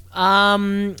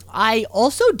 I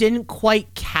also didn't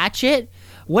quite catch it.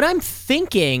 What I'm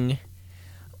thinking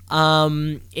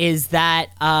is that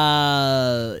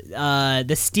the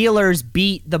Steelers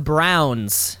beat the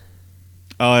Browns.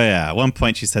 Oh, yeah. At one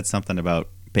point she said something about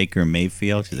Baker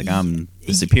Mayfield. She's like, I'm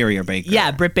the superior Baker.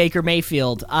 Yeah, Britt Baker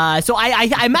Mayfield. So I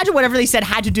imagine whatever they said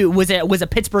had to do was a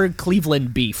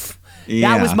Pittsburgh-Cleveland beef.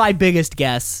 Yeah. That was my biggest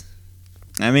guess.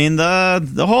 I mean,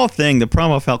 the whole thing, the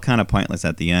promo felt kind of pointless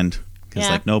at the end. Because,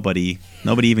 like, nobody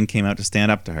even came out to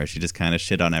stand up to her. She just kind of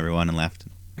shit on everyone and left.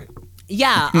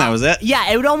 Yeah. That was it? Yeah,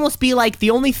 it would almost be like the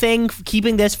only thing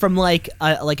keeping this from, like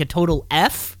a total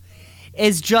F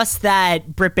is just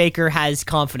that Britt Baker has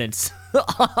confidence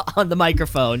on the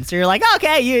microphone. So you're like,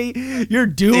 okay, you're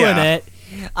doing it.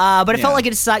 But it felt like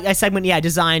a segment,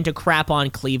 designed to crap on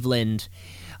Cleveland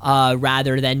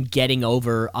rather than getting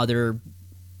over other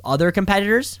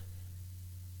competitors.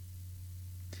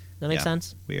 Does that make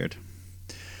sense? Weird.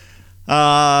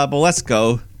 But let's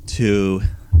go to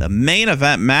the main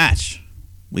event match.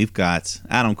 We've got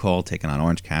Adam Cole taking on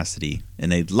Orange Cassidy,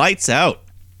 and they lights out.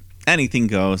 Anything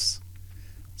goes.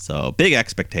 So big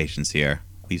expectations here.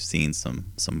 We've seen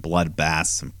some bloodbaths,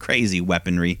 some crazy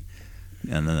weaponry,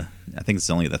 and I think it's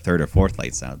only the third or fourth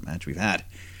lights out match we've had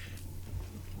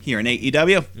here in AEW.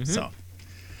 Mm-hmm. So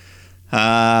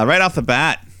right off the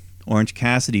bat, Orange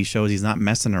Cassidy shows he's not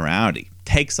messing around. He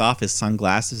takes off his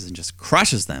sunglasses and just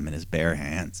crushes them in his bare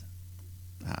hands.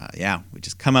 We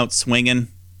just come out swinging.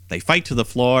 They fight to the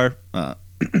floor.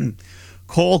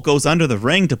 Cole goes under the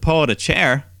ring to pull out a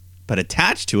chair, but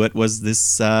attached to it was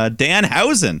this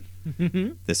Danhausen,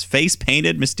 this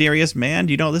face-painted mysterious man.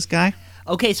 Do you know this guy?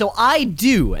 Okay, so I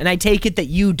do, and I take it that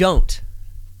you don't.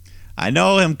 I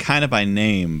know him kind of by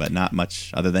name, but not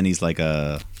much other than he's like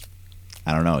I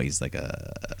don't know. He's like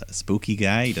a spooky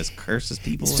guy. He just curses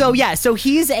people. So he's so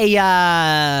he's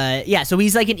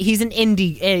like he's an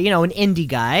indie, an indie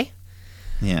guy.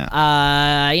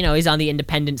 Yeah. He's on the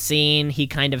independent scene. He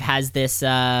kind of has this,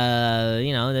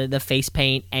 the face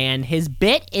paint, and his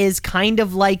bit is kind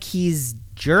of like he's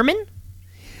German.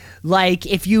 Like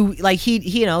if you like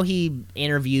he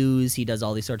interviews, he does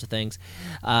all these sorts of things,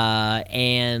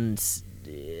 and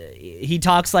he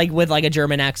talks like with like a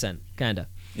German accent, kind of.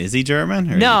 Is he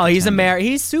German? Or no, he's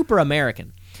He's super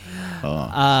American. Oh.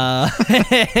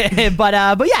 But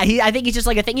I think he's just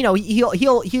like a thing.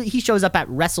 He shows up at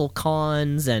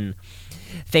WrestleCons and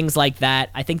things like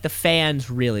that. I think the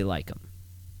fans really like him.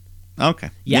 Okay.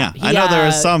 Yeah. I know there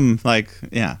are some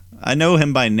I know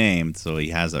him by name, so he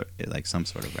has some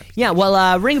sort of reputation. Yeah.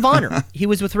 Well, Ring of Honor. He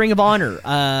was with Ring of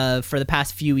Honor for the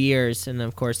past few years, and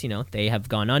of course, they have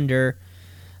gone under.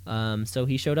 So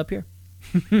he showed up here.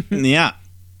 Yeah.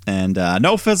 And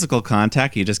no physical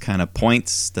contact. He just kind of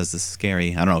points, does this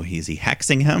scary, I don't know, is he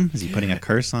hexing him? Is he putting a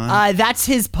curse on? That's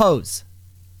his pose.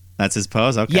 That's his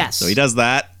pose? Okay. Yes. So he does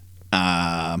that.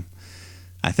 I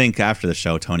think after the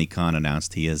show, Tony Khan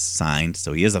announced he is signed,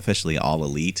 so he is officially All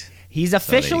Elite. He's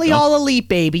officially All Elite,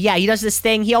 baby. Yeah, he does this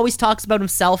thing. He always talks about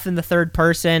himself in the third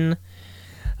person.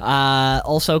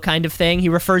 Also kind of thing. He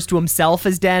refers to himself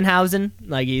as Danhausen.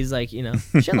 Like he's like,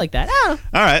 shit like that. Oh.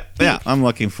 All right. Yeah, I'm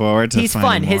looking forward to he's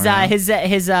fun. His I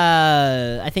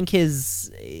think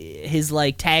his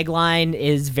like tagline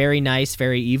is very nice,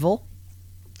 very evil.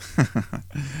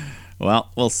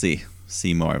 Well, we'll see.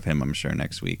 See more of him, I'm sure,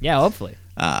 next week. Yeah, hopefully.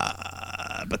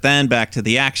 But then back to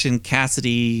the action.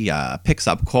 Cassidy picks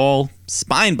up Cole,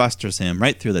 spine busters him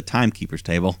right through the timekeeper's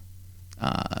table.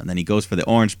 And then he goes for the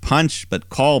orange punch, but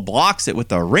Cole blocks it with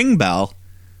the ring bell.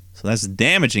 So that's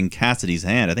damaging Cassidy's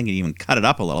hand. I think he even cut it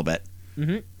up a little bit.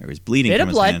 Mm-hmm. Or he's bleeding from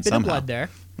his hand somehow. Bit of blood there.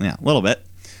 Yeah, a little bit.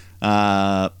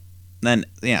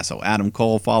 So Adam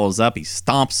Cole follows up. He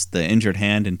stomps the injured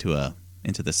hand into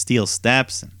the steel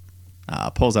steps, and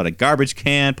pulls out a garbage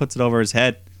can, puts it over his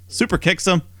head, super kicks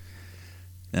him.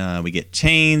 We get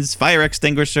chains, fire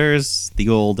extinguishers, the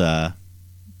old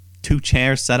 2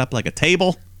 chairs set up like a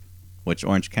table, which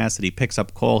Orange Cassidy picks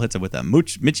up Cole, hits it with a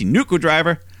Michinoku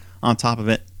driver on top of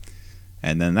it.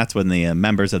 And then that's when the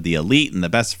members of the Elite and the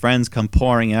Best Friends come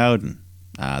pouring out, and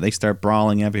they start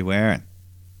brawling everywhere. And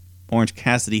Orange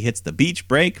Cassidy hits the beach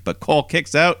break, but Cole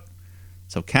kicks out.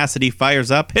 So Cassidy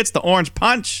fires up, hits the orange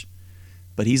punch,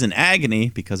 but he's in agony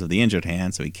because of the injured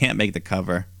hand, so he can't make the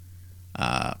cover.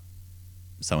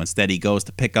 So instead he goes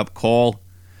to pick up Cole.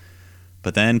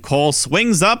 But then Cole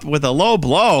swings up with a low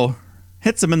blow,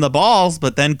 hits him in the balls,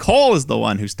 but then Cole is the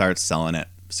one who starts selling it,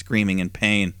 screaming in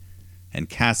pain. And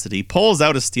Cassidy pulls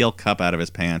out a steel cup out of his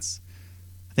pants.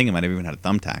 I think it might have even had a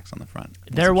thumbtacks on the front.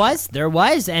 There was,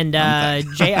 and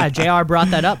JR brought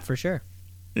that up for sure.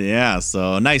 Yeah,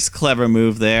 so nice, clever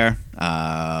move there.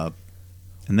 And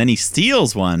then he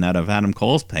steals one out of Adam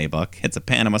Cole's playbook, hits a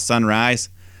Panama Sunrise,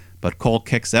 but Cole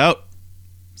kicks out.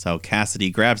 So Cassidy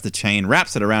grabs the chain,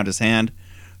 wraps it around his hand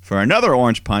for another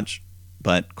orange punch,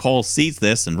 but Cole sees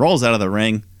this and rolls out of the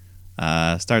ring,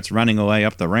 starts running away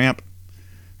up the ramp.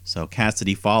 So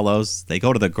Cassidy follows. They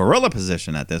go to the gorilla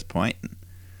position at this point.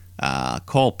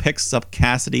 Cole picks up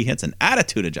Cassidy, hits an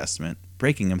attitude adjustment,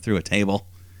 breaking him through a table,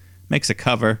 makes a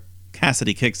cover.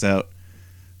 Cassidy kicks out.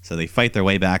 So they fight their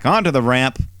way back onto the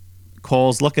ramp.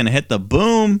 Cole's looking to hit the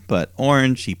boom, but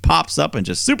Orange, he pops up and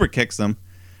just super kicks him,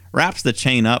 wraps the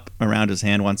chain up around his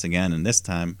hand once again, and this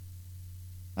time,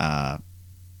 he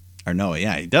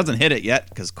doesn't hit it yet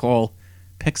because Cole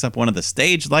picks up one of the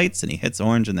stage lights and he hits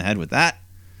Orange in the head with that.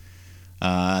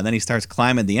 Then he starts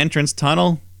climbing the entrance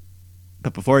tunnel.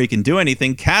 But before he can do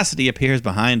anything, Cassidy appears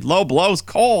behind, low blows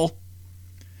Cole.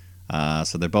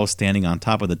 So they're both standing on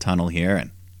top of the tunnel here.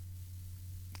 And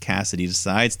Cassidy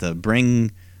decides to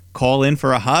bring Cole in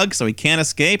for a hug so he can't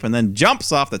escape and then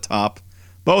jumps off the top.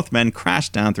 Both men crash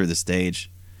down through the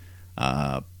stage.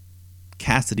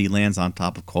 Cassidy lands on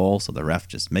top of Cole, so the ref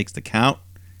just makes the count.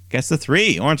 Gets the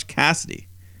 3. Orange Cassidy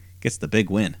gets the big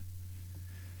win.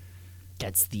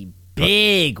 That's the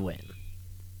big win.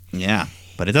 Yeah,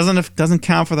 but it doesn't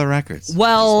count for the records.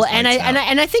 Well, and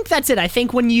I think that's it. I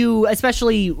think when you,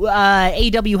 especially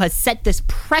AEW has set this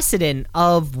precedent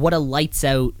of what a lights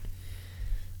out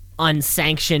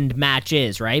unsanctioned match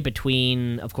is, right?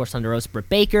 Between, of course, Thunder Rosa, Britt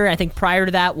Baker. I think prior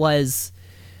to that was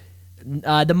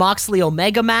the Moxley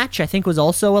Omega match. I think was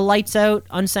also a lights out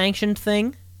unsanctioned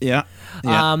thing. Yeah.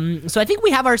 So I think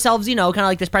we have ourselves, kind of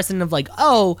like this precedent of like,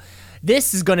 oh,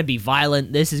 this is going to be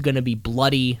violent. This is going to be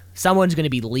bloody. Someone's going to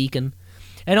be leaking.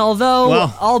 And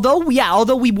although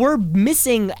we were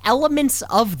missing elements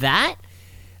of that,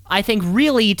 I think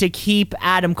really to keep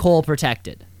Adam Cole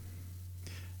protected.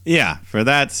 Yeah, for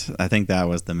that, I think that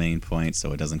was the main point,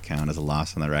 so it doesn't count as a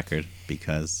loss on the record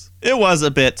because it was a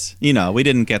bit, we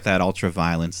didn't get that ultra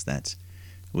violence that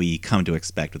we come to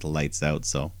expect with the lights out,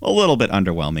 so a little bit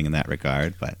underwhelming in that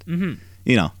regard, but,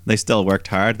 they still worked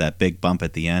hard. That big bump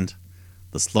at the end,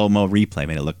 the slow-mo replay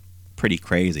made it look pretty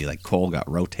crazy, like Cole got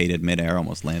rotated midair,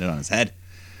 almost landed on his head.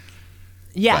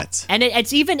 Yeah, and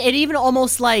it's even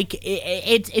almost like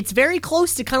it's very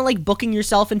close to kind of like booking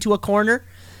yourself into a corner.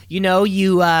 You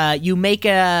make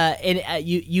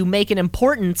an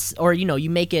importance, or you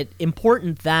make it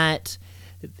important that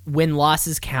win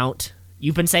losses count.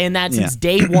 You've been saying that since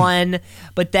day one,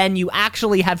 but then you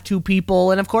actually have 2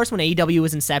 people. And of course, when AEW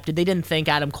was incepted, they didn't think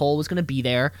Adam Cole was going to be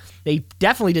there. They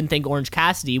definitely didn't think Orange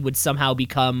Cassidy would somehow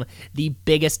become the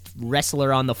biggest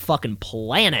wrestler on the fucking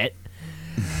planet.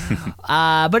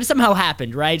 But it somehow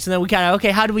happened, right? So then we kind of,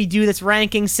 okay, how do we do this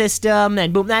ranking system?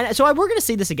 And boom. So we're going to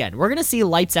see this again. We're going to see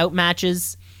lights out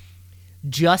matches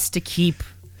just to keep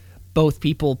both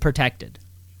people protected.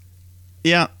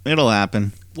 Yeah, it'll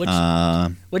happen.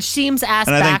 Which seems ass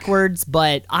backwards,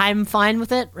 but I'm fine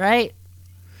with it, right?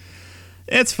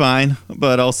 It's fine,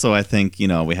 but also I think,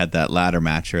 we had that ladder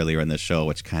match earlier in the show,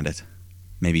 which kind of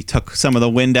maybe took some of the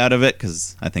wind out of it,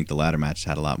 because I think the ladder match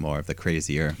had a lot more of the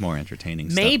crazier, more entertaining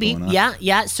stuff going on.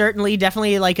 Yeah, certainly,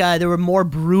 definitely, like, there were more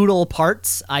brutal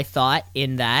parts, I thought,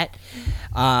 in that.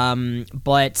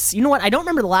 But, you know what, I don't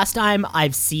remember the last time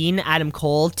I've seen Adam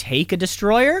Cole take a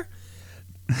destroyer.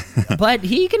 But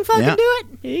he can fucking do it.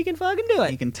 He can fucking do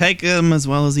it. He can take him as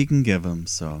well as he can give him.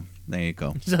 So there you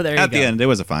go. So there you go. At the end, it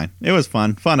was fun. It was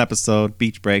fun episode.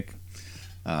 Beach break.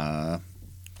 Yeah.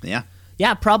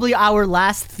 Yeah, probably our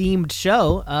last themed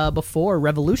show before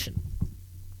Revolution.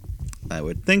 I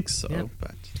would think so,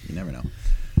 but you never know.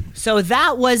 So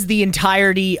that was the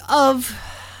entirety of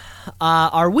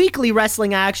our weekly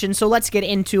wrestling action. So let's get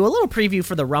into a little preview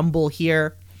for the Rumble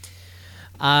here.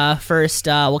 First,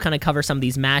 we'll kind of cover some of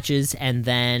these matches, and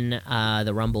then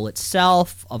the Rumble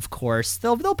itself. Of course,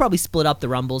 they'll probably split up the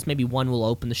Rumbles. Maybe one will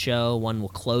open the show, one will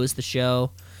close the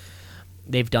show.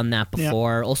 They've done that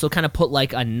before. Yep. Also, kind of put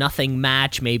like a nothing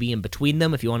match maybe in between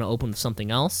them if you want to open with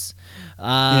something else.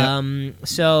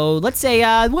 So let's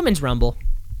say Women's Rumble.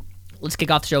 Let's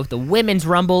kick off the show with the Women's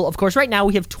Rumble. Of course, right now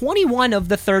we have 21 of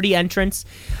the 30 entrants,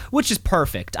 which is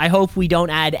perfect. I hope we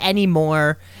don't add any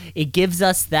more. It gives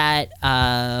us that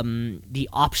the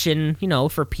option,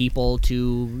 for people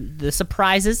to the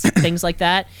surprises, things like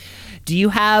that. Do you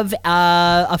have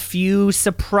a few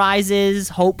surprises,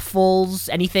 hopefuls,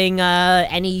 anything,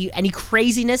 any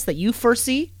craziness that you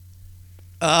foresee?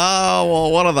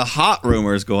 Well, one of the hot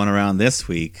rumors going around this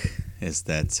week is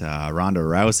that Ronda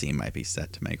Rousey might be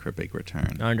set to make her big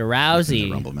return. Ronda Rousey. In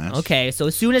the Rumble match. Okay, so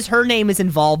as soon as her name is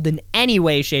involved in any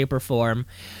way, shape, or form,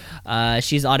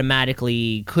 she's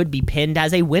automatically could be pinned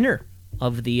as a winner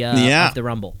of the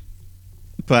Rumble.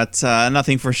 But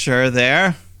nothing for sure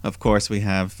there. Of course, we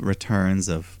have returns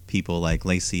of people like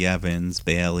Lacey Evans,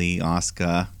 Bayley,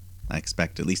 Asuka. I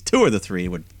expect at least 2 of the 3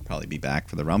 would probably be back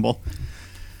for the Rumble.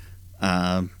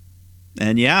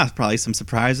 And yeah, probably some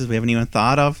surprises we haven't even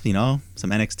thought of. Some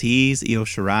NXTs, Io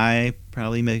Shirai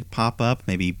probably may pop up.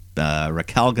 Maybe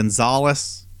Raquel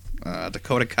Gonzalez,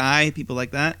 Dakota Kai, people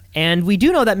like that. And we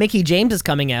do know that Mickie James is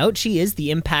coming out. She is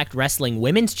the Impact Wrestling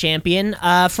Women's Champion.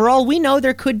 For all we know,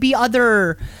 there could be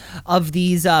other of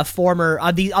these former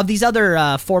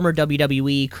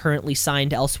WWE currently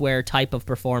signed elsewhere type of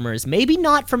performers. Maybe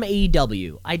not from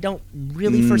AEW. I don't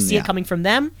really foresee it coming from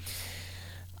them.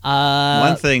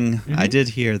 One thing I did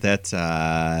hear that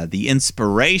the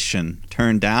Inspiration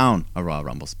turned down a Royal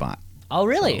Rumble spot. Oh,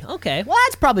 really? So, okay. Well,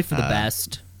 that's probably for the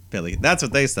best. Billy, that's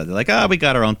what they said. They're like, we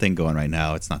got our own thing going right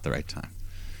now. It's not the right time.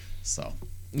 So,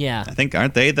 yeah. I think,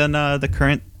 aren't they then the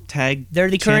current tag They're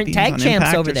the current tag champs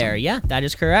Impact over there. Yeah, that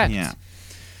is correct. Yeah.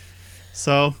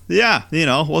 So, yeah,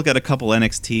 we'll get a couple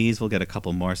NXTs. We'll get a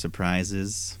couple more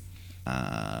surprises.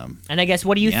 And I guess,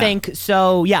 what do you think?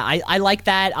 So, yeah, I like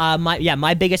that.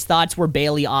 My biggest thoughts were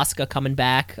Bayley, Asuka coming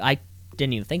back. I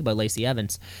didn't even think about Lacey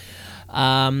Evans.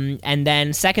 And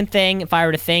then second thing, if I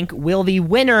were to think, will the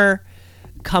winner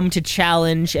come to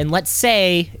challenge? And let's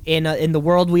say in the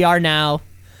world we are now,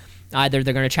 either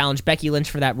they're going to challenge Becky Lynch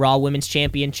for that Raw Women's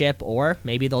Championship, or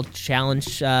maybe they'll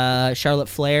challenge Charlotte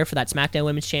Flair for that SmackDown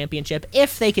Women's Championship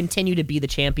if they continue to be the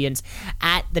champions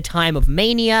at the time of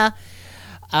Mania.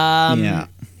 How do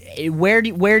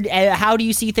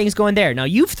you see things going there? Now,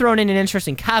 you've thrown in an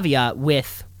interesting caveat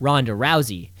with Ronda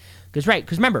Rousey.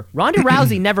 Because remember, Ronda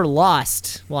Rousey never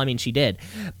lost. Well, I mean, she did.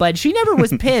 But she never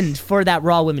was pinned for that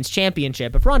Raw Women's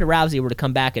Championship. If Ronda Rousey were to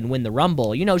come back and win the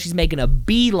Rumble, she's making a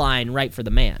beeline right for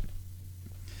the man.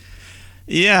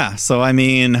 Yeah, so, I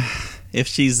mean, if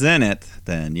she's in it,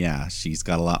 then, yeah, she's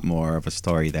got a lot more of a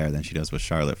story there than she does with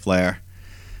Charlotte Flair.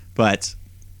 But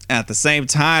at the same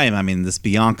time, I mean, this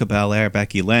Bianca Belair,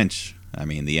 Becky Lynch, I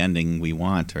mean, the ending we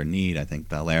want or need, I think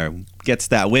Belair gets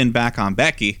that win back on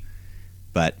Becky,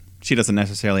 but she doesn't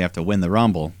necessarily have to win the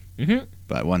Rumble. Mm-hmm.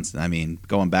 But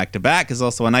going back to back is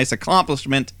also a nice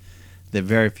accomplishment that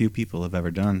very few people have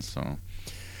ever done. So,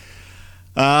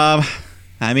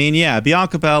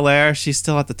 Bianca Belair, she's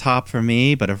still at the top for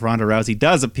me, but if Ronda Rousey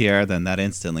does appear, then that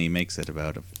instantly makes it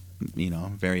about a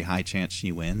very high chance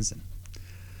she wins. And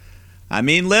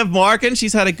Liv Morgan,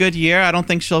 she's had a good year. I don't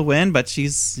think she'll win, but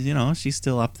she's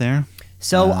still up there.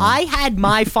 So I had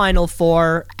my final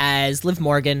 4 as Liv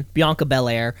Morgan, Bianca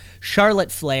Belair,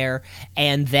 Charlotte Flair,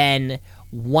 and then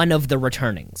one of the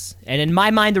returnings. And in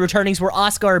my mind, the returnings were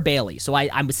Asuka or Bayley. So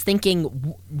I was thinking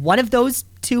one of those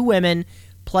 2 women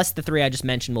plus the 3 I just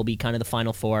mentioned will be kind of the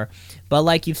final 4. But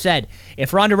like you've said,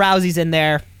 if Ronda Rousey's in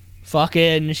there,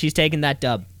 she's taking that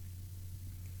dub.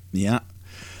 Yeah.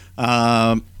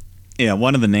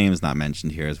 One of the names not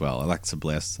mentioned here as well, Alexa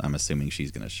Bliss. I'm assuming she's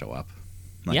going to show up.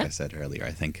 Like I said earlier, I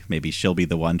think maybe she'll be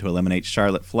the one to eliminate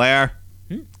Charlotte Flair,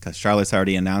 because Charlotte's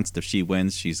already announced if she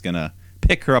wins, she's going to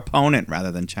pick her opponent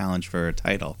rather than challenge for her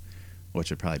title,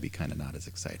 which would probably be kind of not as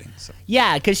exciting. So.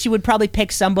 Yeah, because she would probably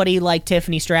pick somebody like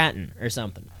Tiffany Stratton or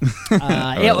something.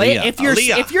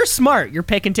 If you're smart, you're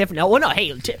picking Tiffany. Oh, no,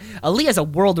 hey, Aaliyah's a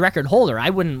world record holder. I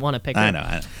wouldn't want to pick her. I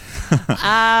know.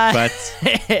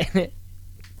 But...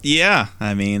 Yeah,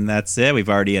 that's it. We've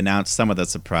already announced some of the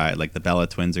surprise. Like the Bella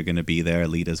twins are going to be there.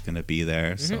 Lita's going to be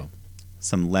there. Mm-hmm. So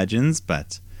some legends.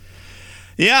 But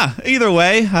yeah, either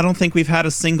way, I don't think we've had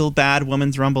a single bad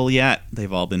Women's Rumble yet.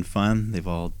 They've all been fun. They've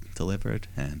all delivered.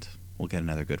 And we'll get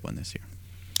another good one this year.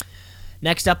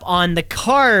 Next up on the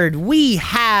card, we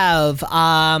have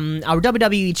our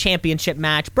WWE Championship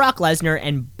match. Brock Lesnar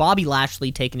and Bobby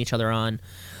Lashley taking each other on.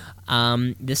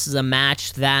 This is a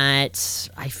match that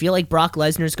I feel like Brock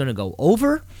Lesnar is going to go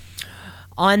over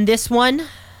on this one.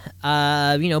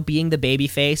 Being the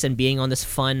babyface and being on this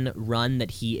fun run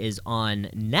that he is on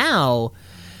now.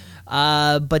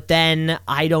 But then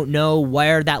I don't know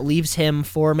where that leaves him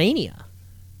for Mania.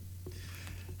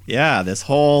 Yeah, this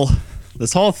whole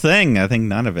thing, I think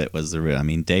none of it was the real. I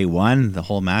mean, day one, the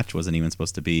whole match wasn't even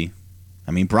supposed to be.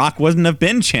 I mean, Brock wouldn't have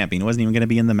been champion. He wasn't even going to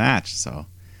be in the match. So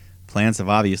plans have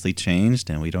obviously changed,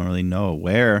 and we don't really know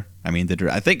where. I mean,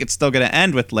 I think it's still going to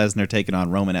end with Lesnar taking on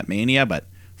Roman at Mania, but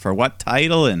for what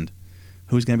title and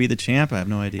who's going to be the champ, I have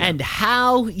no idea. And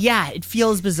how, it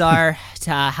feels bizarre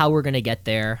to how we're going to get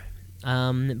there.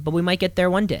 But we might get there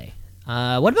one day.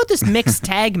 What about this mixed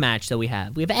tag match that we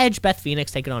have? We have Edge, Beth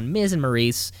Phoenix taking on Miz and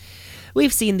Maurice.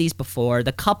 We've seen these before.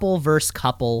 The couple versus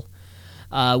couple.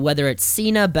 Whether it's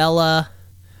Cena, Bella,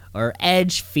 or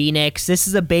Edge, Phoenix. This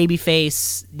is a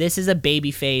babyface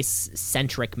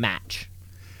centric match.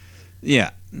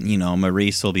 Yeah,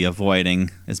 Maurice will be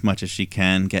avoiding as much as she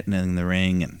can, getting in the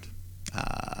ring, and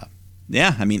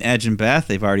I mean, Edge and Beth,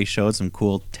 they've already showed some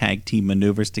cool tag team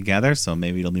maneuvers together, so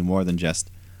maybe it'll be more than just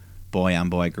boy on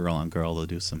boy, girl on girl. They'll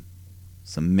do some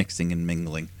mixing and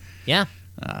mingling. Yeah.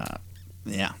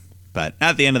 But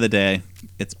at the end of the day,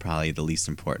 it's probably the least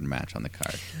important match on the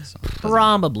card. So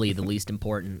probably the least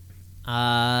important.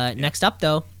 Next up,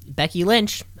 though, Becky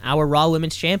Lynch, our Raw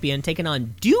Women's Champion, taking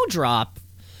on Doudrop,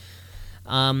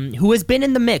 who has been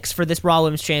in the mix for this Raw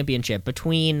Women's Championship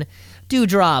between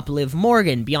Doudrop, Liv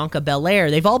Morgan, Bianca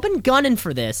Belair. They've all been gunning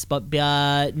for this, but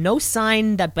no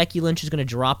sign that Becky Lynch is going to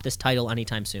drop this title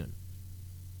anytime soon.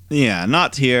 Yeah,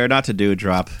 not to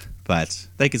Doudrop, but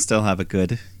they can still have a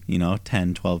good,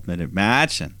 10, 12-minute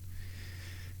match, and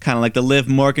kind of like the Liv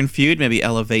Morgan feud, maybe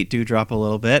elevate Doudrop a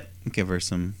little bit, give her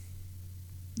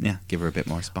a bit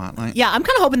more spotlight. Yeah, I'm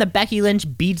kind of hoping that Becky Lynch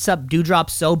beats up Doudrop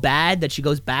so bad that she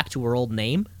goes back to her old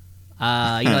name.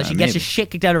 She gets her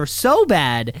shit kicked out of her so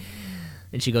bad,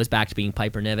 and she goes back to being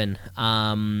Piper Niven.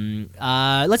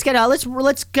 Let's get out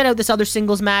this other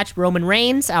singles match. Roman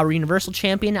Reigns, our Universal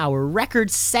Champion, our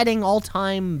record-setting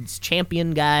all-time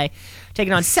champion guy,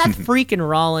 taking on Seth Freakin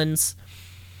Rollins.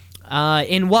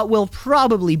 In what will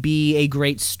probably be a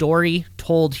great story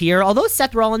told here. Although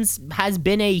Seth Rollins has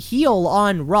been a heel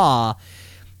on Raw,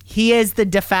 he is the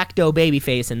de facto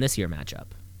babyface in this year matchup.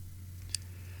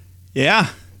 Yeah,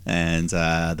 and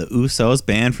the Usos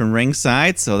banned from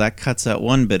ringside, so that cuts out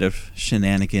one bit of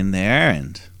shenanigan there.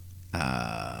 And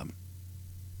I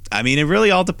mean, it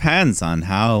really all depends on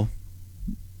how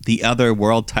the other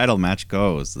world title match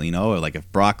goes. Like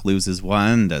if Brock loses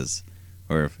one,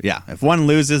 if one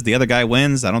loses, the other guy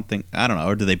wins. I don't know.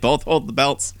 Or do they both hold the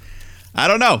belts? I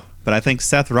don't know. But I think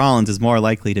Seth Rollins is more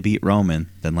likely to beat Roman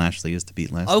than Lashley is to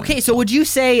beat Lesnar. Okay, so would you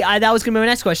say, that was going to be my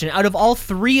next question, out of all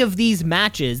three of these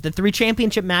matches, the three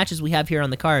championship matches we have here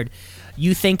on the card,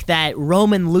 you think that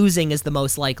Roman losing is the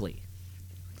most likely?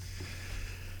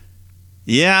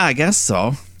 Yeah, I guess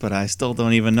so. But I still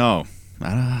don't even know.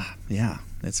 Yeah.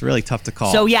 It's really tough to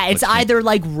call. So, yeah, it's either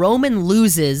like Roman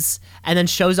loses and then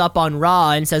shows up on Raw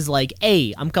and says, like,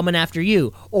 hey, I'm coming after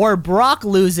you. Or Brock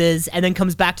loses and then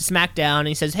comes back to SmackDown and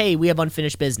he says, hey, we have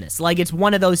unfinished business. Like, it's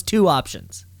one of those two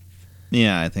options.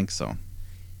 Yeah, I think so.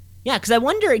 Yeah, because I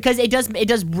wonder, because it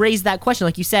does raise that question.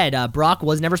 Like you said, Brock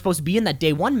was never supposed to be in that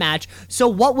Day 1 match. So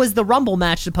what was the Rumble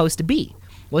match supposed to be?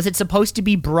 Was it supposed to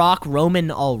be Brock Roman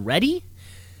already?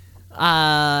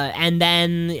 And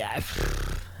then...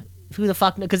 who the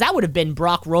fuck? Because that would have been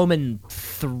Brock Roman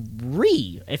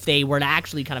 3 if they were to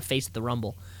actually kind of face the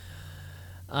Rumble.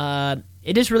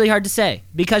 It is really hard to say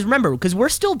because remember, we're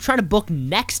still trying to book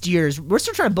we're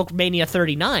still trying to book Mania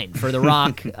 39 for The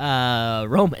Rock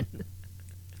Roman.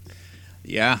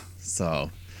 Yeah, so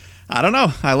I don't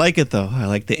know. I like it though. I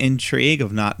like the intrigue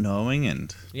of not knowing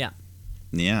and yeah.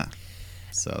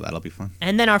 So that'll be fun.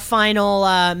 And then our final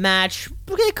match,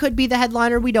 it could be the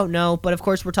headliner, we don't know. But of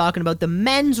course, we're talking about the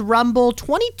Men's Rumble,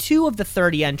 22 of the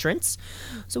 30 entrants.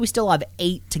 So we still have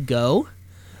 8 to go.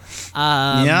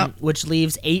 Which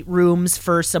leaves 8 rooms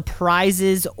for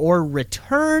surprises or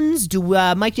returns.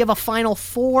 Mike, do you have a final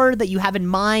 4 that you have in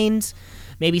mind?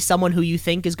 Maybe someone who you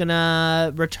think is going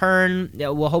to return.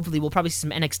 Well, hopefully we'll probably see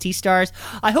some NXT stars.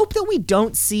 I hope that we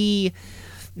don't see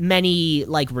many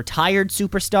retired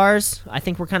superstars. I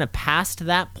think we're kind of past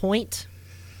that point.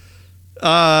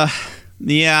 Yeah.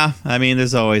 I mean,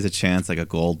 there's always a chance a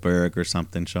Goldberg or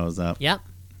something shows up. Yep.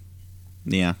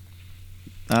 Yeah.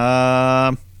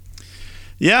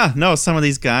 Yeah, no, some of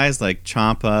these guys like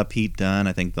Ciampa, Pete Dunne,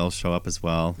 I think they'll show up as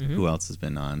well. Who else has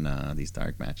been on these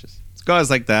dark matches? It's guys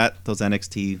like that, those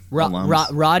NXT alums.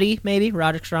 Roddy, maybe?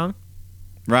 Roderick Strong?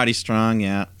 Roddy Strong,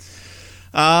 yeah.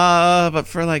 But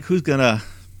for like who's gonna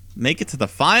make it to the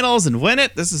finals and win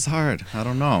it, this is hard. I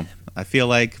don't know. I feel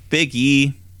like Big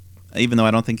E, even though I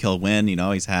don't think he'll win,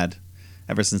 he's had,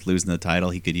 ever since losing the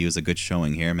title, he could use a good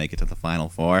showing here, make it to the Final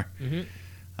Four.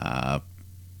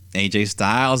 AJ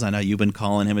Styles, I know you've been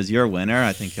calling him as your winner.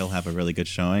 I think he'll have a really good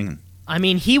showing. I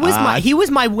mean, he was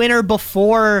my winner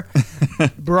before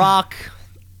Brock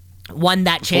won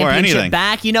that championship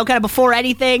back, kind of before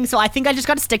anything. So I think I just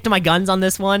got to stick to my guns on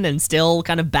this one and still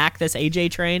kind of back this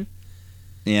AJ train.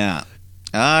 Yeah.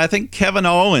 I think Kevin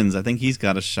Owens, I think he's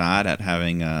got a shot at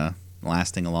having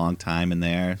lasting a long time in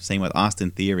there. Same with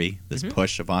Austin Theory, this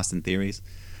push of Austin Theories.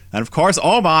 And of course,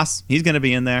 Omos, he's going to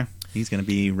be in there. He's going to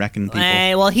be wrecking people.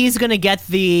 Well, he's going to get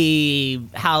the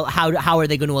how are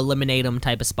they going to eliminate him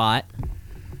type of spot.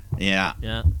 Yeah.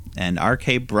 And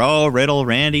RK Bro, Riddle,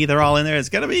 Randy, they're all in there. It's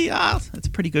going to be it's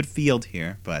a pretty good field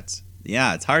here. But,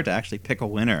 yeah, it's hard to actually pick a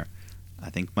winner. I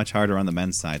think much harder on the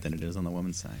men's side than it is on the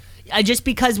women's side. Just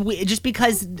because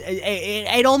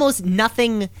it almost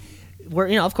nothing.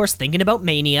 We're of course thinking about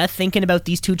Mania, thinking about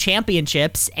these two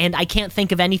championships, and I can't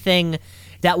think of anything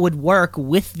that would work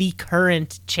with the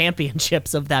current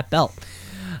championships of that belt.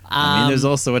 I mean, there's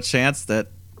also a chance that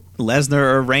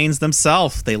Lesnar or Reigns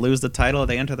themselves, they lose the title,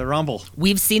 they enter the Rumble.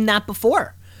 We've seen that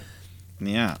before.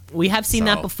 Yeah. We have seen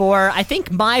that before. I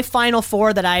think my final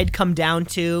four that I had come down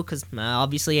to, because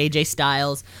obviously AJ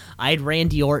Styles, I had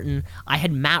Randy Orton, I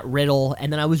had Matt Riddle,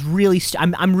 and then I was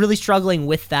I'm really struggling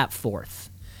with that fourth.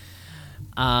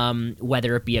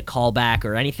 Whether it be a callback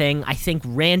or anything. I think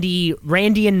Randy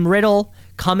and Riddle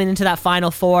coming into that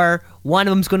final four. One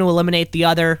of them's going to eliminate the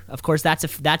other. Of course, that's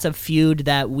a feud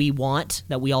that we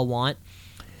all want.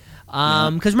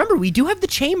 Because remember, we do have the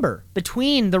chamber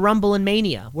between the Rumble and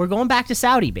Mania. We're going back to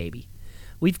Saudi, baby.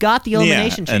 We've got the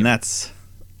elimination chamber. And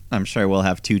I'm sure we'll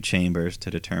have two chambers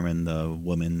to determine the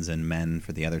women's and men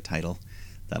for the other title.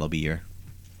 That'll be your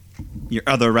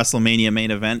other WrestleMania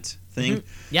main event thing.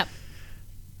 Yep.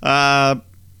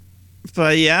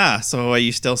 But yeah, so are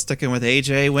you still sticking with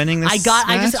AJ winning this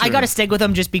match? I got to stick with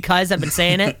him just because I've been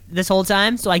saying it this whole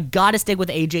time. So I got to stick with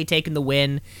AJ taking the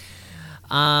win.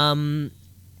 But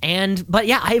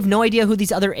yeah, I have no idea who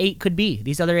these other 8 could be.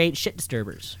 These other 8 shit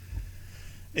disturbers.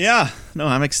 Yeah, no,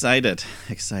 I'm excited.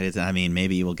 I mean,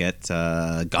 maybe we'll get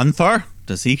Gunther.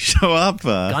 Does he show up?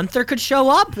 Gunther could show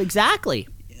up, exactly.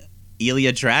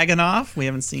 Ilya Dragunov, we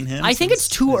haven't seen him. I think it's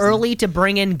too early to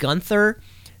bring in Gunther.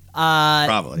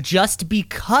 Probably. Just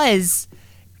because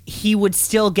he would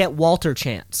still get Walter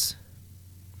chance.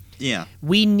 Yeah.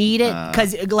 We need it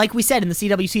because, like we said, in the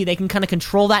CWC, they can kind of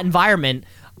control that environment.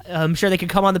 I'm sure they could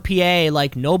come on the PA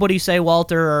like, nobody say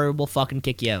Walter or we'll fucking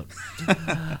kick you out.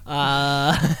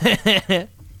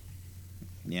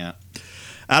 Yeah.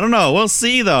 I don't know. We'll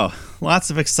see, though. Lots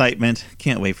of excitement.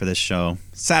 Can't wait for this show.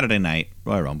 Saturday night,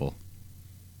 Royal Rumble.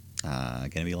 Going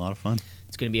to be a lot of fun.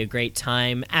 It's going to be a great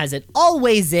time, as it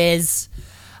always is.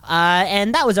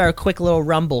 And that was our quick little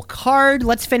Rumble card.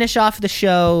 Let's finish off the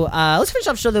show.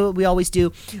 The show that we always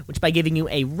do, which by giving you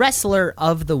a Wrestler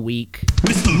of the Week.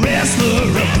 It's the Wrestler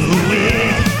of the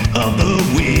Week, of the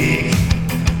Week.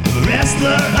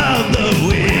 Wrestler of the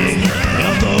Week,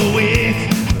 of the Week,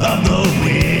 of the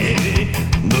Week.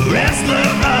 The Wrestler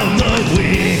of the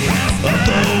Week, of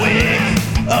the Week,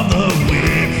 of the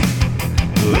Week.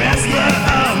 Wrestler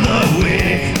of the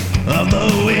Week, of the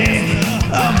Week,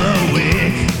 of the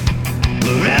Week.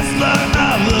 The Wrestler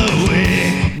of the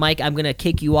Week. Mike, I'm going to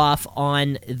kick you off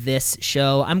on this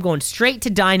show. I'm going straight to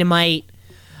Dynamite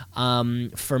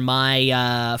for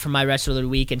my Wrestler of the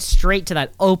Week and straight to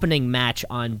that opening match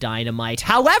on Dynamite.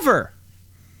 However,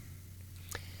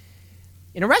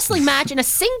 in a wrestling match, in a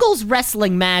singles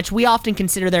wrestling match, we often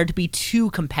consider there to be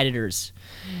 2 competitors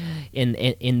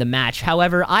in the match.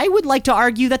 However, I would like to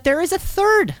argue that there is a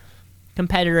third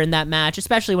competitor in that match,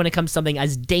 especially when it comes to something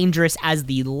as dangerous as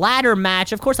the ladder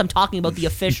match. Of course, I'm talking about the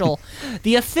official.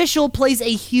 The official plays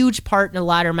a huge part in a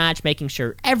ladder match, making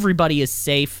sure everybody is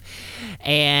safe,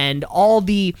 and all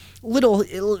the little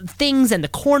things and the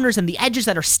corners and the edges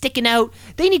that are sticking out,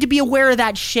 they need to be aware of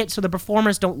that shit so the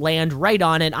performers don't land right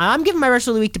on it. I'm giving my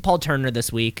Wrestler of the Week to Paul Turner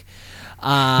this week.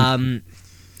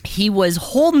 He was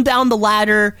holding down the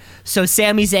ladder so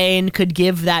Sami Zayn could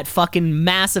give that fucking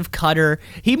massive cutter.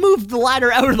 He moved the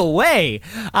ladder out of the way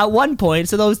at one point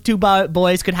so those 2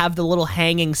 boys could have the little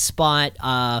hanging spot.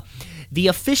 The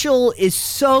official is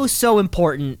so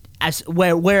important as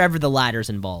wherever the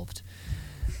ladder's involved.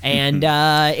 And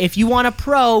if you want a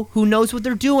pro who knows what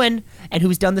they're doing and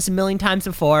who's done this a million times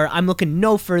before, I'm looking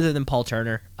no further than Paul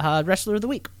Turner, Wrestler of the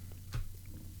Week.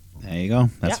 There you go.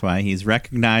 That's why he's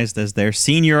recognized as their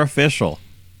senior official.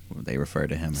 They refer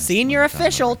to him as Senior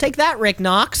official. Take that, Rick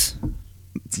Knox.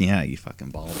 Yeah, you fucking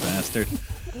bald bastard.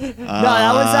 No,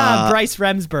 that was Bryce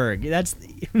Remsburg. That's.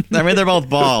 I mean, they're both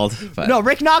bald. But No,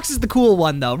 Rick Knox is the cool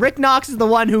one, though. Rick Knox is the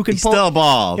one who can he's pull. still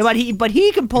bald. Yeah, but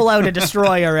he can pull out a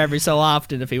destroyer every so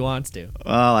often if he wants to.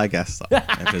 Well, I guess so.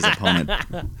 If his opponent.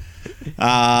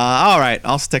 All right,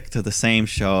 I'll stick to the same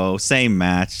show, same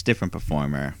match, different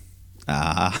performer.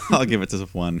 I'll give it to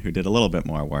one who did a little bit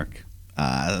more work.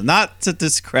 Not to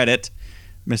discredit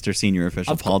Mr. Senior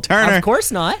Official Paul Turner. Of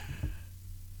course not.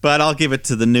 But I'll give it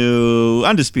to the new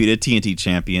undisputed TNT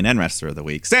champion and wrestler of the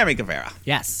week, Sammy Guevara.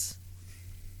 Yes.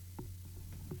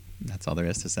 That's all there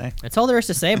is to say. That's all there is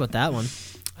to say about that one.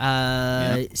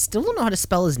 Still don't know how to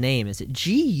spell his name. Is it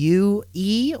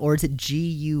G-U-E or is it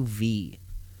G-U-V?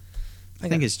 I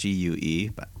think it's G-U-E,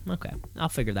 but Okay, I'll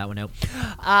figure that one out.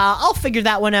 I'll figure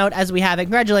that one out as we have it.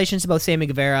 Congratulations to both Sammy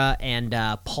Guevara and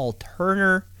Paul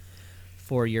Turner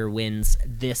for your wins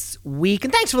this week.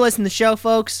 And thanks for listening to the show,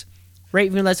 folks. Rate,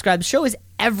 review, and subscribe. The show is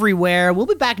everywhere. We'll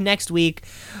be back next week,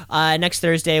 next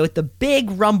Thursday, with the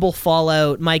big Rumble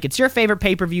Fallout. Mike, it's your favorite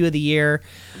pay-per-view of the year.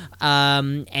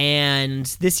 And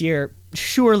this year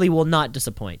surely will not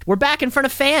disappoint. We're back in front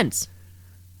of fans.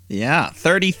 yeah,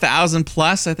 30,000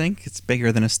 plus, I think. It's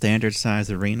bigger than a standard size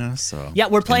arena. So Yeah,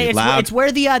 we're it's gonna playing. be loud. It's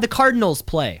where the Cardinals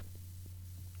play.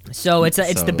 So it's So,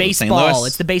 the St. baseball. Louis?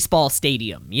 It's the baseball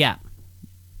stadium. Yeah.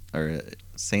 Or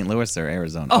St. Louis or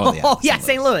Arizona. Yeah,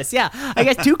 St. Louis. Yeah, I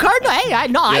guess two Cardinals. Hey,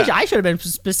 I should have been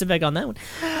specific on that one.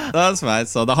 That's fine.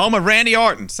 So the home of Randy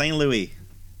Orton, St. Louis.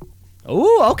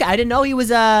 Oh, okay. I didn't know he was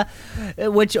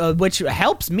which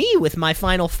helps me with my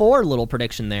Final Four little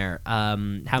prediction there.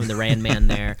 Having the Rand Man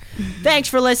there. Thanks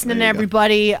for listening,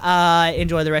 everybody.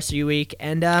 Enjoy the rest of your week,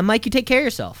 and Mike, you take care of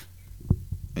yourself.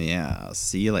 Yeah, I'll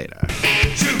see you later.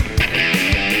 Shoot!